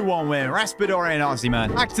 It's a 2-1 win. Raspadori and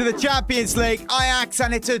Osimhen. Back to the Champions League. Ajax,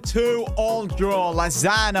 and it's a 2-all draw.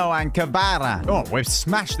 Lozano and Cavara. Oh, we've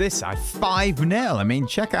smashed this side 5-0. I mean,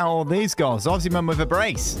 check out all these goals. Osimhen with a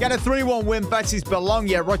brace. Get a 3-1 win versus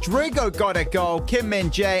Bologna. Rodrigo got a goal. Kim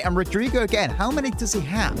Min-jae and Rodrigo again. How many does he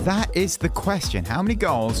have? That is the question. How many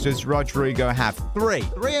goals does Rodrigo have? 3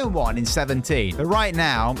 and 1 in 17. But right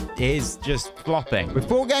now is just flopping. We're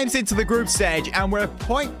 4 games into the group stage, and we're a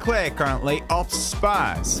point clear currently of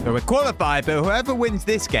Spurs. So we're qualified, but whoever wins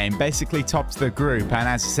this game basically tops the group. And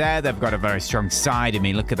as I said, they've got a very strong side. I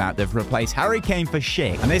mean, look at that. They've replaced Harry Kane for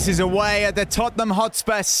Schick. And this is away at the Tottenham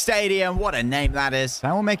Hotspur Stadium. What a name that is.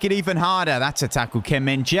 That will make it even harder. That's a tackle, Kim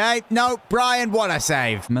Min-jae. No, Brian, what a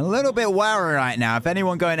save. I'm a little bit wary right now if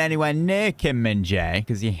anyone going anywhere near Kim Min-jae,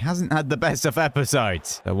 because he hasn't had the best of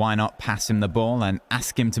episodes. So why not pass him the ball and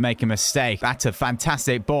ask him to make a mistake? That's a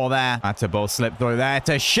fantastic ball there. That's a ball slip through there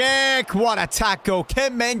to Schick. What a tackle,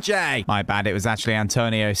 Kim Min-jae. My bad, it was actually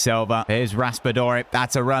Antonio Silva. Here's Raspadori.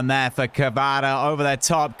 That's a run there for Cavara over the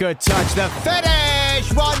top. Good touch. The finish.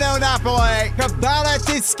 1-0 Napoli.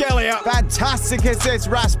 Kvaratskhelia. Fantastic assist,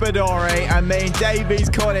 Raspadori. I mean, Davies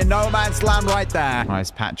caught in no man's land right there.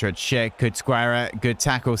 Nice Patrick Schick. Good square it. Good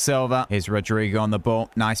tackle, Silva. Here's Rodrigo on the ball.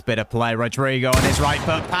 Nice bit of play. Rodrigo on his right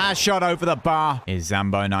foot. Pass shot over the bar. Here's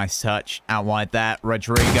Zambo. Nice touch. Out wide there.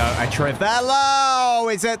 Rodrigo. A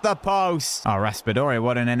Trivello is at the post. Oh, Raspadori.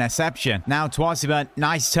 What an interception. Now to Osimhen.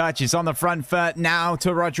 Nice touch. He's on the front foot. Now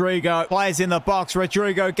to Rodrigo. Players in the box.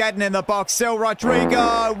 Rodrigo getting in the box. Still Rodrigo.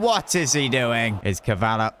 What is he doing? Is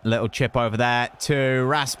Cavallo. Little chip over there to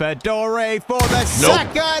Raspadori for the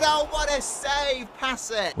second. Oh, what a save.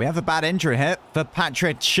 Pass it. We have a bad injury hit for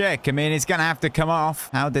Patrick Schick. I mean, he's going to have to come off.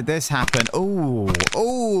 How did this happen? Ooh,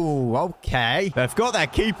 okay. They've got their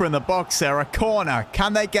keeper in the box there. A corner.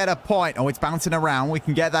 Can they get a point? Oh, it's bouncing around. We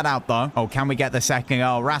can get that out, though. Oh, can we get the second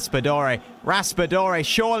goal? Raspadori,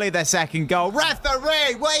 surely the second goal.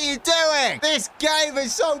 Referee, what are you doing? This game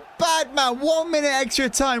is so bad, man. 1 minute extra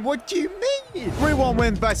time. What do you mean? 3-1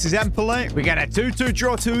 win versus Empoli. We get a 2-2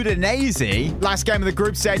 draw to Udinese. Last game of the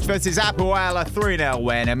group stage versus Apoel, a 3-0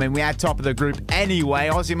 win. I mean, we had top of the group anyway.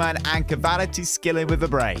 Osimhen and Kvaratskhelia with the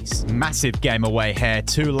brace. Massive game away here.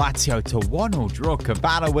 2 Lazio to 1-0 draw.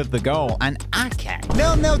 Cavalla with the goal. And Ake.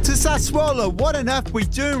 0-0 to Sassuolo. What on earth are we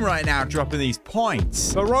doing right now dropping these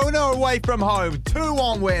points? Verona away from home.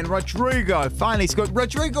 2-1 win. Rodrigo finally scored.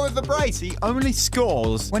 Rodrigo with the brace. He only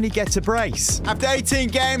scores when he gets a brace. After 18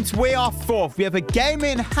 games, we are 4th. We have a game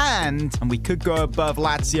in hand, and we could go above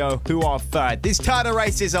Lazio, who are 3rd. This title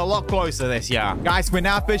race is a lot closer this year. Guys, we're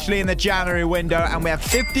now officially in the January window, and we have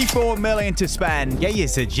 54 million to spend. Get your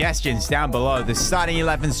suggestions down below. The starting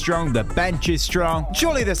 11 strong. The bench is strong.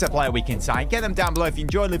 Surely there's a player we can sign. Get them down below if you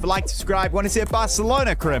enjoyed. Leave a like, subscribe. Want to see a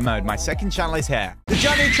Barcelona career mode? My second channel is here. The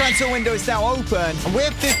January transfer window is now open, and we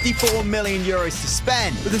have 54 million euros to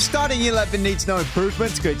spend. But the starting 11 needs no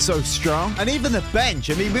improvements because it's so strong. And even the bench,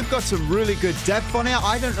 I mean, we've got some really good depth on here.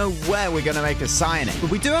 I don't know where we're going to make a signing.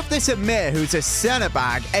 But we do have this Amir, who's a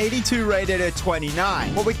centre-back, 82 rated at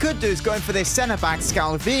 29. What we could do is go in for this centre-back,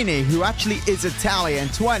 Scalvini, who actually is Italian,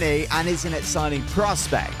 20, and is an exciting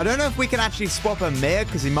prospect. I don't know if we can actually swap Amir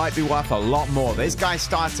because he might be worth a lot more. This guy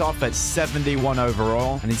starts off at 71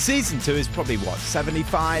 overall, and in Season 2 is probably, what,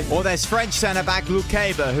 75? Or there's French centre-back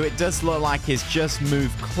Lukeba, who it does look like has just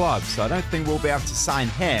moved clubs, so I don't think we'll be able to sign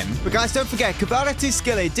him. But guys, don't forget,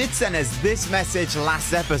 Kvaratskhelia did send us this message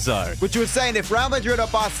last episode, which was saying if Real Madrid or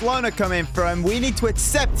Barcelona come in for him, we need to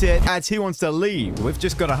accept it as he wants to leave. We've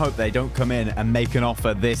just got to hope they don't come in and make an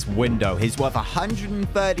offer this window. He's worth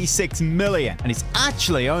 136 million, and he's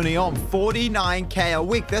actually only on 49k a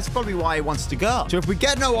week. That's probably why he wants to go. So if we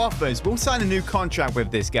get no offers, we'll sign a new contract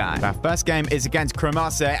with this guy. Our first game is against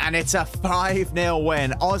Cremonese, and it's a a 5-0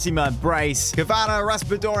 win. Osimhen, Brace, Cavani,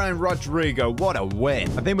 Raspadori, and Rodrigo. What a win.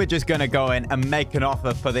 I think we're just going to go in and make an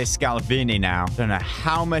offer for this Scalvini now. Don't know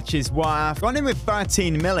how much is worth. Gone in with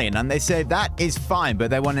 13 million, and they say that is fine, but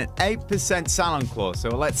they want an 8% salon clause, so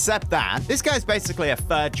we'll accept that. This guy's basically a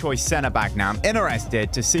third-choice centre-back now. I'm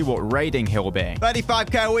interested to see what rating he'll be.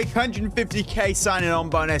 35k a week, 150k signing on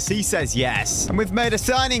bonus. He says yes. And we've made a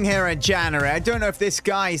signing here in January. I don't know if this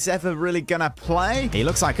guy is ever really going to play. He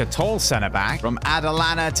looks like a tall centre-back. From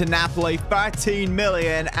Atalanta to Napoli, 13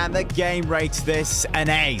 million, and the game rates this an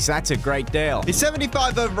A, so that's a great deal. He's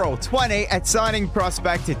 75 overall, 20 at signing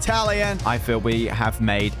prospect, Italian. I feel we have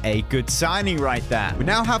made a good signing right there. We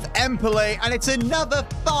now have Empoli, and it's another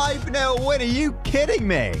 5-0 win. Are you kidding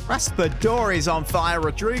me? Raspadori's on fire.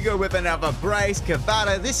 Rodrigo with another brace.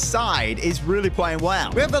 Cavani, this side is really playing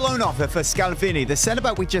well. We have a loan offer for Scalvini, the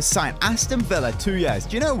centre-back we just signed. Aston Villa, 2 years.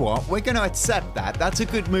 Do you know what? We're going to accept that. That's a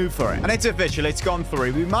good move for him. And it's official. It's gone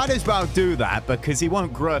through. We might as well do that because he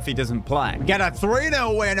won't grow if he doesn't play. We get a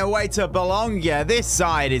 3-0 win away to Bologna. This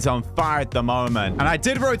side is on fire at the moment. And I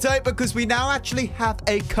did rotate because we now actually have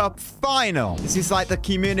a cup final. This is like the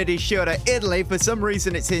Community Shield of Italy. For some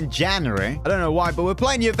reason, it's in January. I don't know why, but we're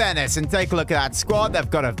playing Juventus, and take a look at that squad. They've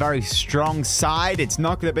got a very strong side. It's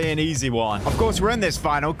not going to be an easy one. Of course, we're in this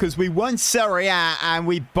final because we won Serie A and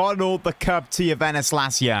we bottled the cup to Juventus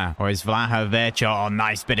last year. Or is Vlahovic? Oh,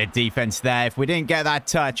 nice bit of defense there. If we didn't get that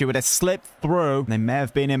touch, it would have slipped through. They may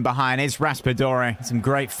have been in behind. It's Raspadori. Some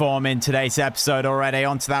great form in today's episode already.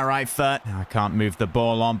 Onto that right foot. I can't move the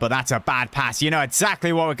ball on, but that's a bad pass. You know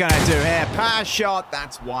exactly what we're going to do here. Pass shot.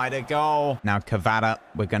 That's wide a goal. Now Cavani,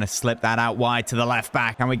 we're going to slip that out wide to the left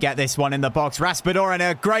back, and we get this one in the box. Raspadori in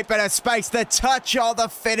a great bit of space. The touch, oh, the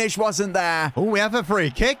finish wasn't there. Oh, we have a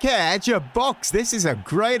free kick here. Edge of box. This is a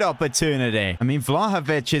great opportunity. I mean,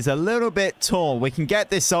 Vlahovic is a little bit tall. We can get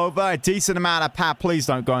this over. A decent amount of power. Please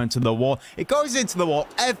don't go into the wall. It goes into the wall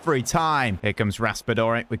every time. Here comes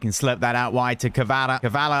Raspadori. We can slip that out wide to Cavani.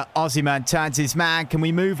 Cavani, Osimhen turns his man. Can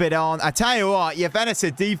we move it on? I tell you what, Juventus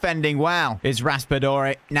are defending well. Is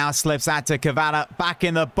Raspadori. Now slips that to Cavani. Back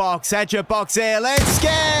in the box. Edge of box here. Let's go.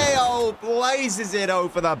 Oh, blazes it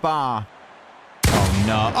over the bar. Oh,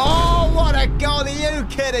 no. Oh, what a goal. Are you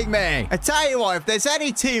kidding me? I tell you what, if there's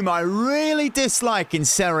any team I really dislike in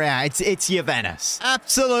Serie A, it's Juventus.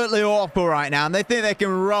 Absolutely awful right now, and they think they can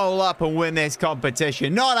roll up and win this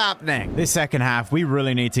competition. Not happening. This second half, we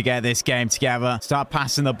really need to get this game together. Start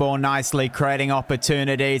passing the ball nicely, creating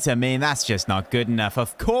opportunities. I mean, that's just not good enough.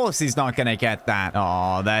 Of course he's not going to get that.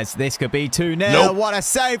 Oh, this could be 2-0. Nope. What a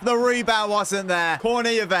save. The rebound wasn't there.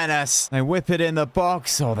 Corner Juventus. They whip it in the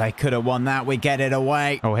box. Oh, they could have won that. We get it away.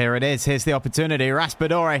 Oh, here it is. Here's the opportunity.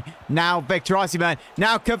 Raspadori. Now Victor Osimhen.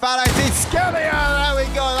 Now Cavani. There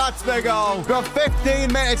we go. That's the goal. Got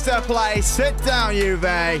 15 minutes to play. Sit down, Juve.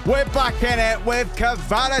 We're back in it with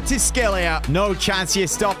Kvaratskhelia. No chance you're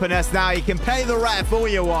stopping us now. You can pay the ref all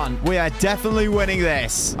you want. We are definitely winning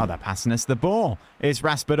this. Oh, they're passing us the ball. It's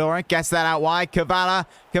Raspadori. Gets that out wide. Cavani.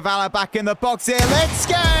 Cavani back in the box here. Let's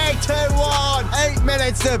go. 2-1. 8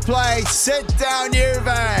 minutes to play. Sit down,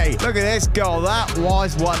 Juve. Look at this goal. That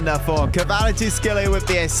was wonderful. Kvaratskhelia with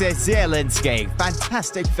the assist. Zielinski.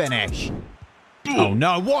 Fantastic finish. Oh,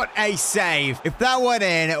 no. What a save. If that went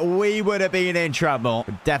in, we would have been in trouble.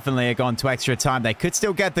 Would definitely have gone to extra time. They could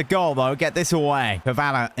still get the goal, though. Get this away.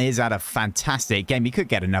 Cavani is at a fantastic game. He could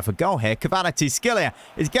get another goal here. Kvaratskhelia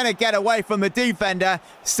is going to get away from the defender.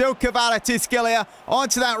 Still Kvaratskhelia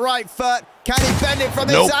onto that right foot. Can he bend it from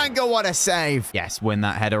this angle? What a save. Yes, win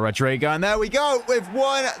that header, Rodrigo. And there we go. We've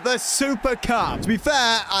won the Super Cup. To be fair,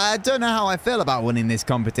 I don't know how I feel about winning this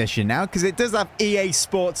competition now because it does have EA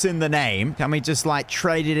Sports in the name. Can we just, like,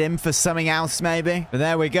 trade it in for something else, maybe? But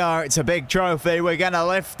there we go. It's a big trophy. We're going to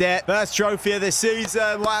lift it. First trophy of the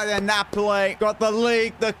season. Wow, the Napoli got the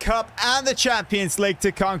league, the cup, and the Champions League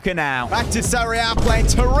to conquer now. Back to Serie A playing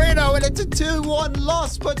Torino, and it's a 2-1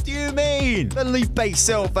 loss. What do you mean? Felipe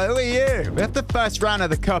Silva, who are you? We have the first round of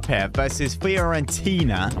the cup here versus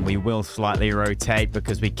Fiorentina, and we will slightly rotate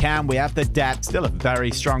because we can. We have the depth. Still a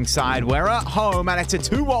very strong side. We're at home, and it's a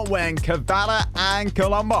 2-1 win. Cavani and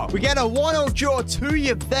Colombo. We get a 1-0 draw to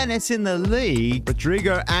Juventus in the league.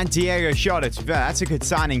 Rodrigo and Diego Jota. That's a good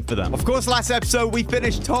signing for them. Of course, last episode, we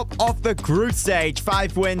finished top of the group stage.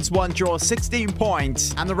 5 wins, 1 draw, 16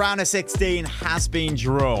 points, and the round of 16 has been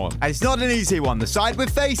drawn. And it's not an easy one. The side we're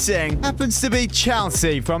facing happens to be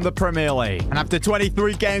Chelsea from the Premier League. Napoli. And after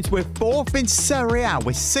 23 games, we're 4th in Serie A.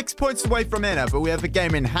 We're 6 points away from Inter, but we have a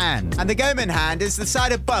game in hand. And the game in hand is the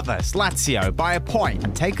side above us, Lazio, by a point.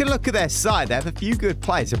 And take a look at their side. They have a few good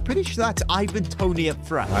players. I'm pretty sure that's Ivan Toney up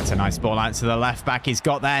front. That's a nice ball out to the left back. He's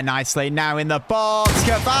got there nicely. Now in the box.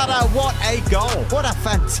 Cavada, what a goal. What a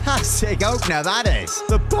fantastic opener that is.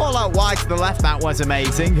 The ball out wide to the left back was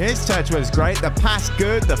amazing. His touch was great. The pass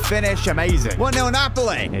good. The finish amazing. 1-0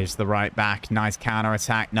 Napoli. Here's the right back. Nice counter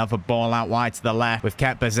attack. Another ball out wide to the left. We've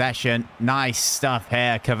kept possession. Nice stuff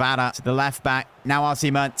here. Cavada to the left back. Now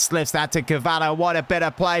Osimhen slips that to Cavada. What a bit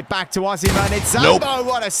of play. Back to Osimhen. It's Zambo.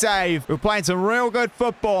 What a save. We're playing some real good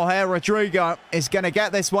football here. Rodrigo is going to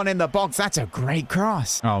get this one in the box. That's a great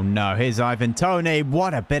cross. Oh no. Here's Ivan Toney.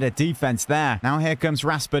 What a bit of defense there. Now here comes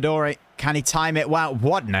Raspadori. Can he time it well?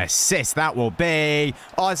 What an assist that will be.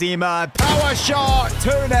 Osimhen, power shot,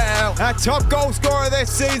 2-0. Our top goal scorer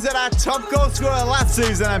this season, our top goal scorer last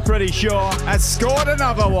season, I'm pretty sure, has scored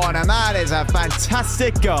another one, and that is a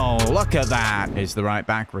fantastic goal. Look at that. Here's the right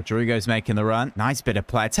back. Rodrigo's making the run. Nice bit of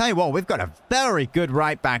play. I tell you what, we've got a very good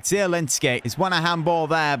right back. Zielinski has won a handball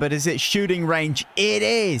there, but is it shooting range? It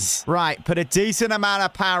is. Right, put a decent amount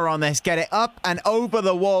of power on this. Get it up and over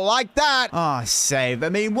the wall like that. Oh, save. I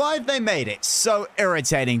mean, why have they made it so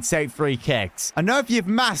irritating to take free kicks? I know if you've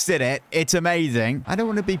mastered it, it's amazing. I don't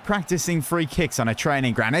want to be practicing free kicks on a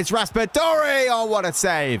training ground. It's Raspadori. Oh, what a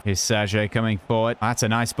save. Here's Sergio coming forward. That's a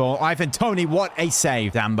nice ball. Ivan Toney, what a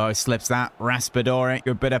save. Dambo slips that. Raspadori,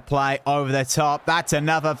 good bit of play over the top. That's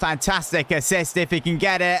another fantastic assist if he can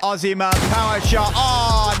get it. Osimhen, power shot.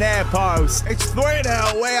 Oh, near post. It's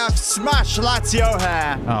 3-0. We have smashed Lazio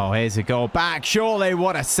here. Oh, here's a goal back. Surely,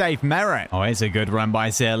 what a safe merit. Oh, here's a good run by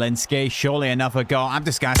Zielinski. Surely another goal. I'm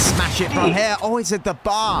just going to smash it from here. Oh, it's at the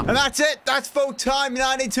bar. And that's it. That's full time.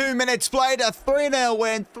 92 minutes played. A 3-0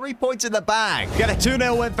 win. 3 points in the bag. Get a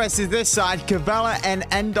 2-0 win versus this side. Cavella and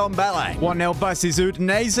Ndombele. 1-0 versus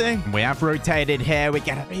Udinese. We have rotated here. We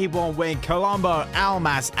get a 3-1 win. Colombo,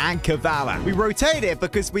 Almas, and Cavalla. We rotated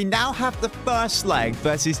because we now have the first leg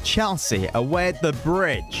versus Chelsea away at the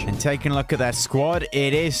Bridge. And taking a look at their squad,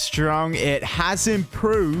 it is strong. It has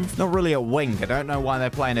improved. Not really a wing. I don't know why they're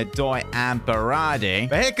playing a Doi and Berardi.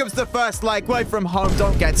 But here comes the first leg. Away from home.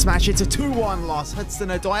 Don't get smashed. It's a 2-1 loss.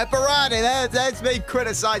 Hudson-Odoi and Berardi. There's me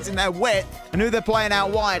criticizing their width and who they're playing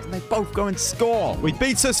out wide. And they both go and score. We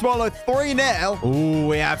beat Sassuolo 3-0. Ooh,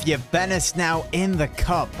 we have Juventus now in the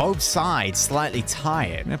cup. Both sides slightly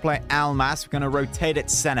tired. We're going to play Almas. We're going to rotate at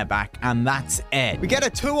centre-back. And that's it. We get a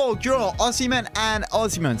 2-2 draw. Osimhen and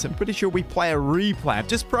Osimhen. So I'm pretty sure we play a replay. I'm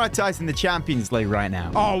just prioritizing the Champions League right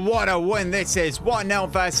now. Oh, what a win this is. 1-0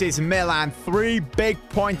 versus Milan. 3 big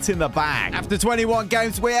points in the bag. After 21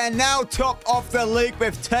 games, we are now top of the league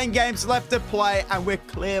with 10 games left to play, and we're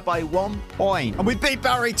clear by 1 point. And we beat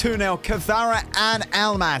Barry 2-0, Cavara and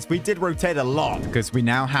Almas. We did rotate a lot because we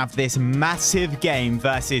now have this massive game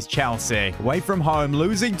versus Chelsea. Away from home,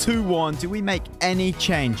 losing 2-1. Do we make any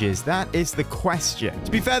changes? That is the question.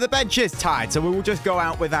 To be fair, the bench is tied, so we will just go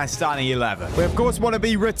out with our starting 11. We, of course, want to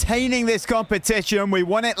be retaining this competition. We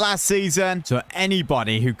won it last season, so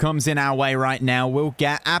anybody who comes in our way right now will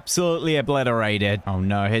get absolutely obliterated. Oh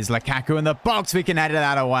no, here's Lukaku in the box. We can head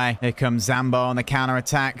that away. Here comes Zambo on the counter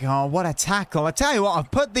attack. Oh, what a tackle. I tell you what,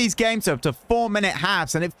 I've put these games up to 4-minute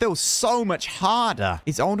halves and it feels so much harder.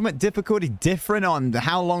 Is ultimate difficulty different on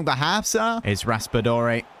how long the halves are? Here's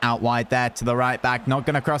Raspadori out wide there to the right back. Not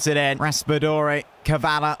going to cross it in. Raspadori.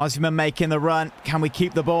 Cavalla, Osimhen making the run. Can we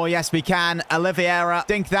keep the ball? Yes, we can. Oliveira,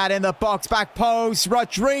 dink that in the box. Back post.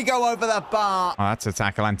 Rodrigo over the bar. Oh, that's a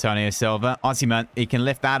tackle, Antonio Silva. Osimhen, he can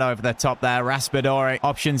lift that over the top there. Raspadori,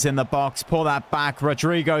 options in the box. Pull that back.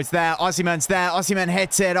 Rodrigo's there. Osimhen's there. Osimhen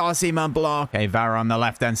hits it. Osimhen block. Okay, Vara on the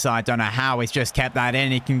left-hand side. Don't know how he's just kept that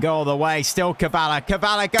in. He can go all the way. Still Cavalla.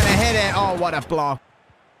 Cavalla gonna hit it. Oh, what a block.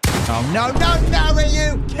 Oh, no, are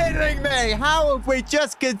you kidding me? How have we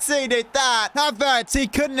just conceded that? Havertz, he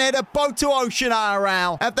couldn't hit a boat to ocean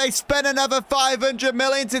IRL. Have they spent another 500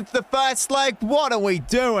 million since the first leg? What are we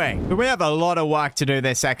doing? But we have a lot of work to do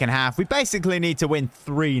this second half. We basically need to win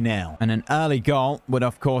 3-0. And an early goal would,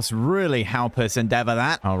 of course, really help us endeavor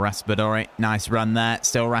that. Oh, Raspadori, nice run there.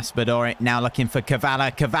 Still Raspadori, now looking for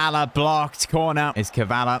Cavalla. Cavalla blocked, corner. Is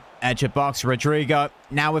Cavalla, edge of box, Rodrigo.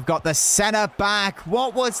 Now we've got the centre back.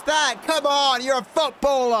 What was that? Come on, you're a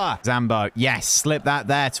footballer. Zambo, yes, slip that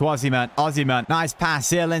there to Osimhen. Osimhen, nice pass.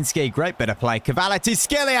 Zielinski, great bit of play. Cavalla to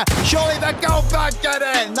Scilia. Surely the goal back, get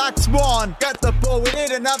in. That's one. Get the ball. We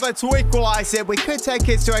need another to equalise it. We could take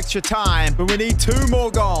it to extra time, but we need 2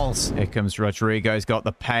 more goals. Here comes Rodrigo. He's got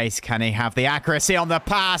the pace. Can he have the accuracy on the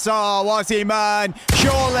pass? Oh, Osimhen.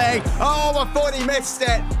 Surely. Oh, I thought he missed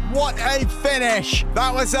it. What a finish.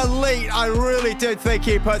 That was elite. I really did think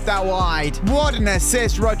he put that wide. What an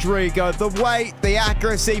assist, Rodrigo. The weight, the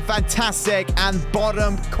accuracy, fantastic. And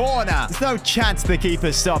bottom corner. There's no chance the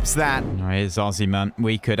keeper stops that. Here's Osimhen.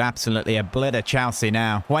 We could absolutely obliterate Chelsea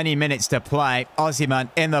now. 20 minutes to play. Osimhen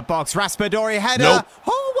in the box. Raspadori header. Nope.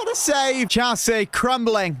 Oh, what a save. Chelsea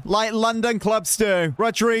crumbling like London clubs do.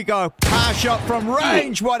 Rodrigo, power shot from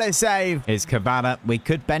range. What a save. Here's Cavada. We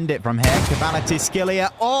could bend it from here. Cavada to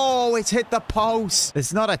Skillia. Oh, it's hit the post.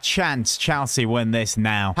 There's not a chance Chelsea win this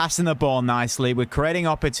now. Passing the ball nicely. We're creating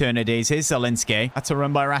opportunities. Here's Zielinski. That's a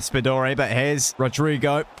run by Raspadori, but here's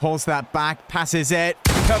Rodrigo. Pulls that back. Passes it.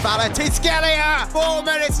 Cavada to Skillia. 4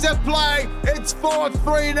 minutes to play. It's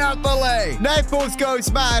 4-3 Napoli. Naples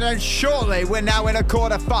goes mad, and shortly we're now in a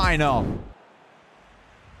quarter-final.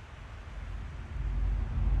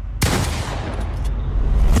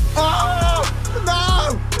 Oh,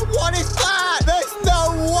 no! What is that? There's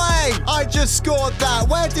no way! I just scored that.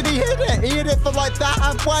 Where did he hit it? He hit it from like that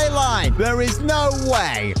halfway line. There is no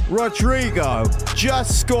way Rodrigo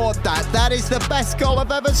just scored that. That is the best goal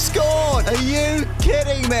I've ever scored. Are you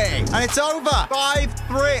kidding me? And it's over.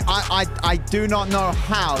 5-3. I do not know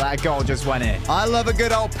how that goal just went in. I love a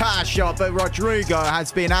good old pass shot, but Rodrigo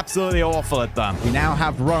has been absolutely awful at them. We now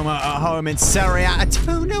have Roma at home in Serie A. A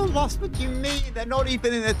 2-0 loss. What do you mean? They're not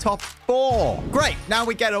even in the top 4. Great. Now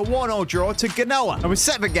we get a 1-1 draw to Genoa. And with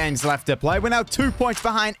 7 games left to play, we're now 2 points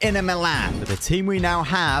behind Inter Milan. But the team we now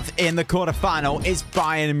have in the quarterfinal is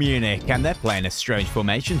Bayern Munich. And they're playing a strange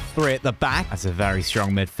formation. 3 at the back. That's a very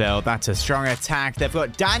strong midfield. That's a strong attack. They've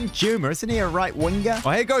got Dan Juma. Isn't he a right winger?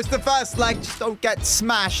 Well, here goes the first leg. Just don't get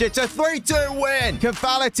smashed. It's a 3-2 win.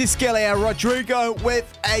 Cavalla to Skillia. Rodrigo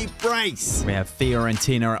with a brace. We have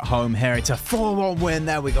Fiorentina at home here. It's a 4-1 win.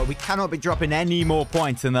 There we go. We cannot be dropping any more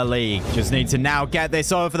points in the league. Just need to now get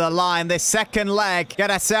this over the line. This second leg.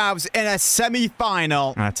 Get ourselves in a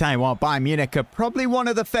semi-final. And I tell you what, Bayern Munich are probably one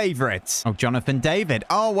of the favorites. Oh, Jonathan David.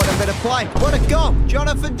 Oh, what a bit of play. What a goal.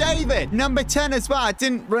 Jonathan David. Number 10 as well. I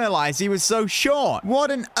didn't realize he was so short.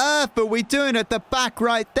 What on earth are we doing at the back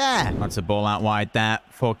right there? That's a ball out wide there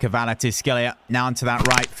for Cavalla to Skillia. Now onto that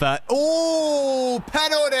right foot. Oh,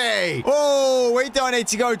 penalty. Oh, we don't need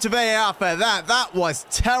to go to VAR for that. That was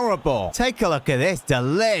terrible. Take a look at this. De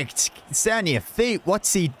Ligt. Stay on your feet.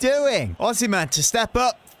 What's he doing? Osimhen to step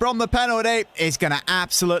up from the penalty. Is going to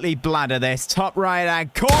absolutely bladder this. Top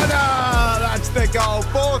right-hand corner. That's the goal.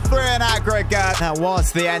 4-3 in aggregate. That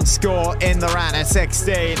was the end score in the round of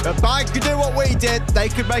 16. But Bayern could do what we did. They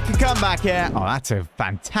could make a comeback here. Oh, that's a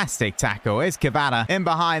fantastic tackle. Here's Cavada in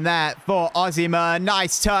behind that for Osimhen.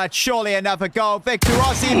 Nice touch. Surely another goal. Victor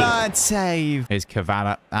Osimhen. Save. Here's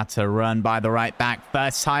Cavada. That's a run by the right back.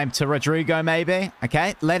 First time to Rodrigo, maybe.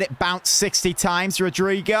 Okay. Let it bounce 60 times.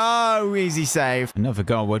 Rodrigo. Easy save. Another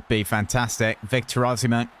goal would be fantastic. Victor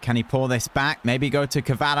Osimhen. Can he pull this back? Maybe go to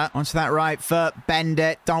Cavada. Onto that right foot. Bend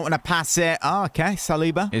it. Don't want to pass it. Oh, okay.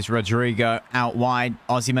 Saliba. Is Rodrigo out wide.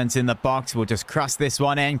 Osimhen's in the box. We'll just cross this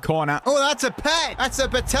one in. Corner. Oh, that's a pen. That's a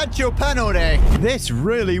potential penalty. This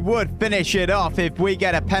really would finish it off if we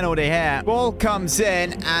get a penalty here. Ball comes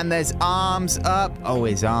in and there's arms up. Oh,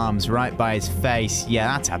 his arms right by his face.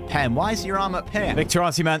 Yeah, that's a pen. Why is your arm up here? Victor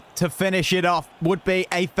Osimhen to finish it off would be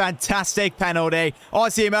a fantastic penalty.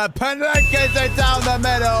 Osimhen gets it down the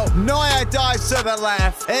middle. Neuer dives to the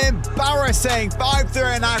left. Embarrassing.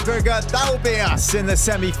 5-3 in aggregate. That will be us in the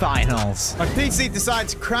semi-finals. My PC decided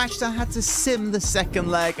to crash, so I had to sim the second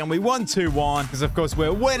leg, and we won 2-1 because, of course,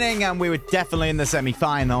 we're winning, and we were definitely in the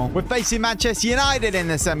semi-final. We're facing Manchester United in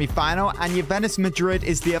the semi-final, and Juventus Madrid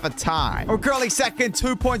is the other tie. We're currently second,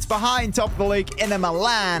 2 points behind top of the league, Inter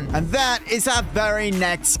Milan, and that is our very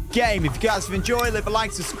next game. If you guys have enjoyed, leave a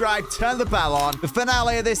like, subscribe, turn the bell on. The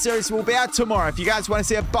finale of this series will be out tomorrow. If you guys want to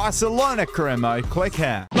see a Barcelona career mode, click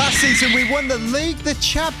here. Last season, we won the league, the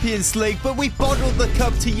Champions League, but we bottled the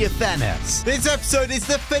cup to Juventus. This episode is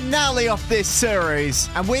the finale of this series,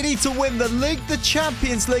 and we need to win the league, the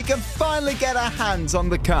Champions League, and finally get our hands on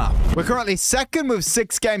the cup. We're currently second with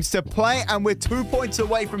 6 games to play, and we're 2 points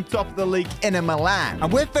away from top of the league, Inter Milan.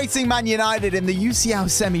 And we're facing Man United in the UCL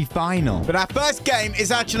semi-final. But our first game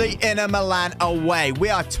is actually Inter Milan away. We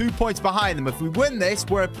are 2 points behind them. If we win this,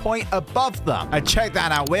 we're a point above them. And check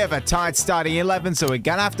that out. We have a tied starting 11, so we're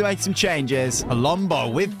going to have to make some changes. Colombo,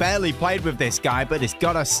 we've barely played with this guy, but it's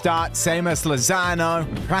got to start. Same as Lozano.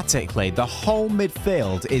 Practically, the whole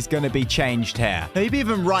midfield is going to be changed here. Maybe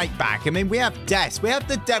even right back. I mean, we have depth. We have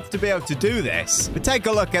the depth to be able to do this. But take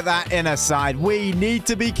a look at that inner side. We need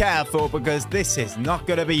to be careful because this is not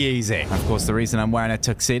going to be easy. Of course, the reason I'm wearing a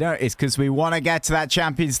tuxedo is because we want to get to that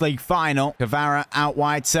Champions League final. Kvara out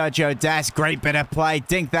wide. Sergio Dest. Great bit of play.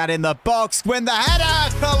 Dink that in the box. Win the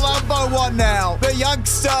header. Colombo 1-0. The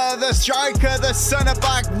youngster, the striker, the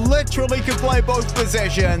centre-back literally can play both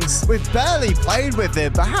positions. We've barely played with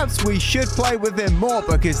him. Perhaps we should play with him more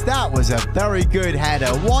because that was a very good header.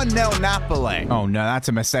 1-0 Napoli. Oh, no, that's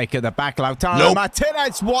a mistake at the back. Lautaro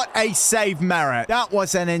Martinez, what a save merit. That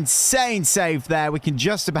was an insane save there. We can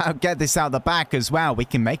just about get this out the back as well. We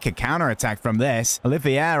can make a counter-attack from this.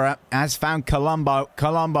 Oliveira has found Colombo.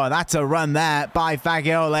 Colombo, that's a run there by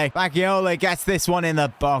Fagioli. Fagioli gets this one in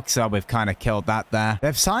the box. Oh, we've kind of killed that there.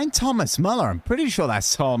 They've signed Thomas Muller. I'm pretty sure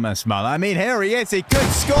that's Thomas Muller. I mean, here he is. He could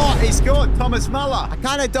score. He scored. Thomas Muller. I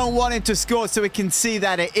kind of don't want him to score so we can see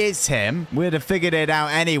that it is him. We'd have figured it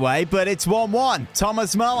out anyway, but it's 1-1.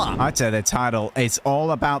 Thomas Muller. I'd say the title is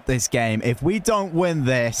all about this game. If we don't win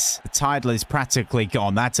this, the title is practically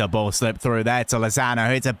gone. That's a ball slip through there to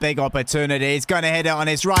Lozano. It's a big opportunity. He's going to hit it on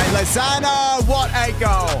his right. Lozano, what a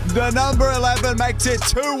goal. The number 11 makes it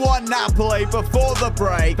 2-1 Napoli before the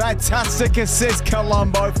break. Fantastic assist,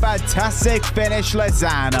 Colombo. Fantastic finish,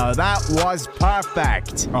 Lozano. That was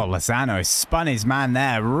perfect. Oh, Lozano spun his man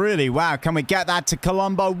there. Really, wow. Can we get that to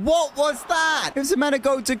Colombo? What was that? It was meant to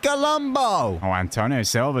go to Colombo. Oh, Antonio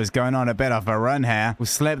Silva's going on a bit of a run here. We'll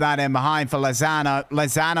slip that in behind for Lozano.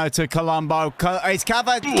 Lozano to Colombo. It's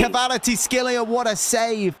Kvaratskhelia. What a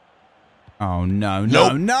save. Oh, no,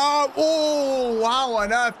 no, no. Oh, how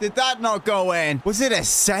on earth did that not go in? Was it a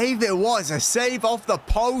save? It was a save off the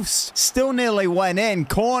post. Still nearly went in.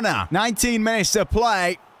 Corner. 19 minutes to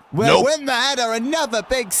play. We'll win the header. Another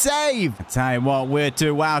big save. I tell you what, we're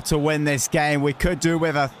too well to win this game. We could do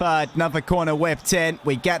with a third. Another corner whipped in.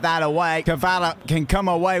 We get that away. Cavallo can come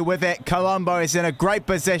away with it. Colombo is in a great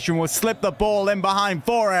position. We'll slip the ball in behind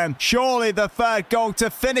for him. Surely the third goal to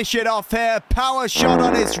finish it off here. Power shot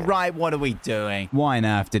on his right. What are we doing? Why on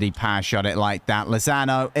earth did he power shot it like that?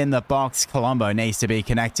 Lozano in the box. Colombo needs to be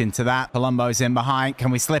connecting to that. Colombo's in behind.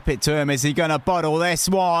 Can we slip it to him? Is he going to bottle this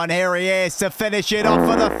one? Here he is to finish it off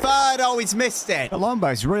for the third. Oh, he's missed it.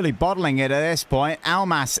 Colombo's really bottling it at this point.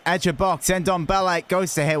 Almas, edge of box. Ndombele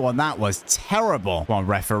goes to hit one. That was terrible. Come on,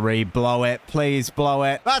 referee, blow it. Please blow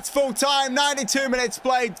it. That's full time. 92 minutes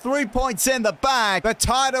played. 3 points in the bag. The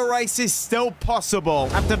title race is still possible.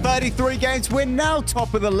 After 33 games, we're now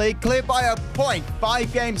top of the league, cleared by a point.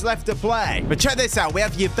 5 games left to play. But check this out. We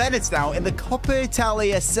have Juventus now in the Coppa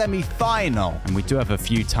Italia semi-final. And we do have a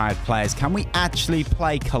few tired players. Can we actually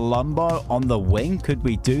play Colombo on the wing? Could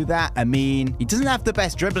we do that? I mean, he doesn't have the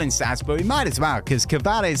best dribbling stats, but we might as well because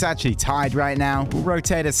Cavallo is actually tied right now. We'll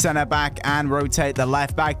rotate a center back and rotate the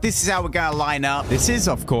left back. This is how we're going to line up. This is,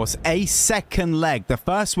 of course, a second leg. The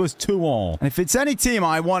first was 2-2. And if it's any team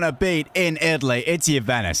I want to beat in Italy, it's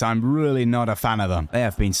Juventus. I'm really not a fan of them. They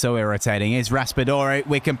have been so irritating. Here's Raspadori.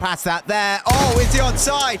 We can pass that there. Oh, is he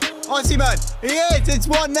onside? Osimhen. He is. It's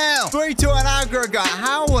 1-0. 3-2 an aggregate.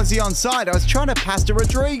 How was he onside? I was trying to pass to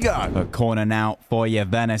Rodrigo. But corner now for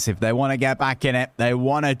Juventus. If they want to get back in it, they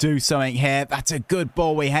want to do something here. That's a good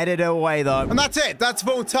ball. We headed it away, though. And that's it. That's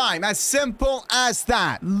full time. As simple as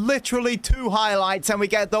that. Literally 2 highlights, and we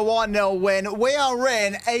get the 1-0 win. We are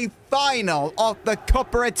in a final of the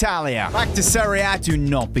Coppa Italia. Back to Serie A. Do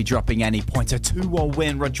not be dropping any points. A 2-1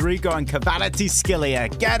 win. Rodrigo and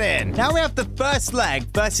Kvaratskhelia. Get in. Now we have the first leg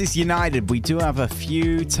versus United. We do have a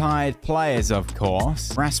few tired players, of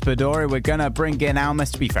course. Raspadori, we're going to bring in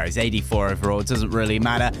Almas. To be fair, he's 84 overall. It doesn't really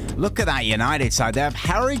matter. Look at that United side. They have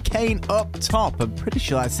Harry Kane up top. I'm pretty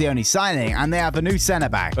sure that's the only signing. And they have a new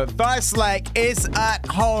centre-back. But first leg is at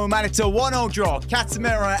home. And it's a 1-0 draw.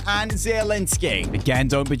 Casemiro and Zielinski. Again,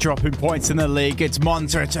 don't be dropping points in the league. It's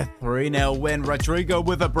Monza. It's a 3-0 win. Rodrigo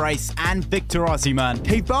with a brace and Victor Osimhen.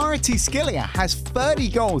 Kvaratskhelia has 30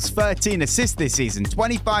 goals, 13 assists this season.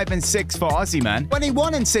 25 and 6 for Osimhen.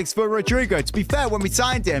 21 and 6 for Rodrigo. To be fair, when we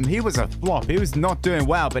signed him, he was a flop. He was not doing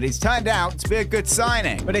well, but it's turned out to be a good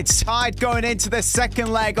signing. But it's tied going into the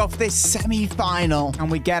second leg of this semi-final.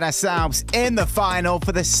 And we get ourselves in the final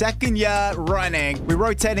for the second year running. We're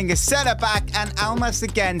rotating a centre-back and Almas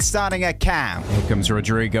again starting at cam. Here comes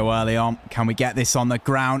Rodrigo Rodrigo early on. Can we get this on the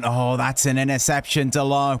ground? Oh, that's an interception,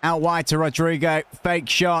 Delo. Out wide to Rodrigo. Fake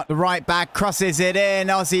shot. The right back crosses it in.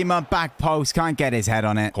 Osimhen back post. Can't get his head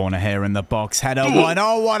on it. Corner here in the box. Header one.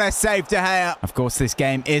 Oh, what a save to Gea. Of course, this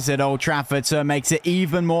game is at Old Trafford, so it makes it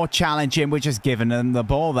even more challenging. We're just giving them the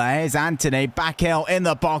ball there. Here's Anthony. Back heel in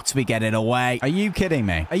the box. We get it away. Are you kidding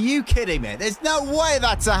me? Are you kidding me? There's no way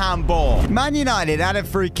that's a handball. Man United had a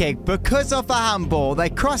free kick because of a handball. They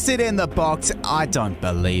crossed it in the box. I don't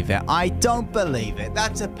believe it. I don't believe it.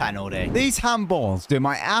 That's a penalty. These handballs do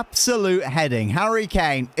my absolute heading. Harry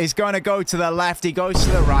Kane is going to go to the left. He goes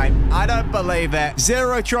to the right. I don't believe it.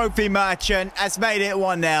 Zero trophy merchant has made it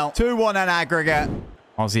 1-0. 2-1 on aggregate.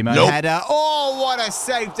 Osimhen header. Oh, what a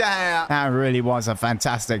save there. That really was a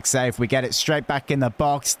fantastic save. We get it straight back in the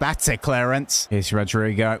box. That's a clearance. Here's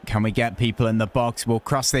Rodrigo. Can we get people in the box? We'll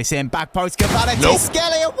cross this in. Back post. Skelly.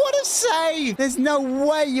 What a save. There's no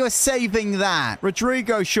way you're saving that.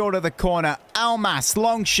 Rodrigo short of the corner. Almas,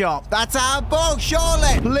 long shot. That's a handball,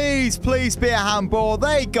 surely. Please, please be a handball.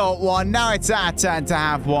 They got one. Now it's our turn to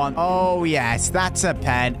have one. Oh, yes. That's a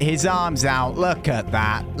pen. His arm's out. Look at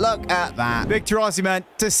that. Look at that. Victor Osimhen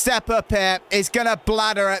to step up here. He's going to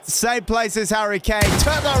bladder it. Same place as Harry Kane. To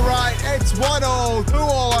the right. It's 1-2. 2-2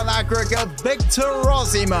 on aggregate. Victor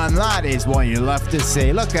Osimhen. That is what you love to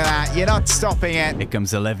see. Look at that. You're not stopping it. Here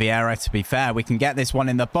comes Oliveira. To be fair, we can get this one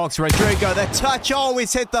in the box. Rodrigo, the touch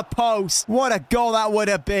always hit the post. What a goal that would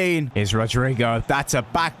have been. Here's Rodrigo. That's a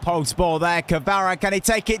back post ball there. Kvara, can he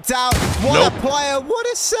take it down? What a player. What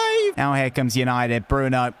a save. Now here comes United.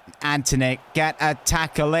 Bruno, Anthony, get a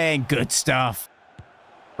tackle in. Good stuff.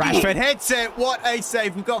 Rashford hits it. What a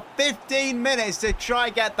save. We've got 15 minutes to try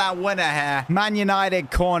and get that winner here. Man United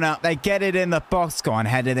corner. They get it in the box. Go on,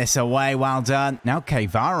 headed this away. Well done. Now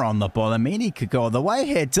Kvara on the ball. I mean, he could go all the way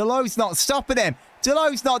here. Delo's not stopping him.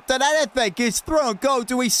 Delo's not done anything. He's through and go.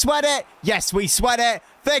 Do we sweat it? Yes, we sweat it.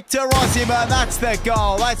 Victor Osimhen, that's the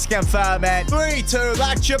goal. Let's confirm it. 3-2.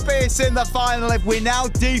 That should be us in the final if we now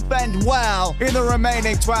defend well in the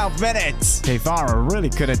remaining 12 minutes. Kvara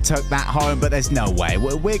really could have took that home, but there's no way.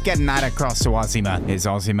 We're getting that across to Osimhen. Here's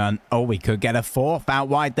Osimhen. Oh, we could get a fourth out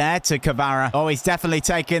wide there to Kvara. Oh, he's definitely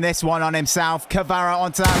taking this one on himself. Kvara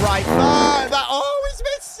onto that right. Oh, he's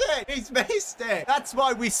missed it. He's missed it. That's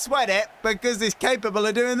why we sweat it, because he's capable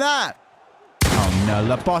of doing that. Oh,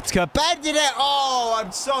 no. Lobotka bending it. Oh,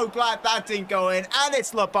 I'm so glad that didn't go in. And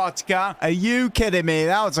it's Lobotka. Are you kidding me?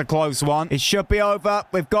 That was a close one. It should be over.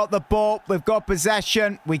 We've got the ball. We've got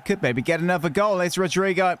possession. We could maybe get another goal. It's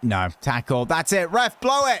Rodrigo. No. Tackle. That's it. Ref,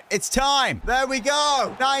 blow it. It's time. There we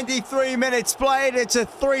go. 93 minutes played. It's a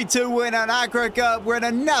 3-2 win on aggregate. We're in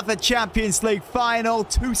another Champions League final.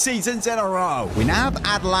 2 seasons in a row. We now have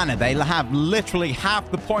Atalanta. They have literally half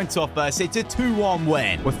the points off us. It's a 2-1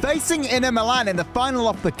 win. We're facing Inter Milan in the final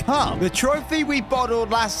of the cup. The trophy we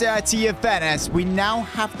bottled last year to Juventus, we now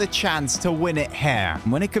have the chance to win it here.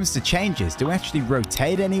 And when it comes to changes, do we actually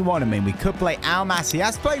rotate anyone? I mean, we could play Almas. He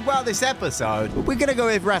has played well this episode, but we're going to go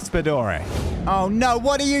with Raspadori. Oh, no.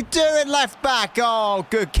 What are you doing, left back? Oh,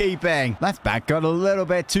 good keeping. Left back got a little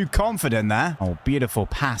bit too confident there. Oh, beautiful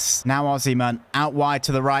pass. Now Osimhen out wide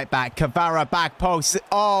to the right back. Kvara back post.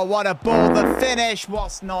 Oh, what a ball. The finish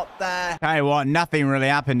was not there. Tell you what, nothing really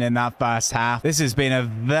happened in that first half. This has been a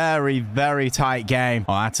very, very tight game.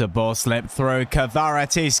 Oh, that's a ball slip through. Kvara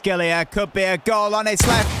to Scilia. Could be a goal on his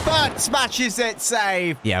left foot. Smashes it.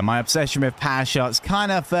 Save. Yeah, my obsession with power shots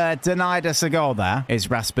kind of denied us a goal there. Is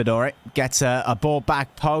Raspadori. Gets a ball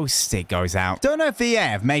back post. It goes out. Don't know if EA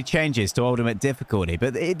have made changes to ultimate difficulty,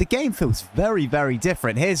 but the game feels very, very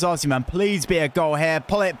different. Here's Osimhen. Please be a goal here.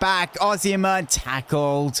 Pull it back. Osimhen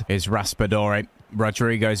tackled. Here's Raspadori.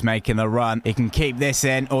 Rodrigo's making the run. He can keep this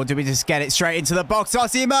in, or do we just get it straight into the box?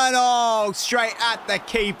 Osimhen, oh, straight at the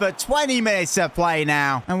keeper. 20 minutes to play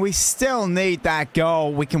now, and we still need that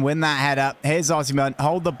goal. We can win that header. Here's Osimhen.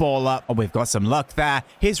 Hold the ball up. Oh, we've got some luck there.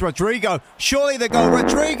 Here's Rodrigo. Surely the goal.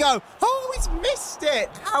 Rodrigo. Oh, he's missed it.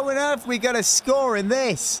 How on earth are we going to score in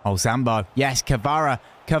this? Oh, Zambo. Yes, Kvara.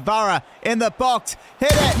 Kvara in the box.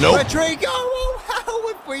 Hit it. Nope. Rodrigo. Oh, how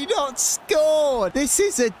have we not scored? This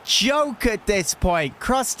is a joke at this point.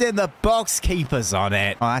 Crossed in the box. Keeper's on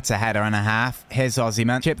it. Oh, that's a header and a half. Here's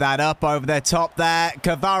Osimhen. Chip that up over the top there.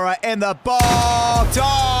 Kvara in the box.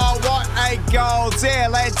 Oh, what a goal.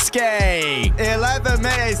 Zielinski. 11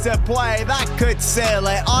 minutes to play. That could seal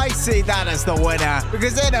it. I see that as the winner,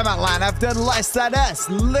 because Inter Milan have done less than us.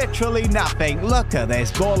 Literally nothing. Look at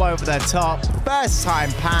this. Ball over the top. First time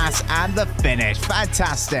in pass and the finish.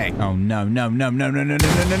 Fantastic. Oh, no, no, no, no, no, no, no,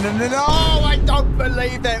 no, no, no, no, no. Oh, I don't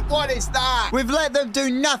believe it. What is that? We've let them do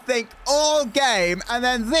nothing all game, and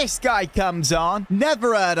then this guy comes on.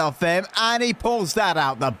 Never heard of him, and he pulls that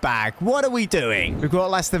out the bag. What are we doing? We've got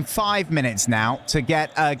less than 5 minutes now to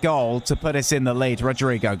get a goal to put us in the lead.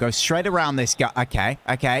 Rodrigo goes straight around this guy.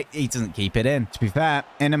 Okay. He doesn't keep it in. To be fair,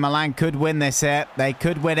 Inter Milan could win this here. They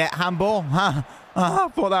could win it. Handball? Huh? Oh, I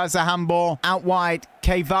thought that was a handball. Out wide.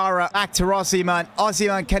 Kvara back to Osimhen.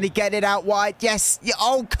 Osimhen, can he get it out wide? Yes.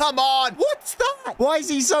 Oh, come on. What's that? Why is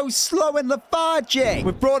he so slow and lethargic?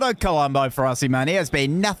 We've brought on Colombo for Osimhen. He has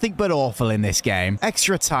been nothing but awful in this game.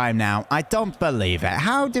 Extra time now. I don't believe it.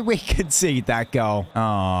 How did we concede that goal?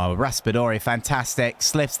 Oh, Raspadori, fantastic.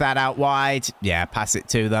 Slips that out wide. Yeah, pass it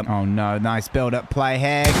to them. Oh, no. Nice build-up play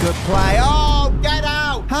here. Good play. Oh, get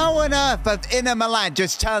out. How on earth have Inter Milan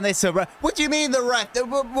just turned this around? What do you mean the ref?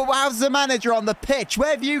 How's the manager on the pitch?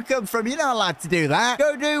 Where have you come from? You're not allowed to do that.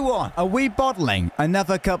 Go do one. Are we bottling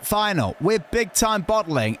another cup final? We're big time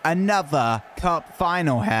bottling another cup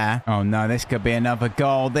final here. Oh no, this could be another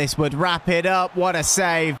goal. This would wrap it up. What a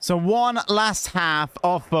save. So one last half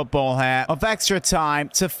of football here, of extra time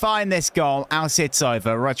to find this goal. Else it's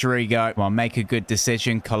over. Rodrigo, well, make a good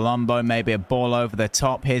decision. Colombo, maybe a ball over the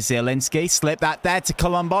top. Here's Zielinski. Slip that there to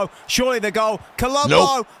Colombo. Surely the goal. Colombo.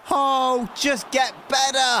 Nope. Oh, just get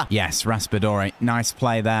better. Yes, Raspadori. Nice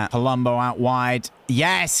play there. Colombo out wide.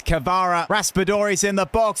 Yes, Kvara. Raspadori's in the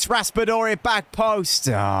box. Raspadori back post.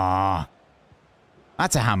 Ah. Oh.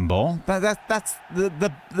 That's a handball. That's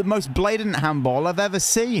the most blatant handball I've ever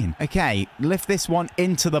seen. Okay, lift this one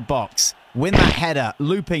into the box. Win that header.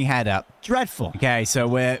 Looping header. Dreadful. Okay, so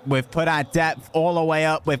we've put our depth all the way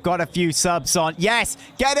up. We've got a few subs on. Yes!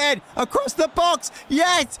 Get in! Across the box!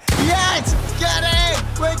 Yes! Yes! Get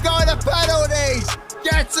in! We're going to penalties!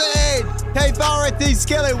 Get in! Kvara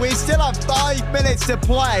de-skilling. We still have 5 minutes to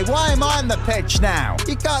play. Why am I on the pitch now?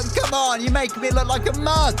 You can't. Come on. You're making me look like a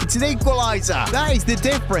mug. It's an equalizer. That is the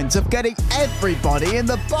difference of getting everybody in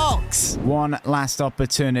the box. One last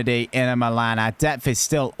opportunity in Milan. Our depth is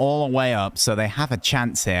still all the way up, so they have a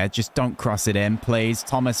chance here. Just don't cross it in, please.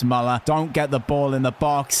 Thomas Muller, don't get the ball in the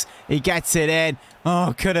box. He gets it in.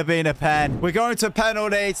 Oh, could have been a pen. We're going to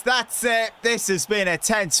penalties. That's it. This has been a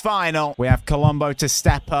tense final. We have Colombo to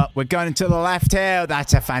step up. We're going to the left here.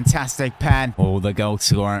 That's a fantastic pen. Oh, the goal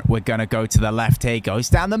scorer. We're going to go to the left here. Goes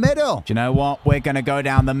down the middle. Do you know what? We're going to go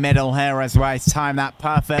down the middle here as well. It's timed that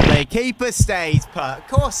perfectly. Keeper stays put. Of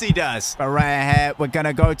course he does. Barrea here. We're going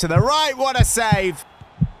to go to the right. What a save.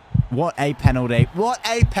 What a penalty. What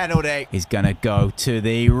a penalty. He's going to go to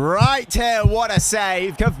the right here. What a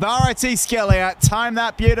save. Kvaratskhelia timed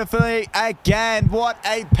that beautifully. Again, what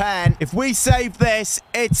a pen. If we save this,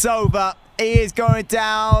 it's over. He is going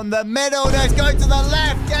down the middle. There's going to the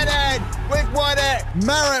left. Get in. We've won it.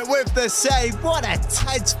 Merritt with the save. What a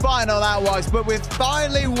tense final that was. But we've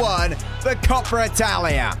finally won the Coppa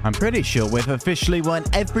Italia. I'm pretty sure we've officially won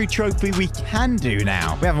every trophy we can do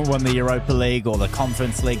now. We haven't won the Europa League or the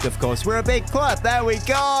Conference League, of course. We're a big club. There we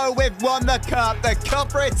go. We've won the cup, the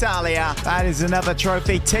Coppa Italia. That is another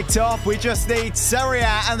trophy ticked off. We just need Serie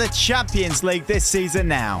A and the Champions League this season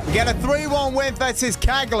now. We get a 3-1 win versus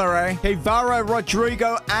Cagliari. Kvara,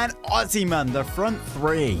 Rodrigo, and Osimhen, the front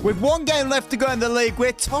three. With one game left to go in the league,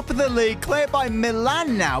 we're top of the league, cleared by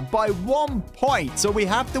Milan now by 1 point. So we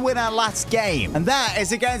have to win our last game, and that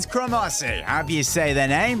is against Cremonese. However you say their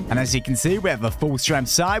name. And as you can see, we have a full strength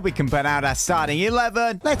side. We can put out our starting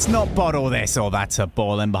 11. Let's not bottle this. Oh, that's a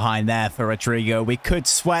ball in behind there for Rodrigo. We could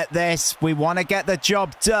sweat this. We want to get the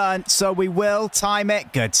job done, so we will time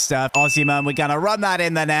it. Good stuff. Osimhen, we're going to run that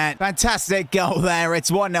in the net. Fantastic goal there. It's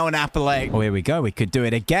 1-0 Napoli. Oh, here we go. We could do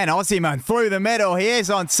it again. Osimhen through the middle. He is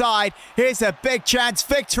onside. Here's a big chance.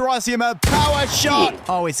 Victor Osimhen, power shot.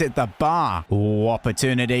 Oh, is it the bar? Oh,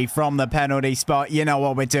 opportunity from the penalty spot. You know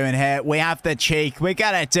what we're doing here. We have the cheek. We're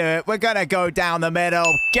going to do it. We're going to go down the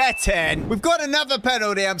middle. Get in. We've got another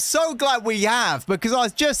penalty. I'm so glad we have, because I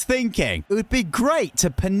was just thinking it would be great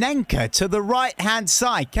to Panenka to the right-hand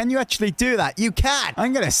side. Can you actually do that? You can.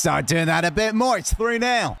 I'm going to start doing that a bit more. It's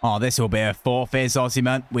 3-0. Oh, this will be a fourth. Here's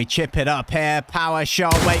Osimhen. We chip it up here. Power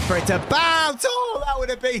shot. Wait for it to bounce. Oh, that would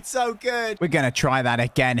have been so so good. We're going to try that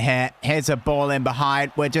again here. Here's a ball in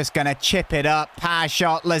behind. We're just going to chip it up. Pass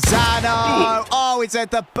shot. Lozano. Oh, it's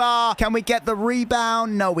at the bar. Can we get the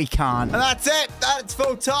rebound? No, we can't. And that's it. That's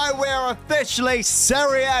full time. We're officially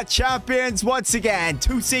Serie A champions once again.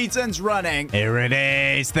 2 seasons running. Here it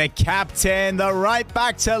is. The captain, the right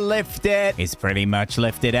back to lift it. He's pretty much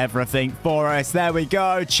lifted everything for us. There we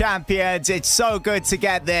go. Champions. It's so good to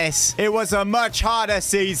get this. It was a much harder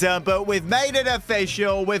season, but we've made it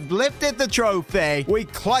official. We've lifted the trophy. We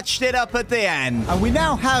clutched it up at the end. And we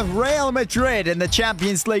now have Real Madrid in the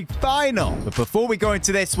Champions League final. But before we go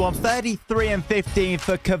into this one, 33-15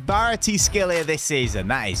 for Kvaratskhelia this season.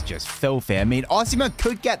 That is just filthy. I mean, Osimhen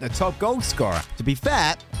could get the top goal scorer. To be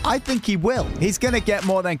fair, I think he will. He's going to get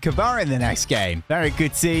more than Kvara in the next game. Very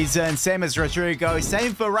good season. Same as Rodrigo.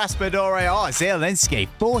 Same for Raspadori. Oh, Zielinski,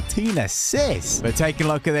 14 assists. But taking a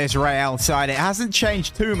look at this Real side, it hasn't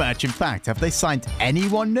changed too much. In fact, have they signed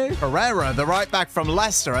anyone new? Pereira, the right back from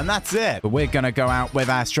Leicester, and that's it. But we're going to go out with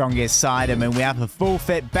our strongest side. I mean, we have a full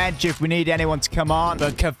fit bench if we need anyone to come on.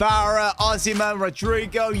 But Kvara, Osimhen,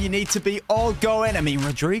 Rodrigo, you need to be all going. I mean,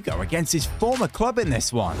 Rodrigo against his former club in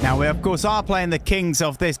this one. Now, we, of course, are playing the kings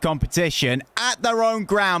of this competition at their own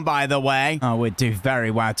ground, by the way. Oh, we'd do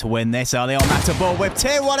very well to win this early on. That's a ball whipped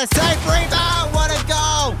in. What a save! Rebound! What a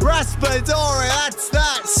goal! Raspadori, that's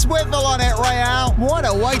that. Swivel on it, Real. What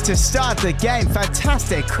a way to start the game.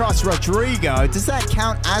 Fantastic cross, Rodrigo. Does that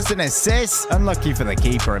count as an assist? Unlucky for the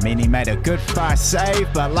keeper. I mean, he made a good fast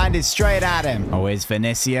save, but landed straight at him. Oh, here's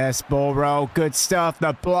Vinicius. Ball roll. Good stuff.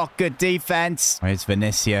 The block. Good defense. Here's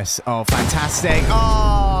Vinicius. Oh, fantastic.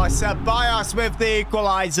 Oh, Ceballos with the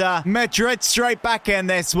equalizer. Madrid straight back in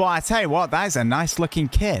this one. I tell you what, that is a nice looking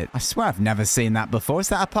kit. I swear I've never seen that before. Is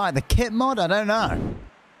that a part of the kit mod? I don't know.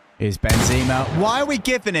 Here's Benzema. Why are we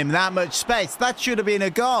giving him that much space? That should have been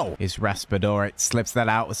a goal. Here's Raspadori. Slips that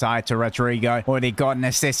outside to Rodrigo. Already got an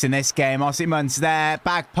assist in this game. Osimhen's there.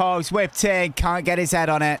 Back post. Whipped in. Can't get his head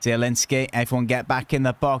on it. Zielinski. Everyone get back in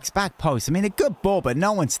the box. Back post. I mean, a good ball, but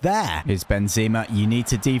no one's there. Here's Benzema. You need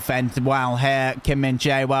to defend well here. Kim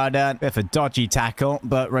Min-jae, well done. Bit of a dodgy tackle,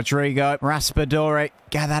 but Rodrigo. Raspadori.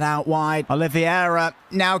 Get that out wide. Oliveira.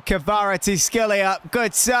 Now Kvaratskhelia.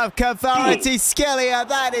 Good serve. Kvaratskhelia.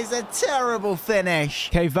 That is a terrible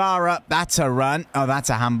finish. Kvara. That's a run. Oh, that's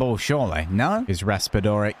a handball, surely. No? Is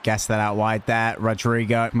Raspadori. Guess that out wide there.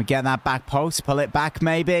 Rodrigo. Can we get that back post? Pull it back,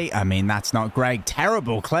 maybe? I mean, that's not great.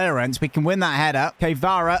 Terrible clearance. We can win that header.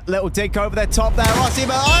 Kvara. Little dig over the top there. Osimhen.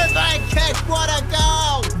 Oh, my kick. What a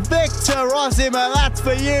goal. Victor Osimhen. That's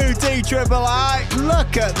for you, D-triple-I.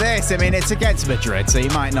 Look at this. I mean, it's against Madrid, so you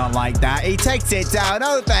might not like that. He takes it down.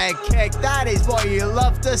 Overhead kick. That is what you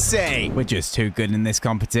love to see. We're just too good in this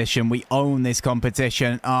competition. We own this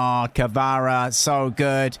competition. Oh, Kvara. So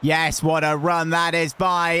good. Yes, what a run that is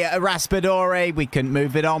by Raspadori. We couldn't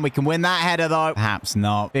move it on. We can win that header, though. Perhaps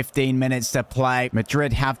not. 15 minutes to play.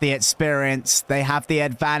 Madrid have the experience. They have the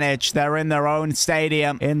advantage. They're in their own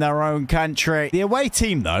stadium, in their own country. The away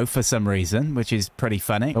team, though, for some reason, which is pretty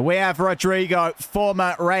funny. But we have Rodrigo,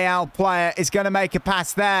 former Real player, is going to make a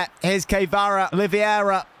pass there. Here's Kvara.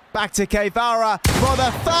 Oliveira. Back to Kvara for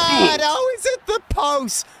the third. Oh, it's at the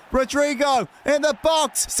post. Rodrigo in the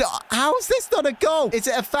box. So how is this not a goal? Is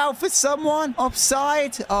it a foul for someone?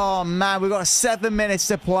 Offside? Oh, man, we've got 7 minutes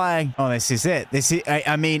to play. Oh, this is it. This is,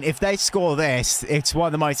 I mean, if they score this, it's one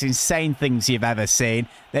of the most insane things you've ever seen.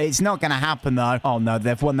 It's not going to happen, though. Oh, no,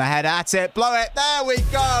 they've won the header. That's it. Blow it. There we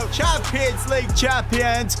go. Champions League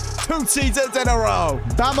champions. 2 seasons in a row.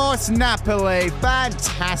 Vamos, Napoli.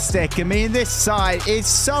 Fantastic. I mean, this side is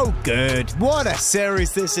so good. What a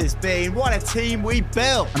series this has been. What a team we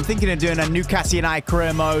built. I'm thinking of doing a Newcastle United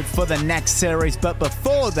career mode for the next series, but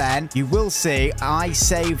before then, you will see I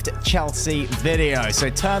saved Chelsea video. So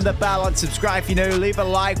turn the bell on, subscribe if you're new, leave a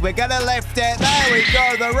like. We're going to lift it. There we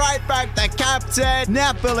go. The right back, the captain.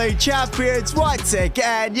 Napoli champions once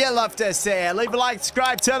again. You love to see it. Leave a like,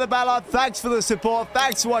 subscribe, turn the bell on. Thanks for the support.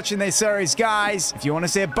 Thanks for watching this series, guys. If you want to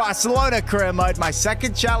see a Barcelona career mode, my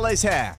second channel is here.